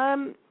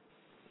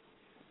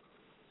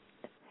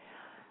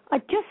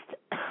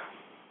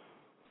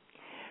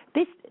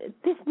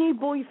 This new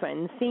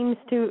boyfriend seems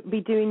to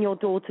be doing your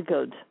daughter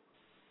good.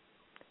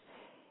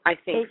 I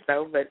think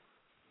so, but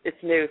it's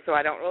new, so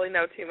I don't really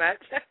know too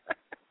much.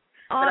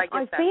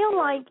 I feel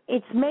like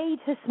it's made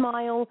her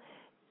smile.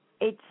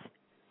 The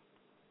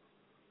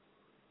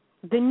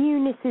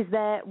newness is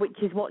there, which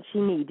is what she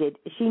needed.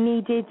 She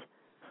needed,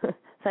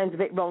 sounds a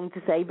bit wrong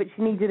to say, but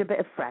she needed a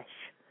bit of fresh.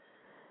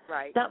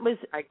 Right.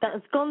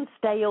 That's gone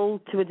stale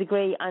to a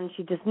degree, and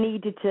she just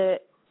needed to.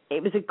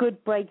 It was a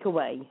good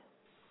breakaway.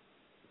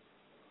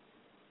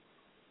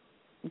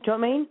 Do you know what I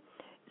mean?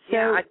 So,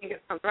 yeah, I think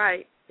it sounds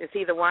right. Is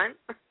he the one?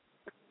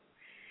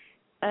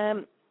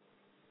 I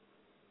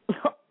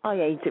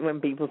hate it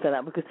when people say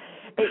that because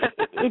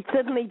it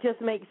suddenly just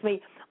makes me.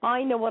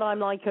 I know what I'm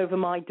like over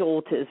my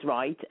daughters,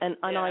 right? And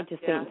I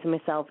just think to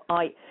myself,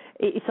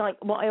 it's like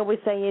what I always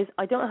say is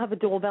I don't have a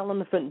doorbell on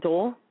the front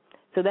door,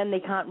 so then they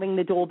can't ring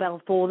the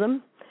doorbell for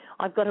them.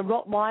 I've got a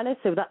Rottweiler,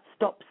 so that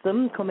stops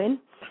them coming.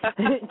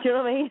 Do you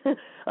know what I mean?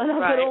 And I've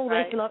got all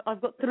this, and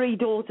I've got 3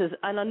 daughters,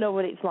 and I know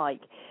what it's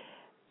like.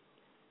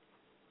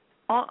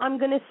 I'm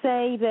going to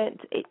say that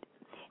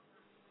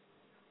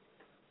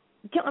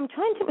I'm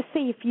trying to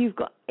see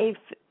if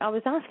I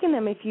was asking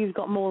them if you've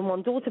got more than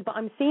one daughter, but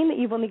I'm seeing that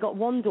you've only got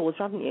one daughter,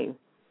 haven't you?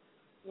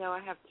 No, I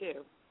have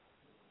 2.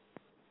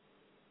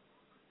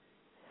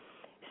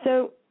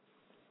 So,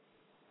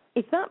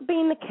 if that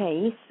being the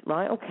case,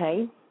 right,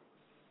 okay,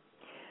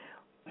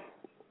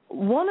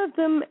 one of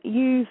them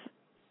you've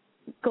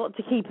got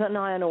to keep an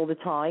eye on all the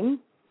time,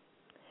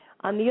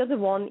 and the other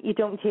one you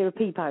don't hear a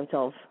peep out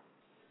of.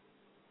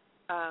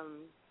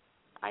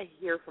 I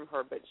hear from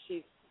her, but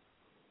she's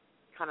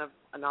kind of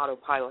an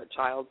autopilot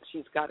child.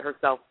 She's got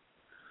herself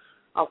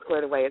all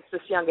squared away. It's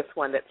this youngest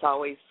one that's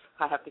always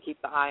I have to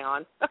keep the eye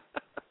on.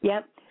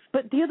 Yeah,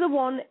 but the other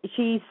one,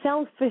 she's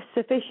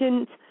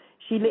self-sufficient.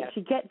 She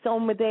literally gets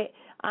on with it,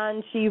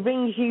 and she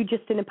rings you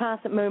just in a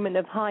passing moment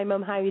of, hi,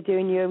 Mum, how you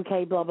doing? You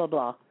okay? Blah, blah,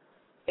 blah.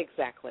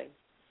 Exactly.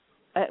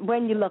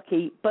 When you're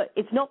lucky. But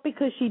it's not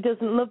because she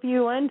doesn't love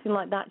you or anything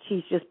like that.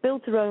 She's just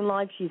built her own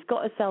life. She's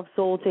got herself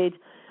sorted,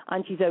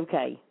 and she's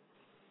okay.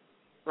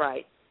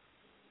 Right.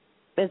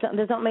 Does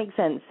that make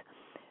sense?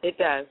 It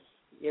does.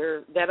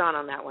 You're dead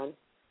on that one.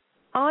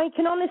 I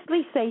can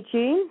honestly say to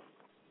you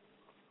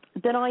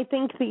that I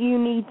think that you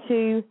need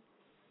to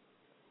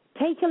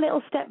take a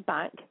little step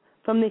back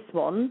from this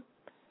one.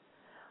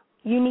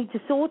 You need to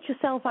sort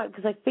yourself out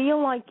because I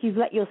feel like you've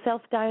let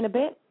yourself down a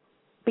bit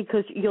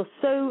because you're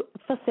so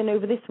fussing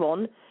over this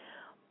one,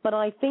 but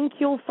I think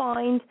you'll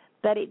find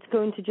that it's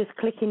going to just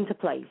click into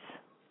place.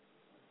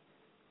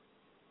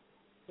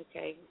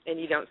 Okay, and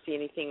you don't see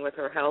anything with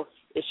her health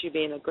issue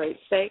being a great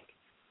stake?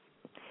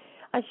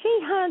 Is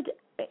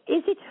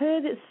it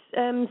her that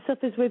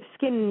suffers with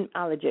skin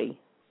allergy?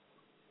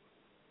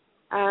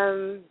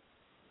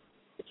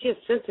 She has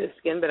sensitive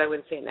skin, but I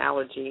wouldn't say an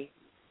allergy.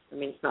 I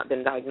mean, it's not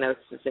been diagnosed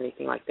as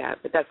anything like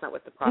that, but that's not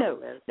what the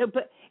problem is. No,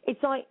 but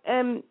it's like,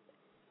 how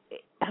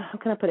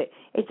can I put it?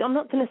 I'm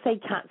not going to say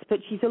cats, but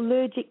she's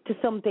allergic to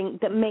something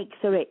that makes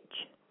her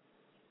itch.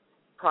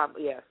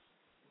 Probably, yes.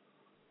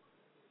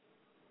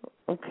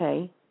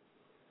 Okay.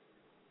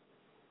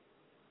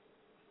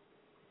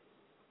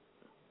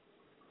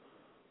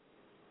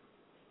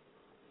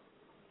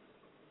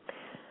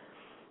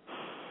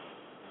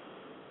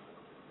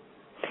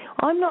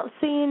 I'm not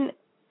seeing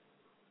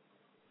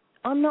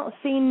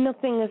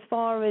nothing as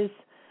far as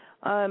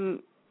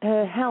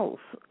her health.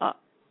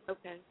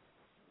 Okay.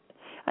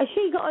 Has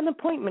she got an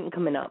appointment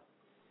coming up?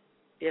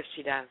 Yes,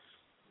 she does.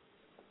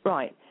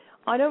 Right.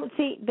 I don't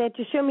see, they're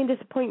to show me this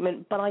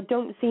appointment, but I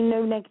don't see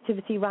no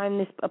negativity around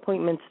this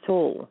appointment at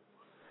all.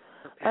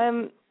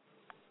 Okay.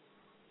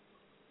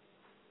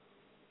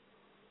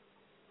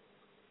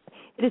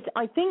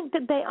 I think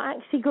that they are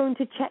actually going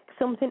to check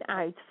something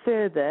out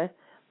further,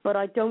 but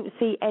I don't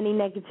see any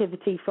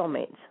negativity from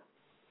it.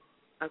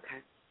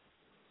 Okay.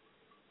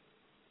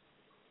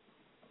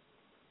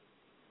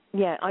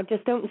 Yeah, I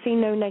just don't see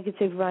no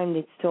negative around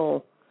it at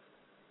all.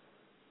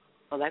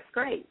 Well, that's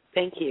great.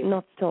 Thank you.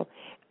 Not at all.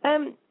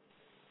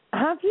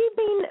 Have you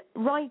been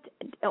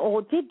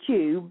or did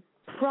you,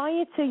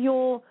 prior to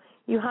you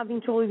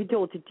having trouble with your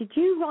daughter, did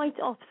you write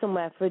off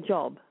somewhere for a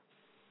job?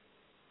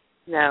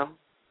 No.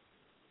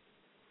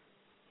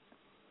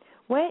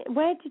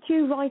 Where did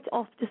you write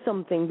off to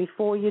something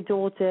before your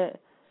daughter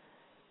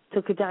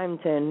took a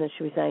downturn,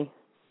 shall we say?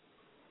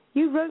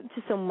 You wrote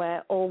to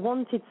somewhere or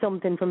wanted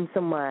something from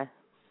somewhere.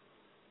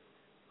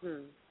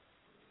 You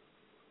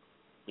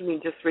mean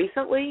just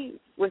recently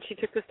when she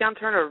took this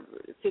downturn? Or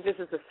see, this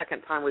is the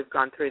second time we've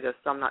gone through this,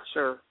 so I'm not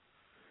sure.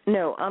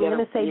 No, I'm going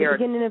to say the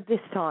beginning of this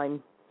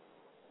time.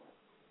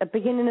 At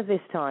beginning of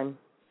this time.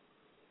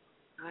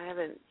 I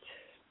haven't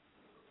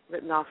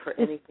written off for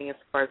anything as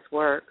far as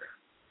work.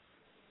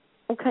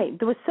 Okay,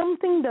 there was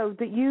something, though,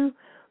 that you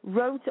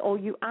wrote or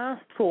you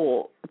asked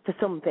for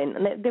something,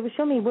 and they were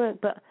showing me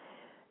work, but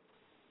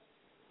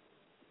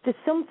there's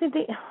something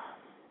that...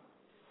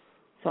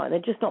 Sorry, they're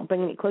just not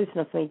bringing it close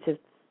enough for me to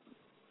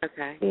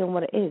feel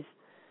what it is.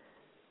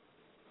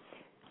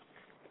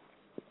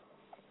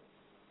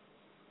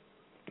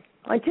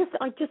 I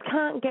just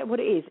can't get what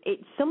it is.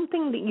 It's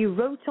something that you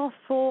wrote off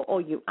for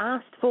or you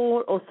asked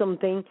for or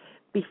something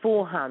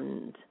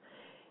beforehand.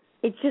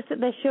 It's just that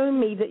they're showing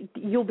me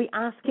that you'll be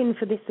asking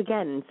for this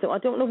again. So I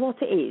don't know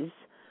what it is,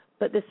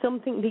 but there's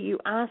something that you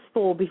asked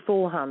for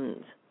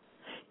beforehand.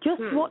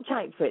 Just watch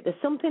out for it. There's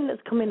something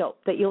that's coming up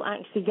that you'll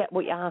actually get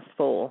what you asked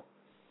for.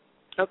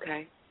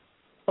 Okay.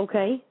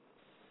 Okay?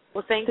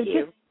 Well, thank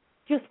you.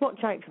 Just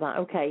watch out for that,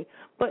 okay?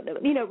 But,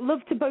 love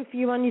to both of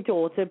you and your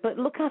daughter, but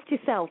look after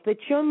yourself. They've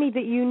shown me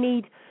that you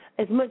need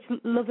as much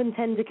love and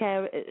tender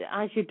care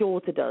as your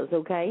daughter does,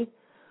 okay?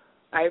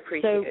 I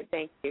appreciate it.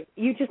 Thank you.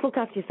 You just look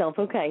after yourself,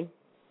 okay?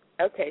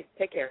 Okay.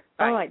 Take care.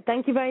 Bye. All right.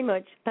 Thank you very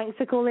much. Thanks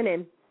for calling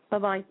in.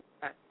 Bye-bye.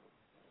 Bye.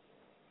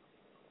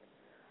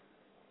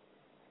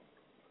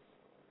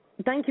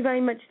 Thank you very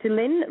much to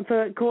Lynn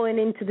for calling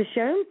into the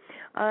show.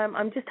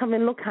 I'm just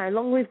having a look how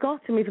long we've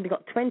got, and we've only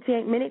got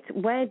 28 minutes.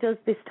 Where does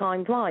this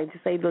time fly, to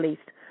say the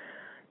least?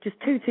 Just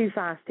too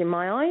fast in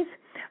my eyes.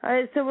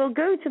 So we'll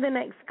go to the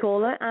next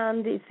caller,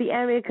 and it's the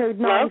area code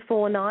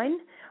 949.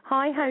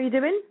 Hi, how are you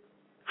doing?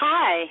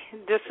 Hi,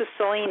 this is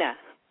Selena.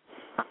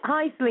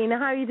 Hi, Selena.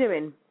 How are you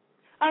doing?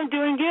 I'm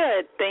doing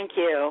good, thank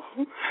you.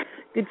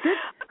 Good.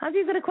 Have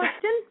you got a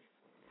question?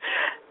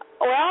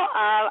 Well,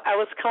 I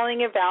was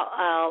calling about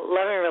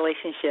love and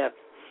relationship.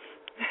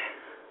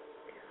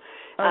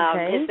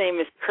 Okay. His name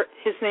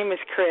is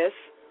Chris,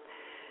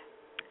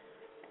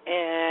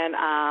 and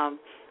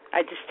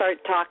I just started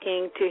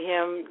talking to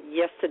him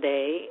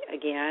yesterday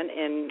again,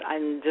 and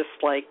I'm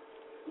just like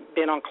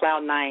been on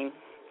cloud nine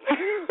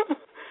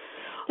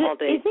all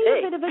day. Is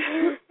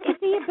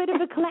he a bit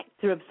of a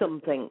collector of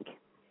something?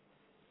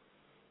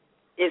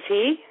 Is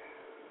he?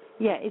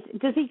 Yeah.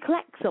 Does he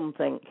collect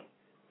something?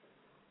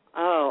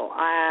 Oh,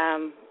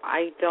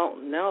 I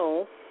don't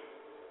know.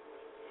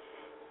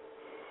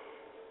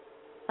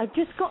 I've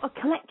just got a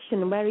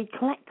collection where he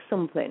collects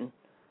something.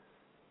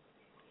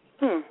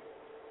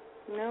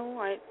 No,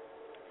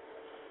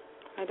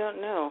 I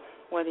don't know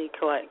what he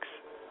collects.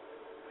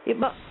 Yeah,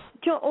 but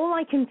Joe, all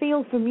I can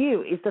feel from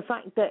you is the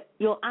fact that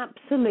you're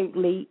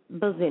absolutely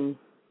buzzing.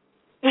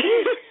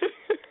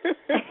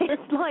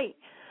 It's like,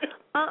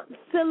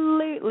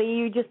 absolutely,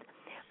 you just...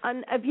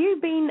 And have you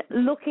been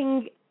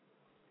looking...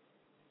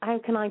 How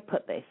can I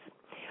put this?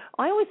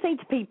 I always say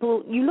to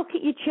people, you look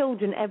at your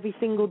children every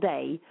single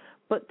day,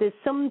 but there's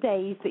some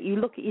days that you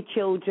look at your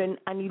children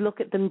and you look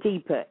at them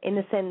deeper in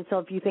the sense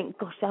of you think,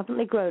 gosh, haven't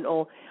they grown?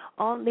 Or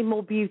aren't they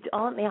more beautiful?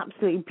 Aren't they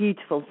absolutely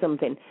beautiful?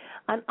 Something.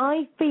 And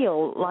I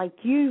feel like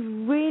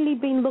you've really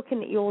been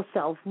looking at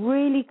yourself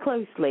really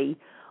closely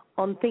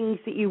on things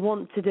that you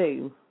want to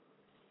do.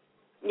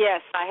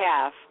 Yes, I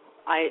have.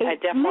 I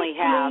definitely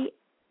have.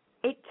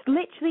 It's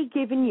literally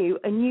given you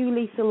a new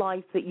lease of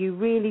life that you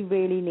really,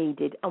 really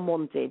needed and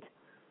wanted.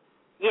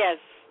 Yes.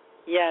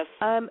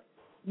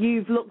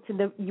 You've looked in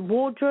the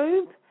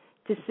wardrobe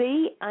to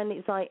see, and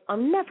it's like,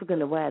 I'm never going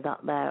to wear that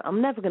there. I'm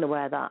never going to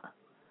wear that.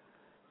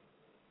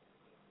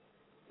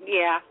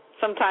 Yeah,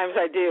 sometimes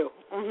I do.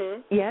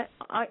 Mhm. Yeah,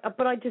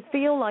 but I just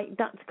feel like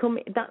that's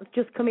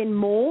just come in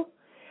more,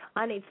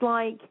 and it's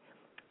like,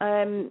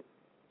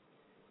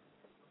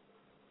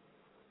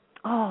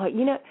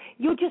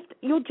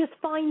 you're just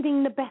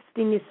finding the best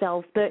in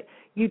yourself that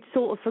you'd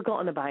sort of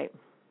forgotten about.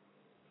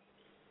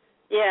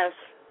 Yes,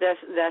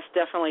 that's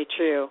definitely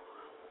true.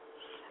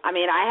 I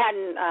mean, I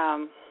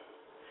hadn't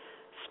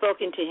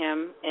spoken to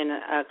him in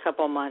a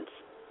couple of months,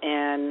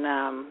 and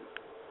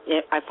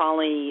I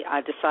finally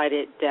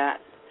decided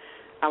that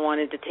I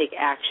wanted to take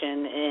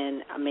action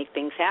and make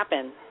things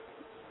happen.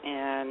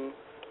 And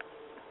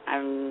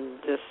I'm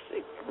just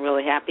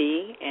really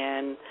happy,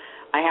 and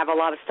I have a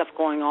lot of stuff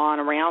going on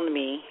around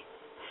me,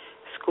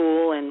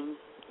 school and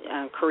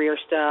career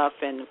stuff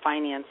and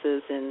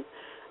finances, and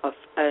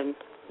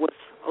was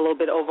a little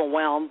bit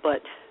overwhelmed,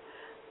 but,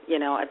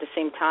 at the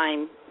same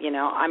time,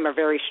 I'm a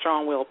very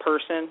strong-willed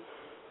person,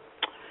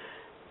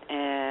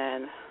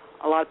 and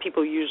a lot of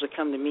people usually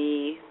come to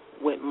me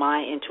with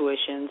my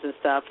intuitions and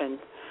stuff, and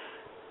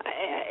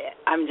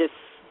I'm just,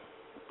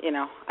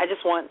 I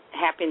just want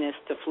happiness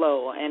to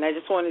flow, and I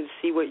just wanted to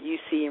see what you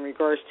see in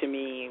regards to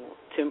me,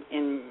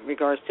 in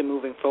regards to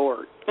moving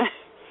forward.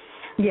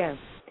 Yeah.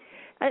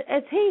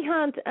 Has he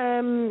had,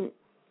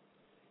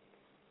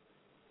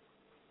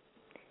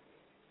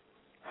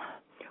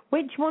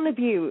 which one of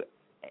you,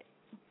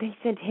 they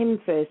said him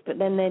first, but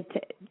then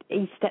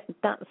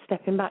that's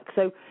stepping back.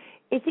 So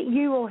is it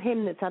you or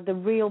him that's had the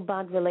real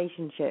bad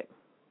relationship?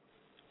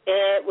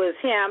 It was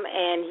him,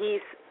 and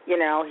he's,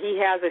 he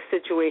has a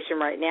situation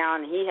right now,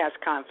 and he has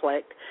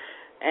conflict,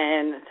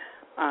 and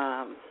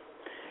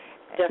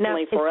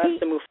definitely for us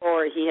to move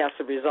forward, he has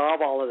to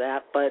resolve all of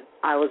that, but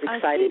I was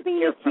excited to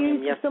hear from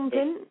him yesterday. Has he been accused of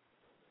something?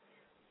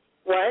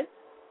 What?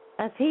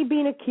 Has he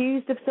been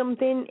accused of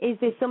something? Is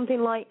there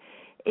something like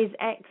his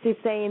ex is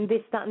saying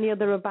this, that, and the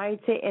other about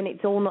it, and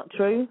it's all not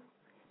true?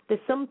 There's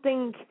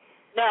something...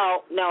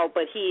 No,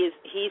 but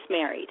he's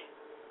married.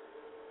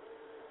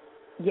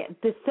 Yeah,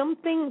 there's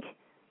something...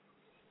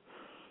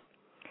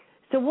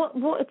 So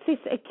what is this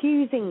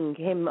accusing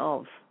him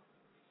of?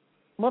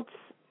 What's...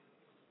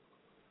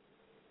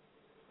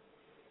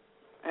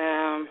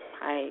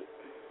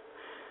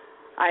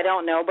 I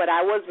don't know, but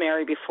I was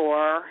married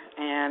before,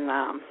 and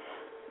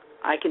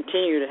I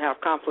continue to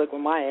have conflict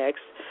with my ex,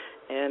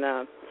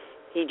 and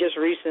he just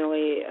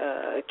recently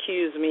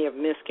accused me of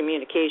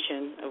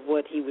miscommunication of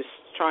what he was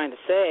trying to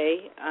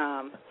say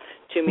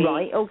to me.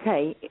 Right,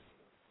 okay.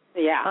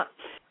 Yeah.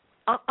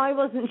 I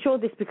wasn't sure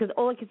this because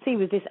all I could see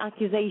was this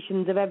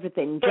accusations of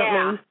everything. Do you know what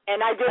I mean?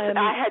 And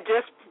I had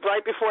just,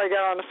 right before I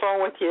got on the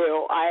phone with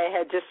you, I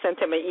had just sent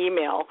him an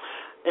email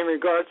in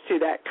regards to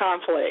that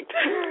conflict.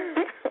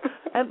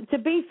 To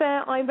be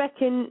fair, I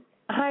reckon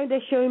how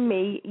they're showing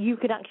me, you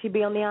could actually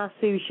be on the Ask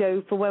Sue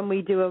show for when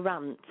we do a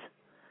rant.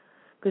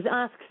 Because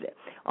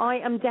I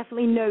am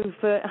definitely known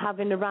for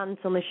having a rant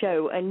on the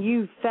show, and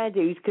you,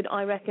 Fairdues,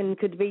 I reckon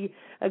could be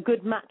a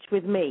good match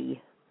with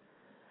me.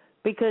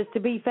 Because to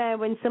be fair,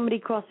 when somebody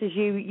crosses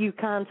you, you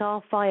can't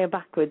half fire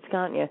backwards,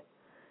 can't you?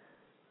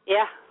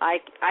 Yeah, I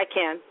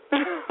can.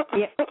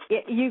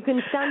 yeah, you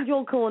can stand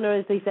your corner,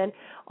 as they said.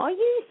 Are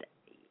you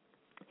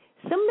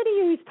somebody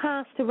who's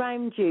passed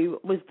around you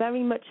was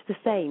very much the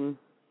same?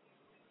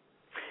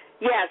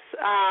 Yes,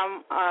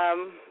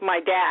 my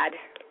dad.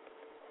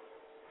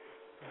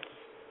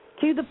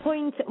 To the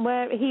point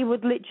where he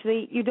would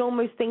literally, you'd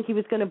almost think he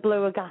was going to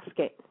blow a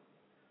gasket.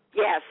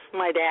 Yes,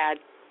 my dad.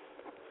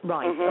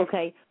 Right,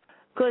 okay.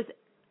 Because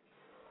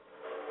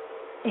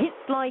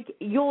it's like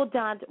your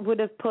dad would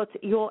have put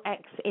your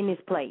ex in his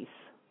place.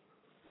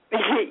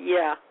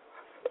 Yeah.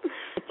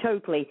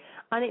 Totally.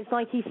 And it's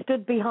like he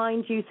stood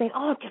behind you saying,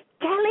 oh, just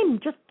tell him.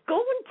 Just go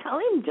and tell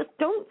him. Just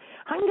don't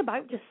hang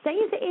about. Just say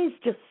as it is.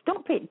 Just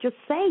stop it. Just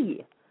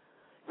say.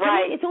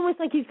 Right. It's almost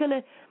like he's going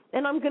to,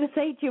 and I'm going to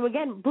say to you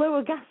again, blow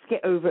a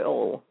gasket over it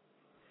all.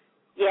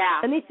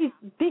 Yeah. And this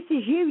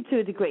is you to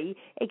a degree,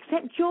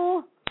 except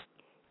you're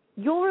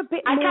a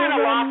bit more... I kind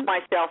of lost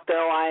myself,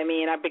 though. I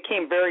mean, I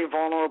became very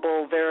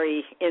vulnerable,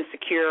 very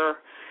insecure,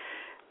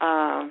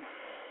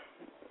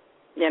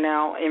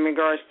 in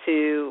regards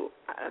to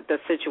the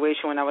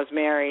situation when I was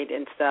married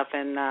and stuff.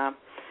 And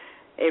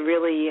it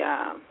really,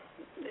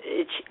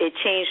 it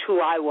changed who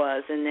I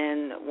was. And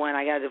then when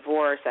I got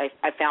divorced,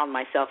 I found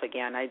myself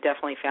again. I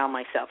definitely found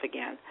myself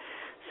again.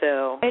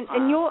 So.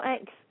 And your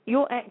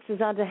ex has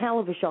had a hell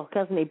of a shock,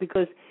 hasn't he?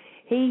 Because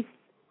he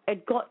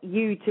had got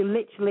you to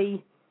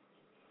literally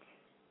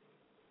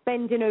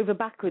bending over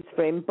backwards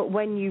for him, but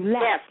when you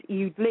left,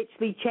 you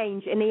literally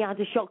changed, and he had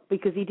a shock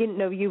because he didn't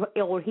know you,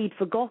 or he'd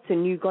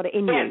forgotten you got it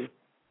in you.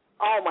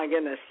 Oh my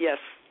goodness, yes.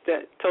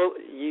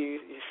 You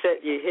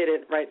hit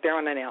it right there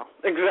on the nail.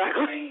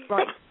 Exactly.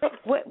 Right.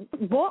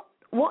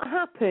 What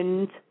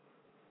happened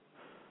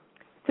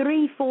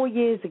 3-4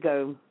 years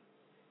ago?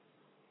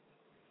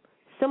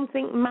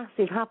 Something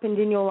massive happened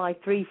in your life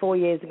 3-4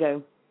 years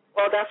ago.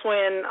 Well, that's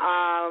when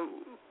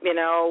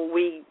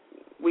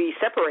we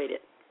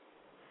separated.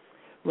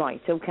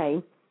 Right.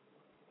 Okay.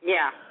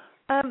 Yeah.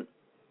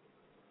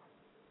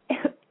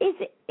 Is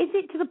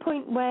it to the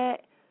point where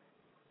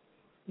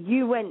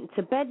you went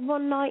to bed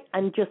one night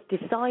and just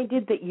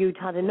decided that you'd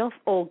had enough,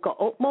 or got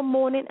up one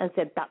morning and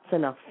said that's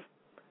enough?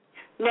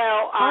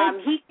 No.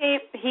 He came.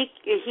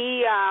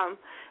 He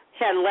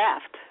had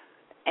left,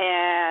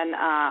 and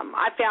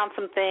I found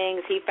some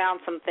things. He found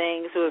some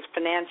things. It was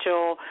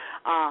financial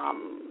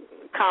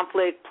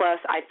conflict, plus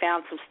I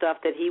found some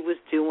stuff that he was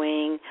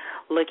doing,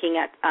 looking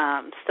at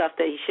stuff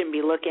that he shouldn't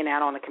be looking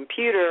at on the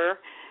computer.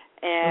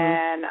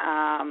 And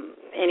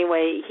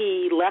anyway,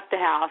 he left the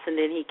house, and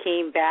then he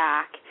came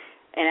back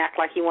and acted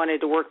like he wanted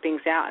to work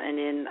things out. And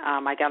then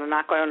I got a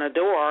knock on the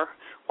door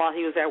while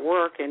he was at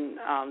work, and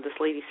this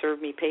lady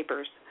served me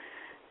papers.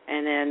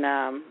 And then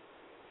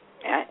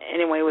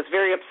anyway, it was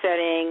very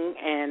upsetting,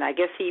 and I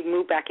guess he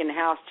moved back in the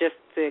house just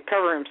to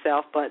cover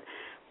himself. But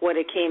what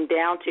it came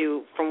down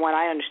to, from what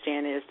I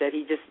understand, is that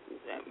he just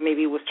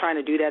maybe was trying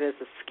to do that as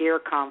a scare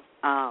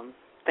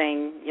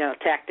thing,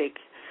 tactic,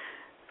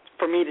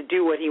 for me to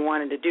do what he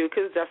wanted to do,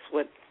 because that's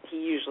what he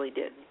usually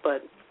did.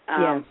 But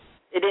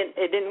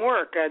it didn't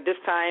work. This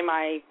time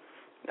I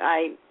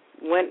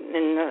went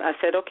and I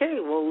said, okay,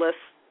 well let's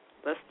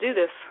do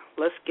this.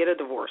 Let's get a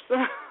divorce. So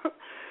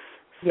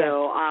we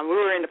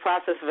were in the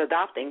process of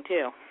adopting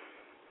too.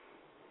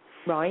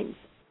 Right.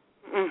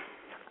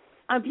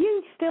 Have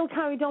you still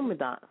carried on with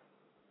that?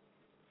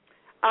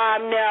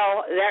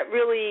 No, that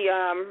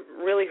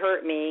really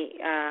hurt me.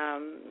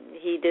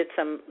 He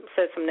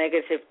said some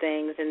negative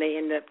things, and they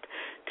ended up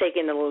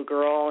taking the little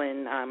girl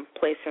and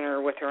placing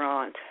her with her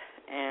aunt.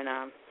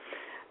 And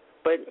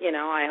but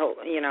I hope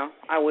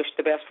I wish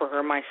the best for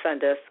her. My son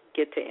does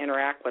get to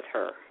interact with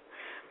her.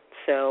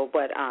 So,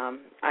 but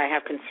I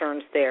have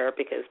concerns there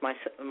because my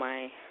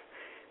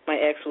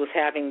ex was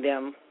having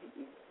them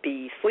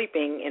be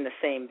sleeping in the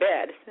same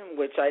bed,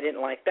 which I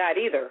didn't like that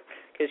either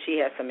because she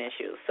has some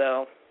issues.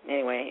 So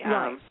anyway,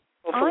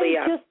 hopefully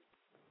I just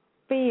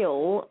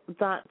feel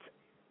that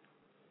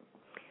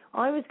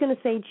I was going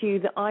to say to you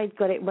that I'd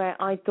got it where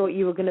I thought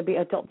you were going to be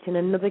adopting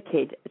another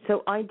kid.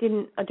 So I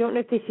don't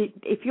know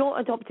if you're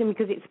adopting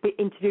because it's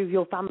to do with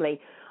your family.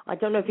 I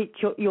don't know if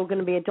you're going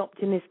to be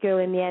adopting this girl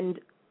in the end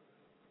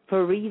for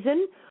a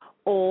reason,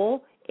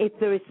 or if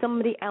there is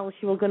somebody else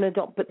you were going to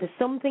adopt, but there's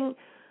something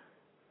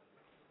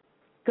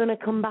going to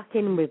come back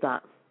in with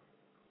that.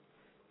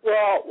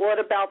 Well, what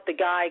about the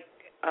guy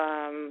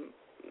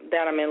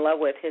that I'm in love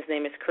with? His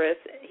name is Chris.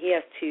 He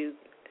has two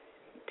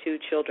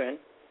children.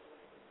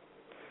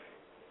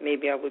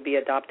 Maybe I would be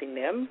adopting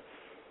them.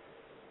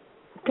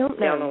 Don't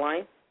know. Down the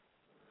line.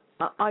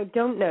 I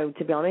don't know,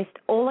 to be honest.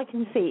 All I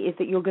can see is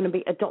that you're going to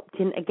be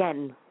adopting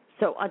again.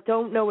 So I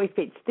don't know if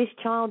it's this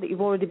child that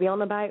you've already been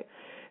on about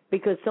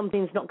because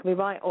something's not going to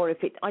be right, or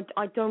if it.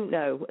 I don't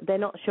know. They're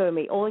not showing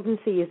me. All I can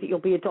see is that you'll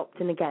be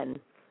adopting again.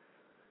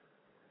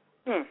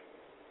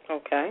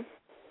 Okay.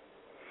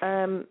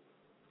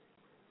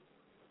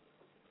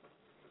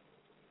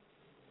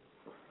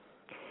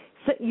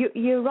 So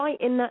you're right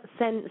in that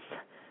sense.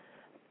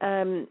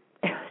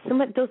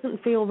 Something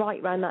doesn't feel right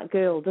around that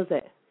girl, does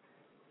it?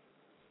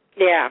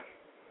 Yeah.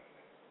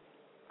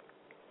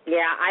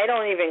 Yeah, I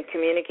don't even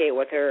communicate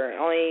with her.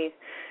 Only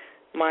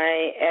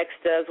my ex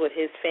does with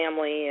his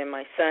family and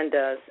my son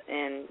does.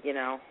 And,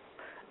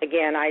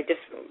 again,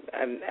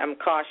 I'm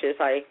cautious.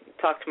 I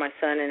talk to my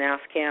son and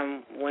ask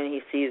him when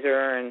he sees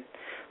her and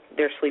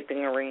their sleeping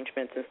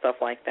arrangements and stuff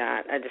like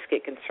that. I just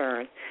get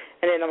concerned.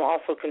 And then I'm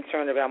also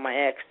concerned about my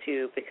ex,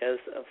 too, because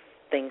of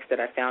things that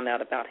I found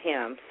out about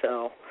him.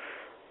 So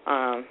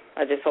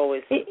I just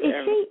always...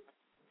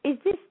 Is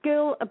this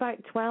girl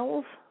about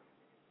 12?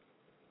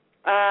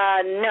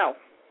 No.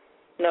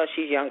 No,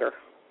 she's younger.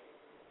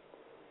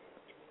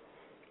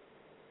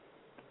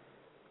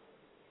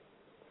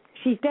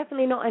 She's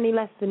definitely not any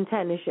less than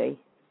 10, is she?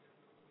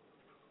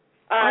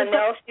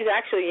 No, she's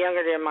actually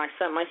younger than my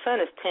son. My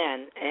son is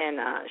 10, and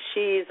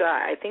she's,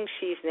 I think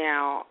she's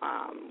now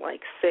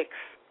like 6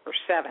 or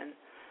 7.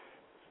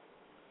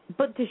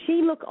 But does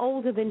she look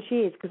older than she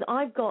is? Because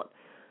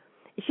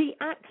she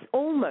acts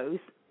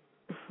almost,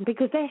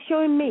 because they're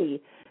showing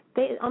me,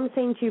 I'm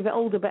saying to you they're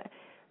older, but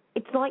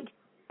it's like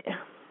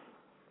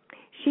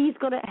she's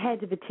got a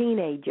head of a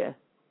teenager.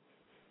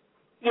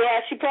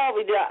 Yeah, she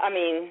probably did. I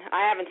mean,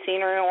 I haven't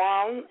seen her in a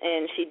while,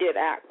 and she did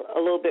act a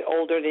little bit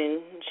older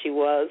than she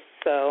was,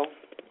 so.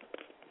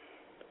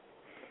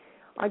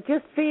 I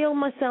just feel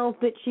myself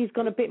that she's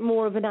got a bit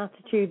more of an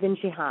attitude than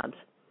she had.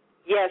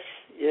 Yes,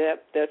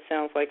 yep, that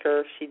sounds like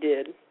her. She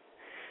did.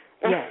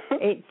 Yeah,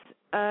 it's,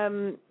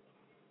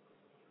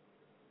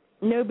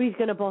 nobody's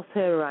going to boss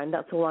her around,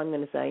 that's all I'm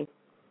going to say.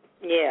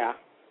 Yeah.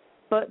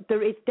 But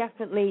there is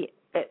definitely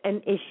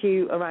an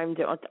issue around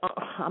it.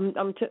 I'm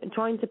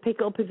trying to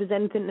pick up if there's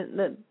anything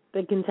that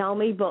they can tell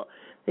me, but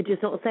they're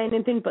just not saying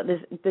anything. But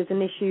there's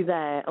an issue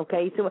there.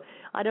 Okay, so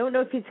I don't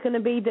know if it's going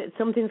to be that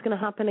something's going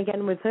to happen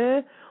again with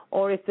her,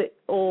 or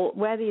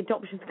where the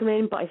adoption's come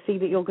in. But I see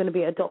that you're going to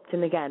be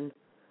adopting again.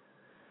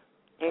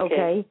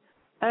 Okay.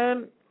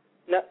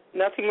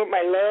 Nothing with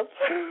my love.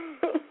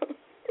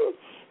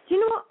 Do you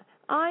know what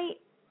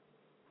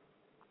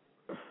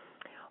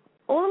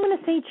all I'm going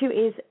to say to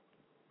you is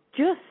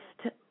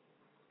just,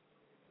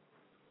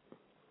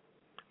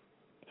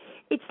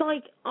 it's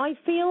like I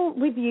feel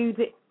with you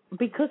that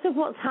because of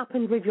what's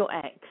happened with your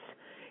ex,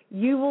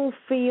 you will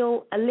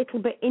feel a little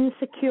bit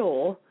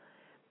insecure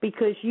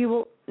because you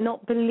will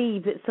not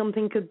believe that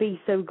something could be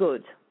so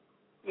good.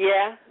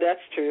 Yeah,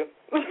 that's true.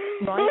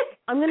 Right?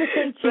 I'm going to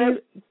say to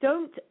you,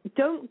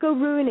 don't go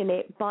ruining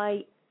it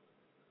by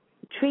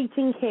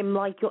treating him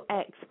like your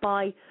ex,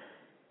 by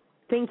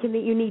thinking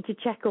that you need to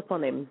check up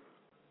on him.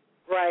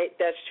 Right,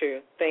 that's true.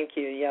 Thank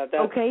you. Yeah,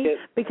 that's okay. Good,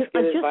 because good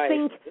I just advice.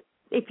 think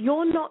if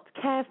you're not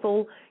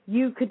careful,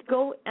 you could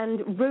go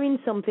and ruin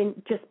something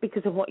just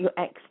because of what your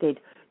ex did.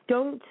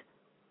 Don't.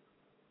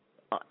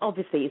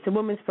 Obviously, it's a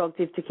woman's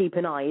prerogative to keep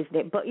an eye, isn't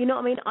it? But you know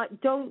what I mean.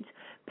 Don't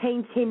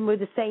paint him with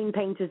the same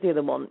paint as the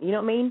other one. You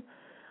know what I mean?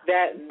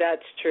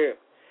 That's true.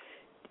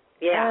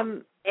 Yeah,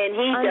 and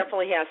he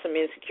definitely has some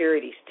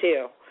insecurities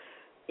too.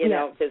 You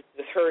know, because it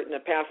was hurt in the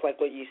past, like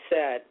what you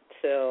said.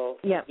 So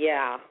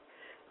yeah.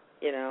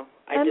 You know,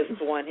 I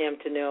just want him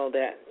to know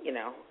that, you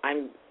know,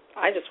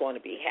 I just want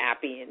to be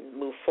happy and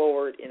move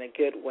forward in a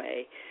good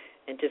way,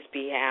 and just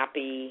be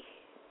happy.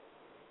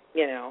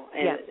 You know,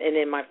 and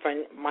then my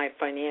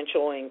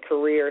financial and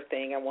career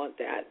thing, I want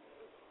that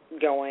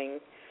going.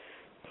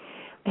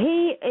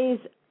 He is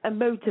a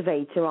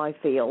motivator, I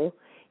feel.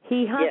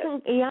 He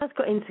has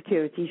got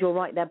insecurities, you're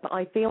right there, but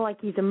I feel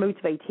like he's a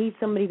motivator. He's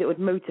somebody that would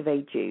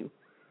motivate you.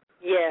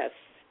 Yes,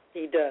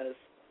 he does.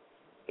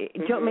 Do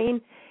you know what I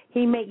mean?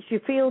 He makes you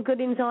feel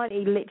good inside. He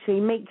literally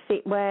makes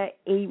it where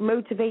he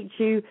motivates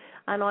you,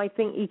 and I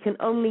think he can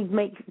only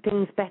make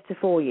things better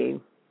for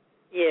you.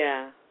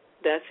 Yeah,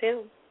 that's him.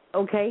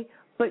 Okay,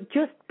 but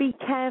just be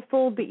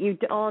careful that you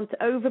aren't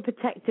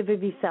overprotective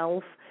of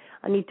yourself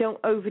and you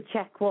don't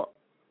overcheck what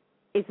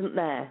isn't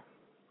there.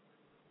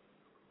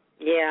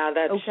 Yeah,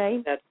 that's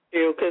okay. That's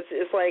true, because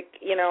it's like,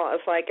 you know,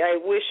 it's like I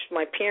wish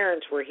my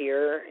parents were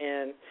here,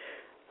 and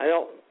I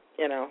don't,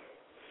 you know,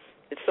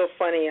 it's so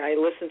funny. I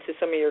listen to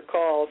some of your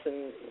calls,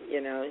 and,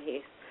 you know,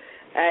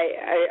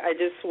 I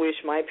just wish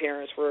my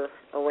parents were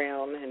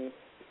around, and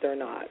they're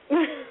not.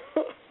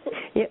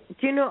 Yeah,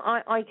 do you know,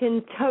 I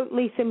can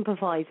totally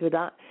sympathize with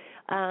that,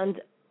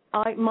 and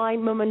my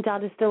mum and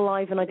dad are still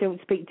alive, and I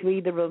don't speak to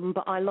either of them,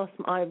 but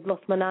I've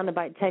lost my nan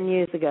about 10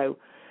 years ago.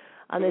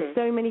 And there's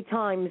so many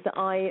times that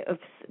I have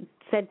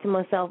said to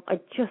myself, I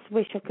just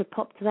wish I could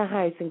pop to their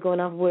house and go and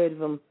have a word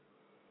with them.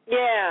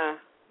 Yeah.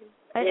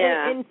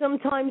 And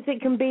sometimes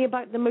it can be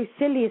about the most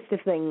silliest of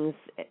things.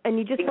 And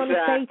you just want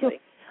to say to them,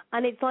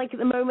 and it's like at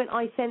the moment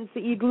I sense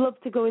that you'd love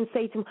to go and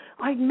say to them,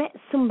 I met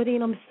somebody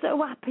and I'm so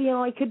happy and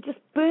I could just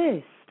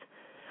burst.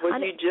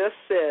 What you just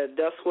said,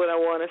 that's what I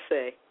want to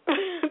say.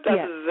 That's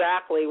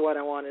exactly what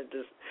I wanted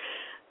to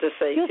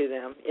say to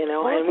them, you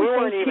know, and we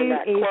weren't even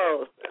that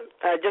close.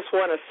 I just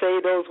want to say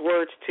those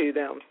words to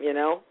them, you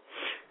know,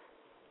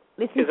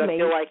 because I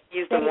feel like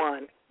he's the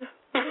one.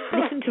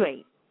 Listen to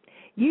me.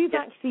 You've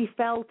actually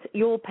felt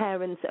your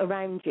parents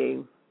around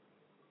you.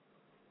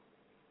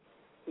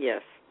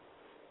 Yes.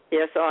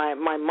 Yes,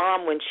 my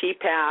mom, when she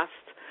passed,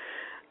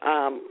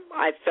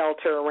 I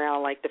felt her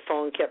around, like the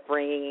phone kept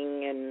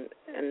ringing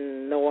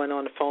and no one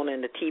on the phone,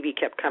 and the TV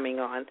kept coming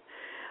on,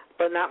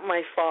 but not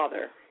my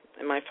father.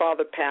 And my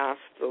father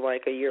passed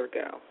like a year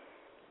ago.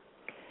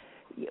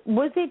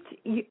 Was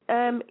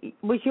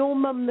your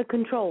mum the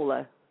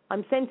controller?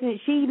 I'm sensing that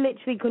she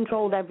literally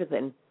controlled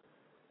everything.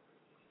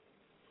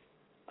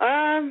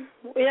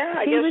 Yeah,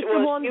 I guess was the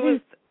one she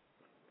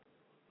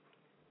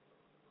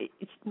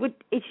was.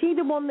 Is she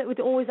the one that would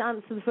always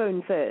answer the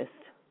phone first?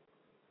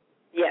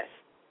 Yes.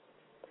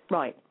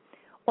 Right.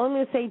 All I'm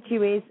going to say to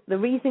you is the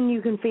reason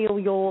you can feel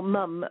your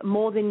mum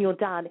more than your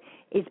dad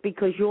is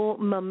because your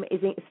mum is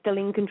still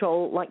in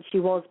control like she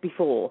was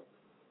before.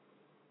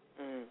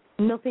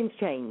 Nothing's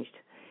changed.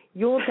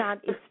 Your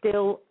dad is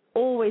still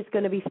always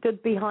going to be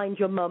stood behind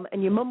your mum,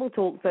 and your mum will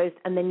talk first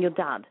and then your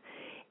dad.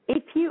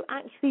 If you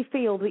actually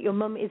feel that your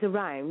mum is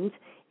around,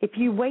 if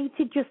you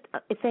waited just,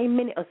 say, a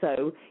minute or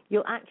so,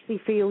 you'll actually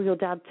feel your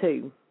dad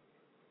too.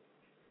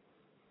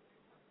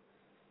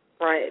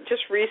 Right.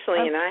 Just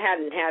recently, and I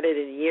hadn't had it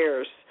in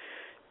years,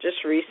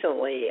 just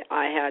recently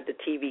I had the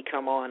TV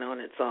come on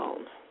its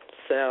own.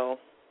 So,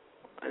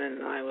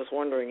 and I was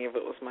wondering if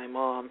it was my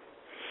mom.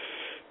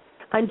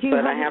 And you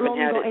haven't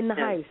long got in the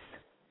house?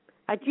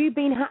 Had you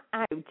been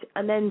out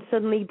and then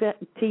suddenly the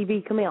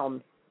TV come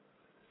on?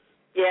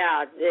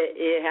 Yeah,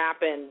 it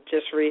happened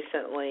just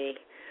recently.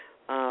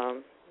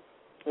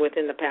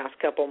 Within the past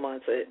couple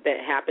months, that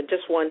happened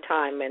just one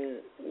time,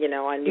 and, you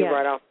know, I knew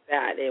right off the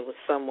bat it was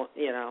someone,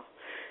 you know,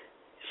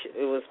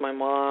 it was my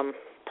mom,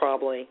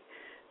 probably,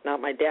 not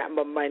my dad.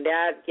 But my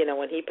dad, you know,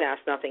 when he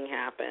passed, nothing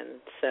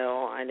happened,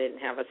 so I didn't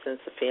have a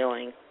sense of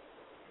feeling.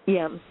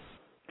 Yeah.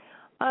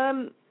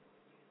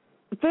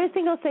 First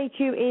thing I'll say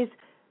to you is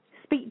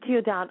speak to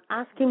your dad.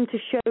 Ask him to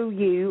show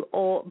you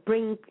or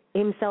bring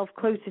himself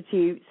closer to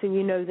you so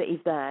you know that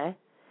he's there.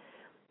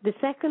 The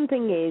second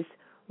thing is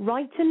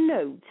write a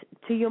note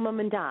to your mum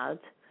and dad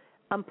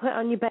and put it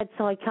on your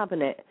bedside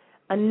cabinet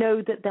and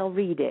know that they'll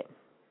read it.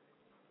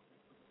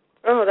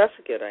 Oh, that's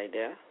a good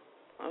idea.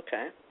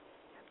 Okay.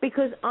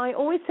 Because I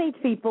always say to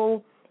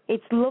people,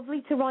 it's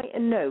lovely to write a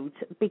note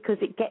because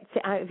it gets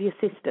it out of your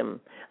system.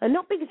 And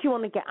not because you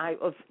want to get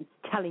out of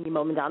telling your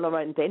mum and dad or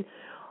anything,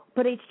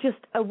 but it's just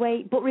a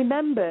way. But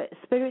remember,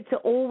 spirits are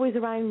always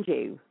around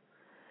you.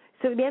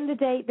 So at the end of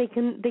the day, they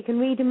can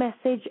read a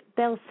message.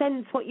 They'll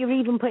sense what you're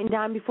even putting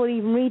down before you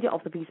even read it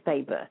off the piece of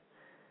paper.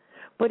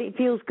 But it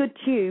feels good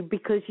to you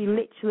because you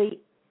literally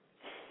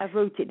have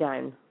wrote it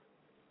down.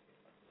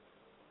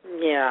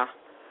 Yeah.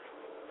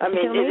 I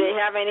mean, do they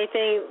have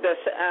anything?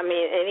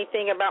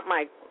 Anything about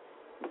my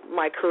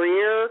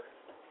career?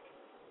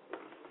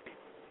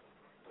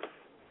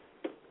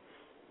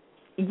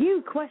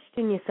 You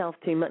question yourself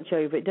too much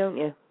over it, don't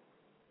you?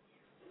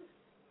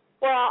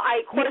 Well,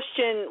 I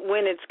question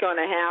when it's going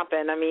to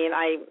happen. I mean,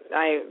 I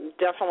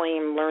definitely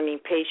am learning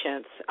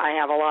patience. I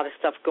have a lot of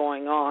stuff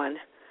going on.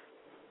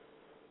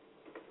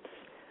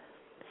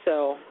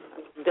 So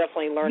I'm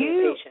definitely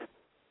learning patience.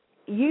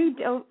 you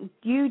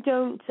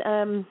don't.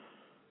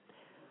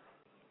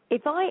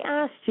 If I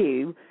asked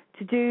you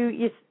to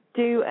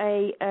do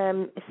a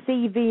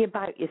CV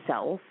about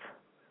yourself,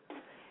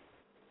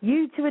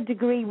 you to a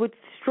degree would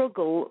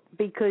struggle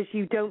because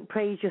you don't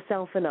praise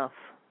yourself enough.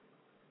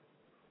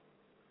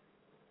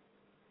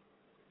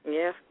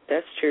 Yeah,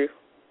 that's true.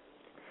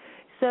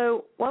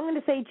 So what I'm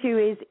going to say to you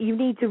is you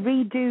need to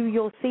redo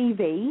your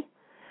CV,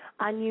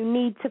 and you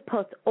need to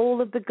put all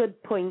of the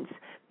good points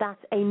that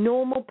a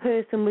normal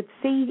person would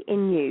see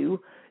in you,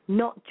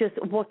 not just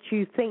what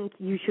you think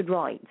you should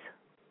write.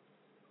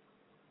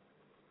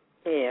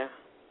 Yeah.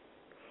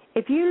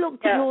 If you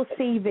looked at your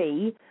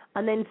CV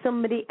and then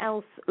somebody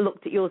else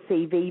looked at your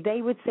CV,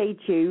 they would say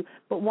to you,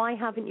 but why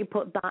haven't you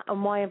put that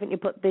and why haven't you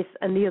put this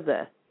and the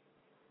other?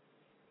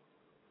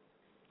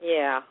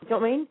 Yeah. You know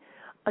what I mean?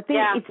 I think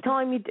it's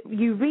time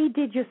you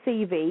redid your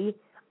CV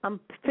and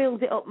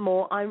filled it up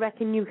more. I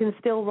reckon you can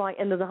still write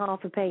another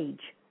half a page,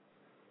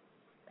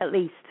 at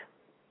least.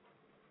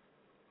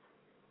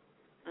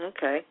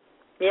 Okay.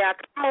 Yeah,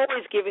 I'm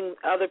always giving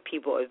other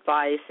people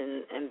advice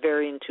and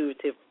very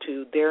intuitive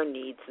to their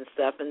needs and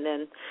stuff. And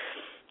then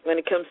when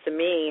it comes to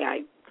me,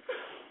 I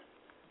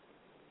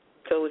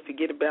totally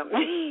forget about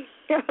me.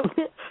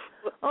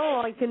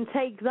 Oh, I can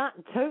take that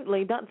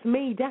totally. That's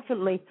me,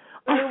 definitely.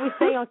 I always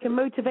say I can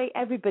motivate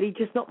everybody,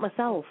 just not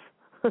myself.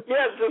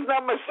 Yes, just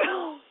not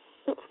myself.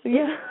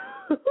 Yeah.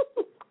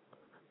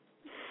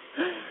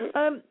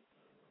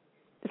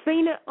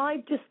 Selena,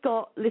 I've just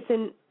got,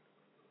 listen,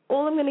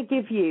 all I'm going to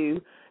give you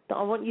that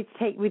I want you to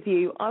take with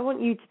you, I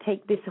want you to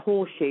take this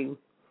horseshoe,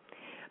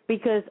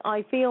 because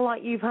I feel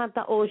like you've had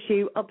that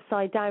horseshoe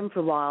upside down for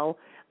a while,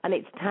 and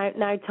it's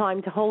now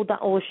time to hold that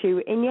horseshoe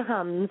in your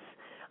hands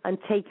and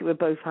take it with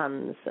both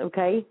hands,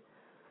 okay?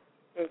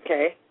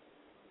 Okay.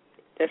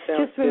 That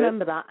sounds just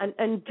remember that,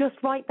 and just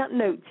write that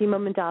note to your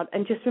mum and dad,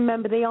 and just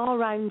remember they are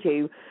around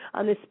you,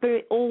 and the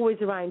spirit always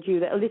around you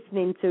that are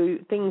listening to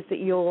things that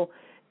you're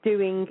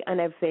doing and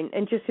everything,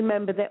 and just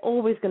remember they're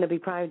always going to be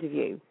proud of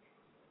you.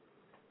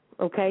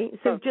 Okay,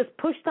 so just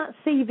push that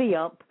CV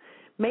up,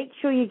 make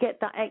sure you get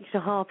that extra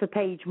half a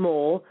page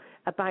more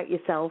about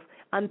yourself,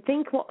 and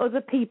think what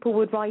other people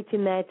would write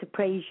in there to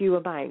praise you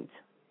about.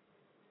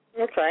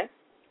 Okay.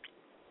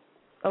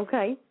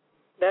 Okay.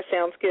 That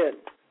sounds good.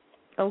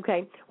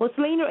 Okay. Well,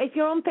 Selena, if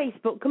you're on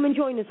Facebook, come and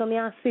join us on the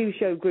Ask Sue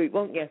Show group,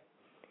 won't you?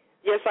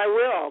 Yes, I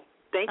will.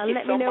 Thank you so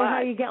much. And let me know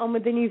how you get on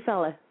with the new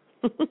fella.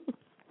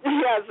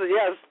 Yes,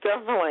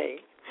 definitely.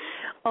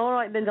 All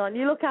right, then, Don.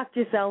 You look after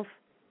yourself.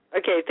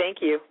 Okay, thank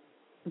you.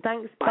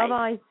 Thanks. Bye.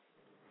 Bye-bye.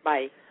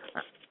 Bye.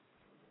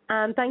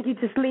 And thank you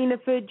to Selena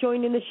for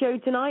joining the show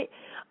tonight.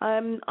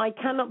 I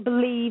cannot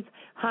believe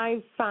how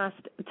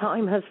fast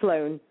time has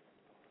flown.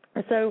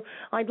 So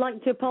I'd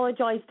like to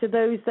apologise to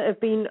those that have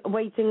been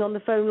waiting on the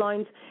phone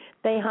lines.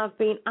 They have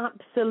been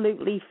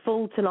absolutely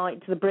full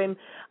tonight to the brim,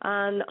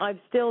 and I've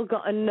still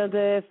got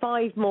another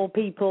 5 more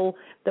people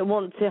that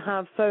want to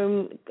have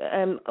phone,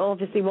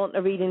 obviously want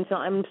a reading. So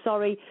I'm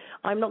sorry,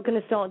 I'm not going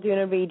to start doing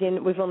a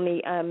reading with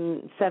only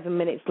 7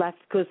 minutes left,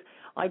 because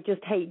I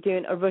just hate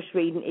doing a rush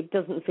reading. It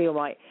doesn't feel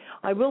right.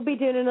 I will be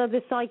doing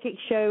another psychic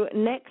show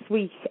next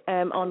week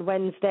on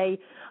Wednesday,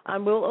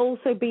 and we'll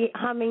also be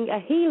having a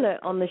healer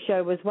on the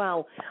show as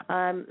well.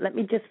 Let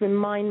me just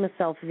remind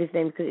myself of his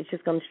name, because it's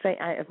just gone straight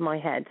out of my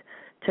head,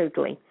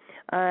 totally.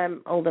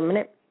 Hold on a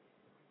minute.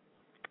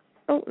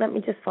 Oh, let me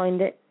just find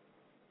it.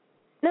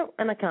 No,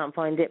 and I can't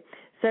find it.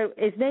 So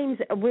his name's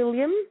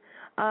William.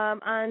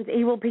 And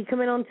he will be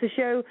coming on to the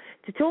show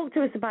to talk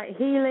to us about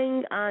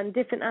healing and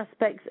different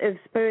aspects of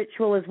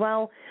spiritual as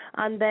well.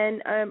 And then,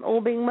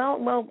 all being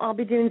well, I'll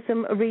be doing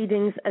some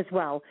readings as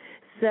well.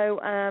 So,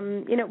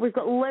 we've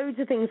got loads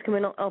of things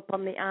coming up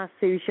on the Ask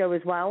Sue show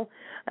as well.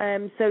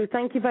 So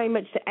thank you very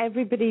much to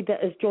everybody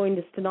that has joined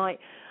us tonight.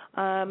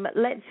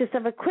 Let's just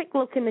have a quick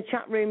look in the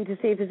chat room to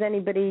see if there's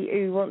anybody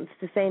who wants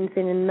to say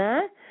anything in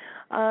there.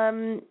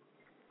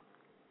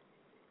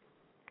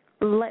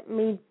 Let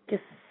me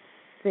just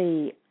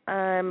see.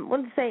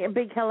 Want to say a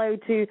big hello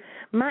to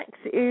Max,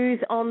 who's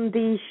on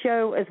the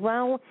show as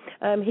well.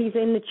 He's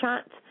in the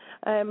chat.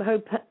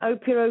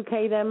 Hope you're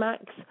okay there,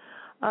 Max.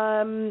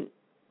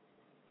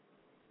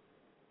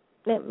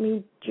 Let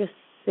me just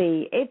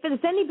see. If there's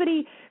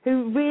anybody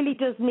who really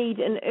does need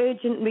an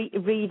urgent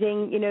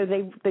reading,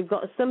 they've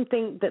got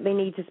something that they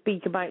need to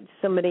speak about to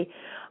somebody,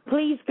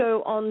 please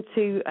go on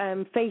to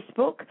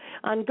Facebook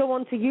and go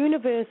on to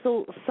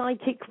Universal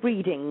Psychic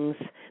Readings.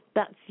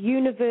 That's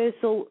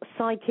Universal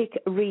Psychic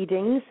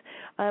Readings.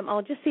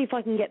 I'll just see if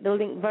I can get the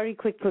link very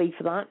quickly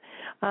for that.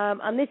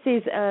 And this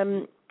is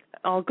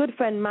our good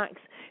friend Max,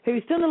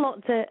 who's done a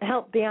lot to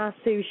help the Ask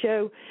Sue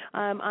show.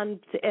 And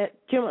do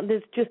you know what?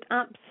 There's just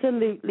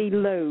absolutely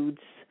loads,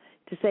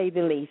 to say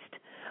the least.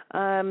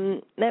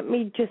 Let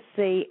me just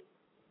see.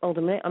 Hold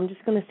a minute. I'm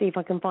just going to see if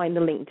I can find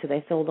the link to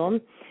this. Hold on.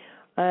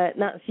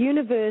 That's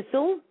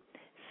Universal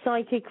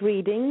Psychic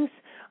Readings.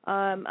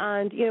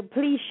 And,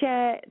 please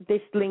share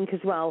this link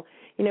as well.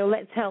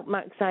 Let's help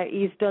Max out.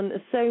 He's done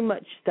so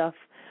much stuff.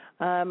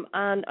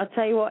 And I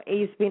tell you what,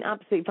 he's been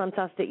absolutely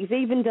fantastic. He's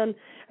even done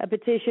a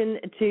petition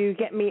to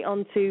get me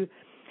onto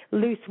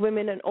Loose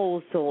Women and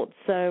all sorts.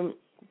 So,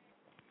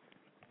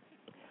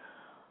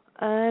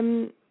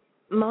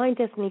 my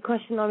destiny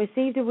question, I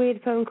received a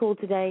weird phone call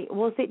today.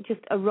 Was it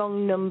just a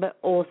wrong number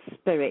or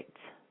spirit?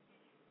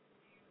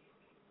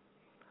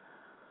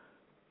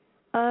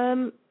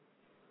 I'm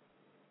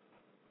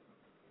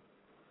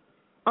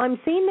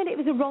seeing that it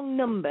was a wrong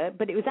number,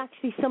 but it was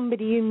actually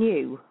somebody you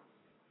knew.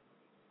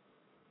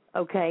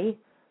 Okay?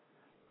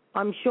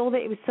 I'm sure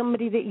that it was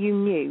somebody that you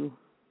knew.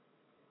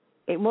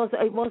 It was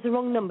a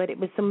wrong number, it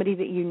was somebody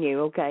that you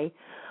knew, okay?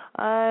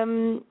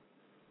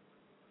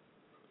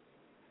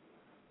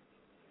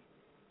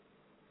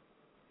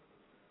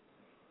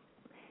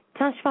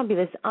 Tash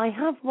Fabulous, I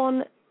have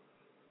one.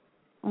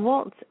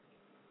 What?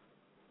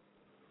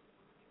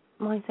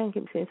 My phone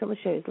keeps going. Someone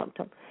show his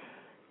laptop.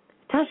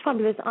 Tash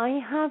Fabulous, I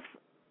have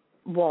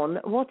one.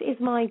 What is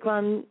my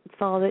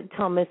grandfather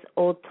Thomas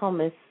or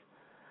Thomas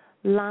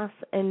last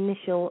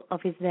initial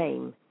of his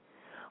name?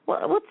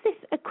 What's this?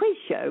 A quiz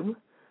show?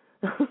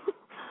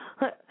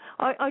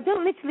 I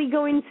don't literally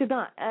go into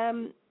that.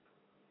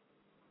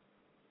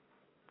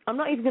 I'm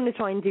not even going to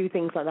try and do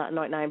things like that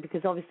right now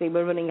because obviously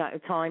we're running out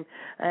of time.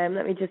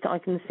 I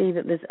can see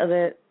that there's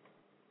other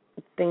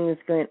things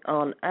going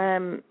on.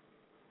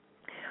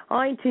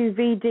 Hi to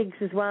V Diggs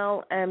as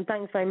well.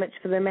 Thanks very much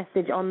for the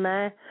message on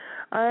there.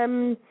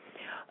 Do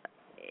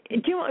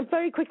you know what I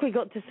very quickly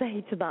got to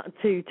say to that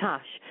to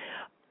Tash?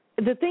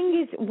 The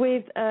thing is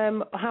with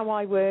how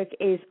I work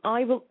is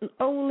I will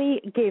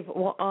only give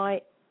what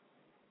I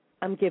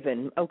am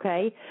given,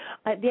 okay?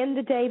 At the end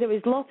of the day, there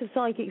is lots of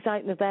psychics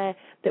out there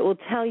that will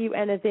tell you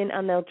anything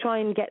and they'll try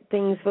and get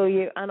things for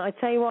you. And I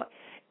tell you what,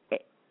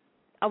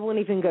 I won't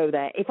even go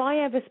there. If I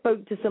ever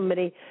spoke to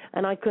somebody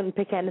and I couldn't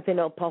pick anything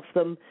up off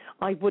them,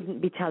 I wouldn't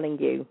be telling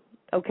you,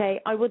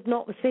 okay? I would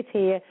not sit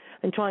here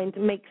and try and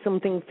make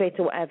something fit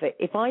or whatever.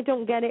 If I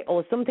don't get it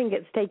or something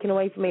gets taken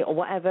away from me or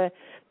whatever,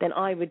 then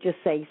I would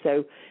just say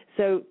so.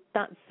 So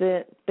that's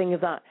the thing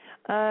of that.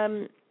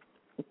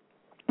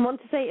 I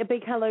want to say a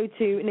big hello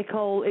to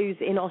Nicole, who's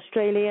in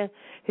Australia,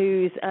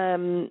 who's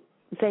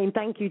saying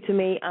thank you to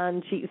me,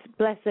 and she,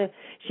 bless her,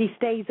 she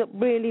stays up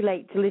really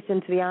late to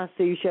listen to the Ask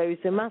Sue show,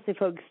 so massive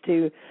hugs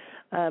to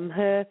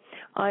her.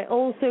 I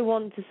also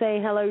want to say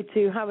hello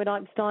to Howard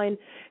Epstein,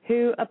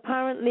 who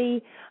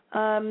apparently,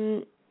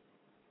 I've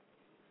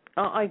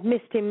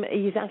missed him,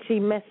 he's actually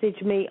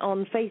messaged me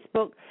on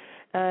Facebook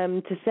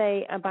to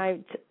say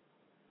about,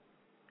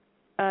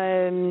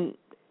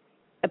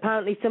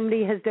 apparently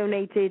somebody has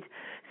donated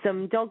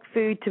some dog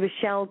food to a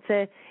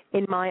shelter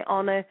in my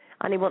honour,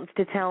 and he wants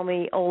to tell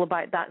me all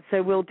about that.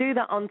 So we'll do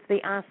that on the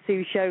Ask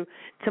Sue show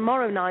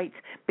tomorrow night,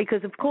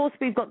 because of course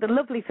we've got the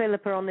lovely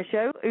Philippa on the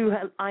show, who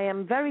I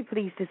am very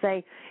pleased to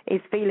say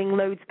is feeling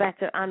loads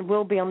better and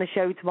will be on the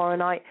show tomorrow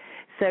night.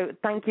 So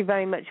thank you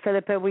very much,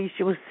 Philippa. We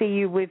shall see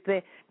you with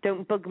the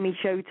Don't Bug Me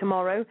show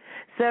tomorrow.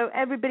 So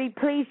everybody,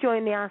 please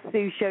join the Ask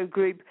Sue show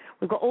group.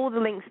 We've got all the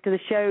links to the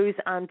shows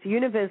and to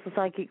Universal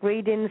Psychic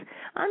Readings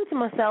and to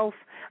myself,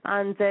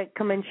 and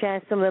come and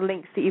share some of the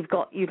links that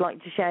you'd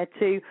like to share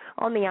too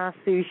on the Ask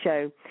Sue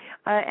show.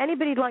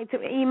 Anybody who'd like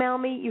to email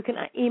me, you can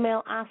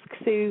email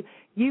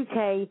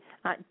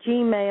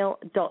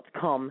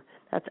asksueuk@gmail.com.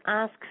 That's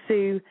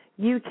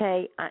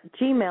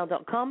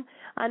asksueuk@gmail.com.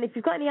 And if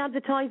you've got any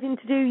advertising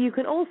to do, you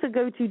can also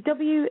go to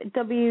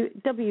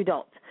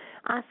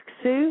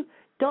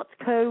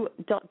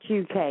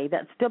www.asksue.co.uk.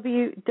 That's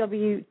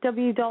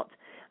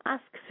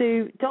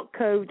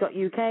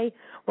www.asksue.co.uk,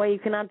 where you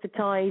can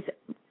advertise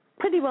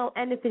pretty well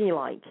anything you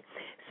like.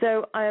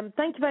 So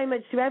thank you very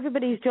much to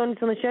everybody who's joined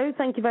us on the show.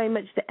 Thank you very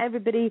much to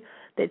everybody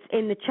that's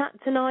in the chat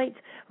tonight.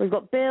 We've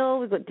got Bill,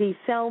 we've got Dee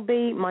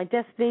Selby, My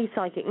Destiny,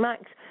 Psychic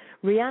Max,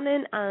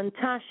 Rhiannon and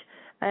Tash.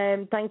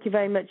 Thank you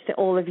very much to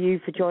all of you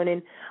for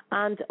joining.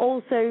 And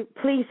also,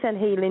 please send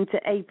healing to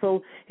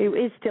April, who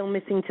is still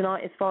missing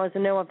tonight. As far as I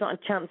know, I've not had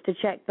a chance to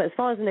check, but as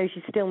far as I know,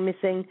 she's still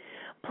missing.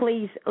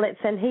 Please, let's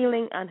send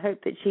healing and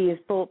hope that she is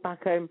brought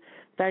back home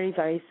very,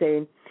 very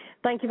soon.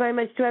 Thank you very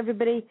much to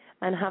everybody,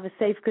 and have a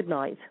safe good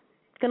night.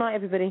 Good night,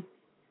 everybody.